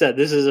 like you said,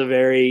 this is a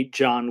very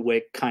John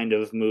Wick kind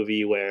of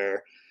movie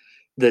where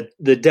the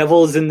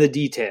devil's in the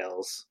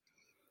details.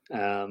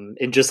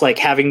 And just like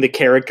having the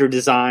character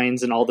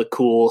designs and all the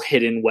cool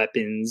hidden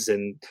weapons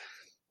and,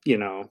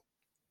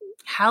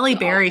 Halle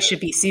Berry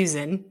should be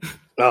Susan.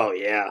 Oh,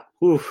 yeah.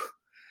 Oof.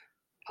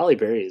 Halle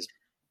Berry is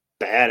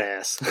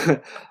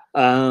badass.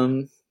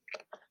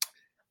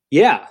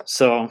 Yeah,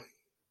 so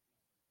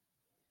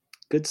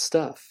good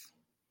stuff.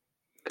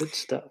 Good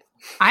stuff.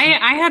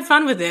 I had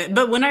fun with it,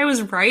 but when I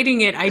was writing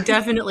it, I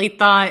definitely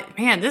thought,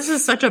 man, this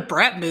is such a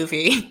Brett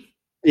movie.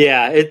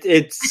 Yeah,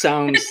 it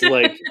sounds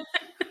like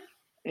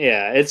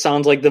it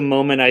sounds like the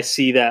moment I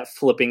see that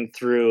flipping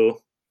through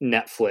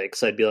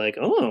Netflix, I'd be like,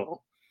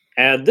 oh,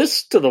 add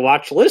this to the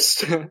watch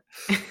list.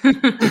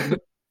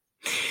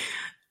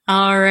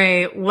 All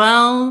right.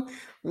 Well,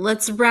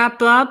 let's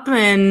wrap up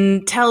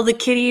and tell the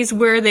kiddies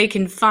where they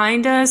can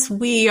find us.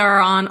 We are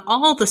on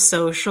all the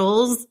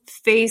socials,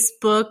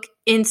 Facebook,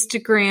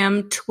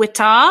 Instagram,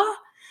 Twitter.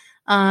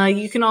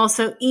 You can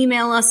also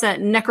email us at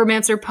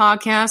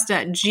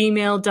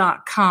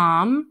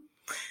necromancerpodcast@gmail.com.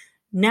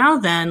 Now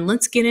then,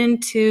 let's get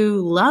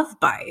into Love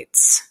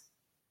Bites.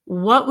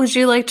 What would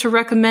you like to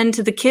recommend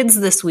to the kids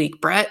this week,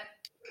 Brett?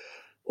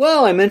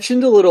 Well, I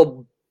mentioned a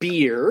little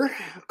beer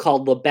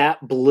called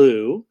Labatt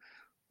Blue.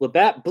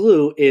 Labatt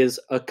Blue is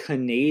a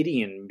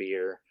Canadian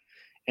beer.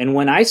 And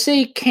when I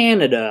say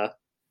Canada,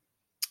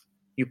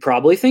 you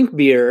probably think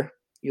beer.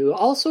 You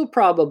also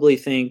probably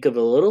think of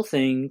a little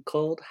thing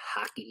called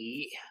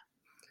hockey.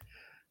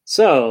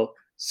 So,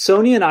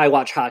 Sonia and I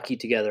watch hockey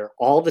together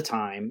all the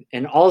time.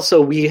 And also,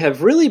 we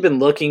have really been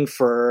looking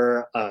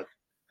for a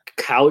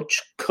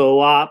couch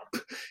co-op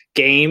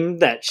game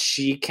that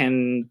she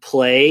can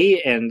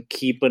play and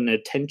keep an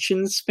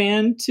attention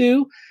span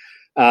to.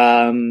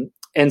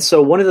 And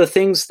so one of the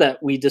things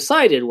that we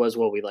decided was,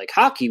 well, we like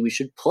hockey. We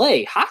should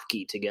play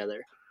hockey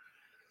together.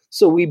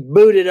 So we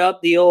booted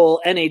up the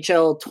old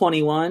NHL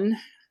 21,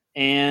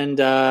 and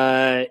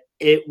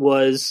it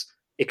was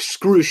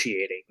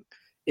excruciating.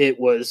 It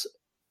was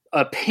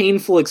a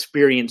painful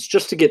experience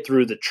just to get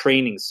through the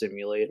training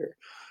simulator.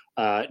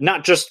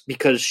 Not just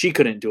because she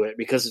couldn't do it,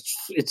 because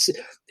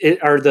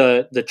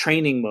the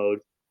training mode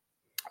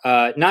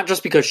Not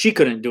just because she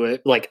couldn't do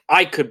it, like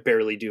I could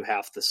barely do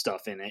half the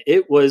stuff in it.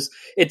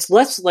 It's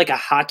less like a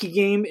hockey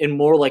game and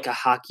more like a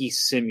hockey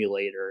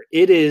simulator.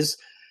 It is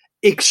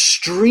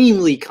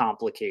extremely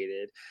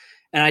complicated.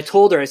 And I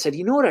told her, I said,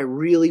 you know what I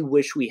really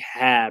wish we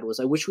had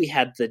I wish we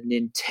had the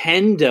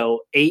Nintendo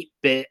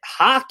 8-bit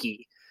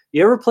hockey.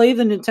 You ever play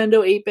the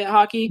Nintendo 8-bit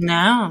hockey?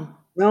 No.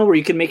 No, where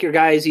you could make your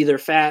guys either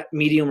fat,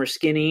 medium, or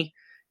skinny,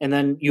 and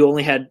then you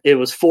only had, it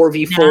was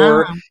 4v4,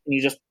 No. and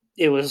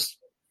it was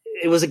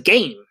a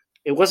game.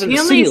 It wasn't a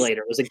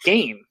simulator, it was a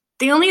game.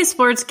 The only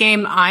sports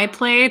game I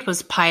played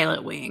was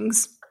Pilot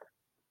Wings.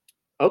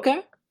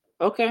 Okay.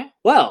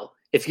 Well,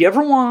 if you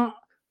ever want,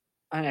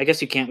 I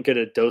guess you can't get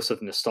a dose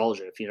of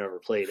nostalgia if you never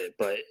played it,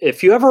 but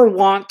if you ever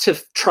want to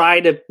try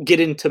to get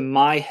into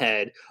my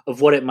head of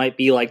what it might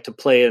be like to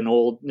play an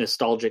old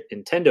nostalgic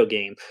Nintendo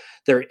game,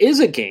 there is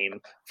a game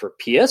for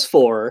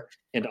PS4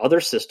 and other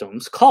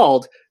systems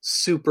called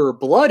Super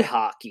Blood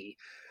Hockey,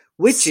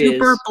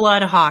 Super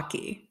Blood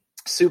Hockey,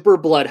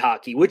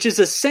 which is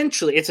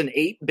essentially, it's an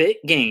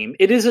 8-bit game.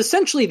 It is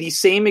essentially the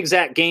same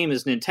exact game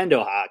as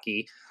Nintendo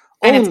Hockey.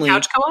 And it's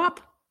couch co-op?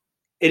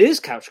 It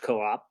is couch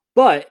co-op,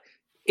 but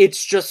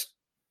it's just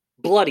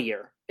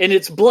bloodier. And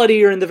it's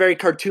bloodier in the very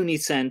cartoony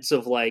sense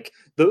of like,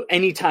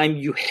 anytime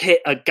you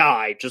hit a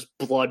guy, just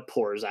blood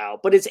pours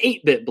out. But it's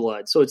 8-bit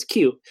blood, so it's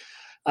cute.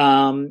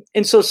 And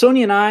so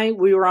Sonia and I,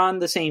 we were on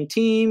the same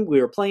team. We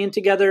were playing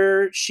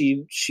together.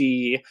 We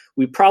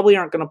probably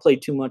aren't going to play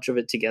too much of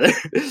it together.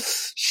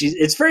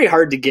 It's very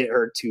hard to get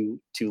her to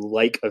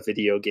like a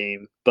video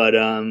game, but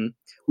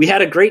we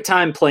had a great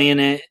time playing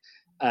it.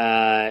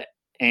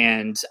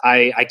 And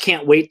I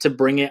can't wait to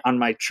bring it on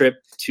my trip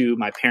to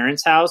my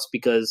parents' house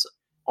because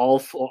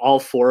all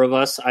four of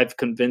us, I've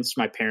convinced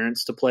my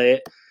parents to play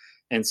it.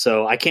 And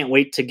so I can't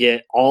wait to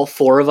get all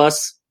four of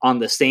us on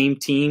the same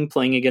team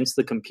playing against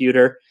the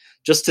computer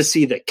just to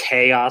see the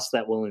chaos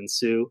that will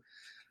ensue.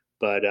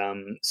 But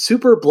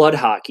Super Blood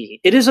Hockey,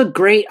 it is a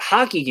great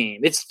hockey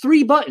game. It's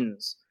 3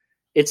 buttons.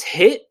 It's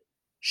hit,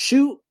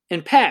 shoot,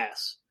 and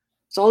pass.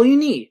 That's all you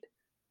need.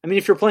 I mean,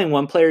 if you're playing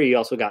one player, you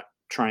also got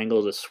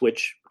triangle to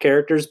switch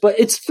characters, but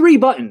it's 3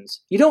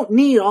 buttons. You don't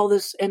need all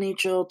this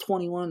NHL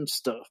 21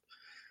 stuff.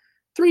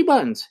 3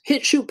 buttons.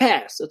 Hit, shoot,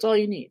 pass. That's all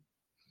you need.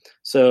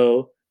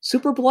 So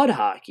Super Blood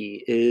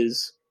Hockey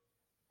is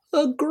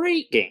a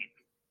great game.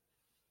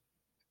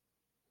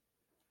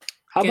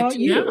 How about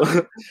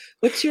you?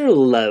 What's your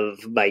love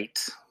bite?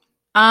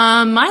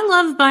 My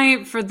love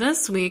bite for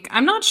this week,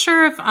 I'm not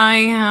sure if I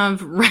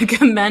have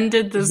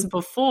recommended this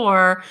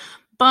before,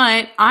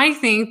 but I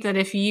think that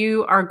if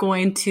you are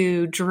going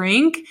to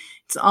drink,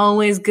 it's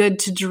always good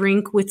to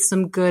drink with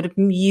some good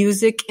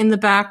music in the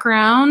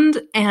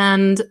background.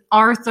 And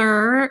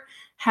Arthur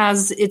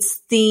has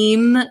its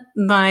theme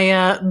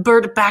by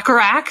Burt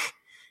Bacharach,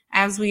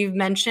 as we've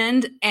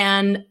mentioned.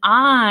 And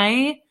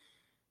I,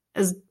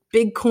 as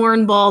big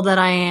cornball that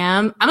I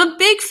am, I'm a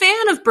big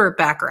fan of Burt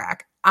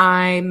Bacharach.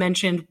 I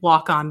mentioned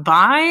Walk On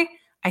By.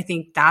 I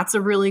think that's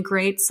a really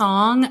great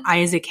song.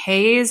 Isaac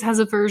Hayes has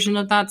a version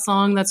of that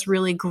song that's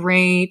really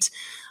great.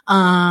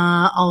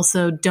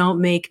 Also, Don't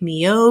Make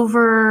Me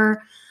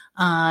Over.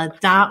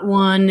 That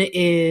one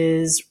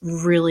is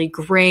really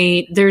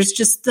great. There's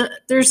just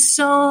there's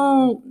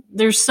so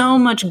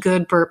much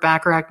good Burt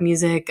Bacharach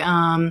music.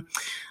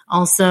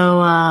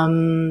 Also,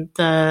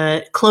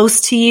 the Close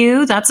to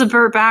You, that's a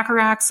Burt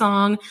Bacharach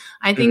song.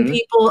 I think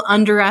people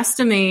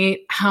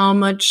underestimate how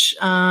much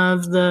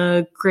of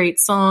the great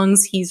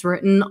songs he's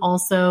written.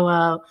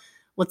 Also,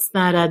 what's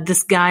that?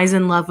 This Guy's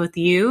in Love with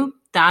You.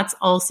 That's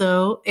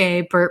also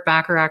a Burt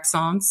Bacharach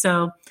song.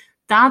 So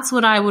that's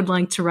what I would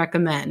like to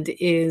recommend,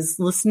 is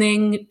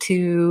listening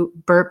to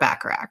Burt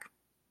Bacharach.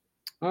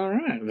 All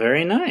right.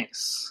 Very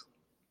nice.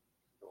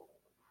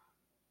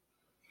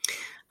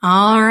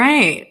 All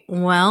right.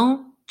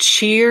 Well,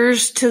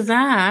 cheers to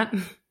that.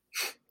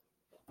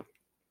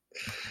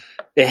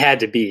 It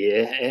had to be.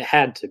 It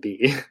had to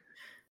be.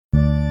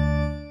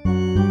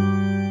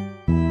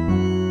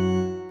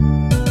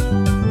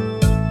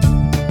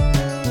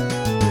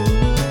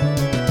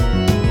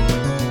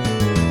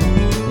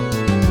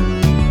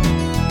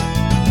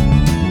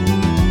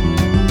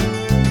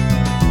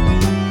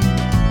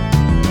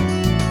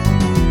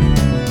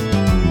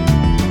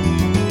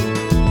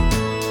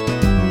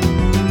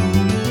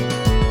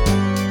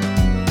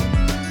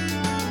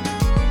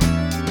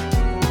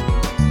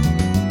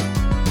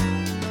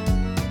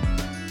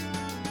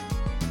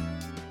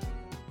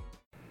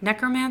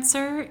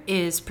 Necromancer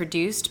is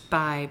produced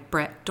by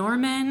Brett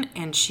Dorman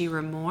and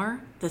Shira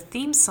Moore. The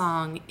theme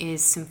song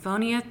is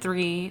Symphonia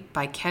 3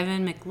 by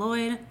Kevin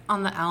MacLeod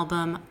on the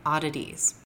album Oddities.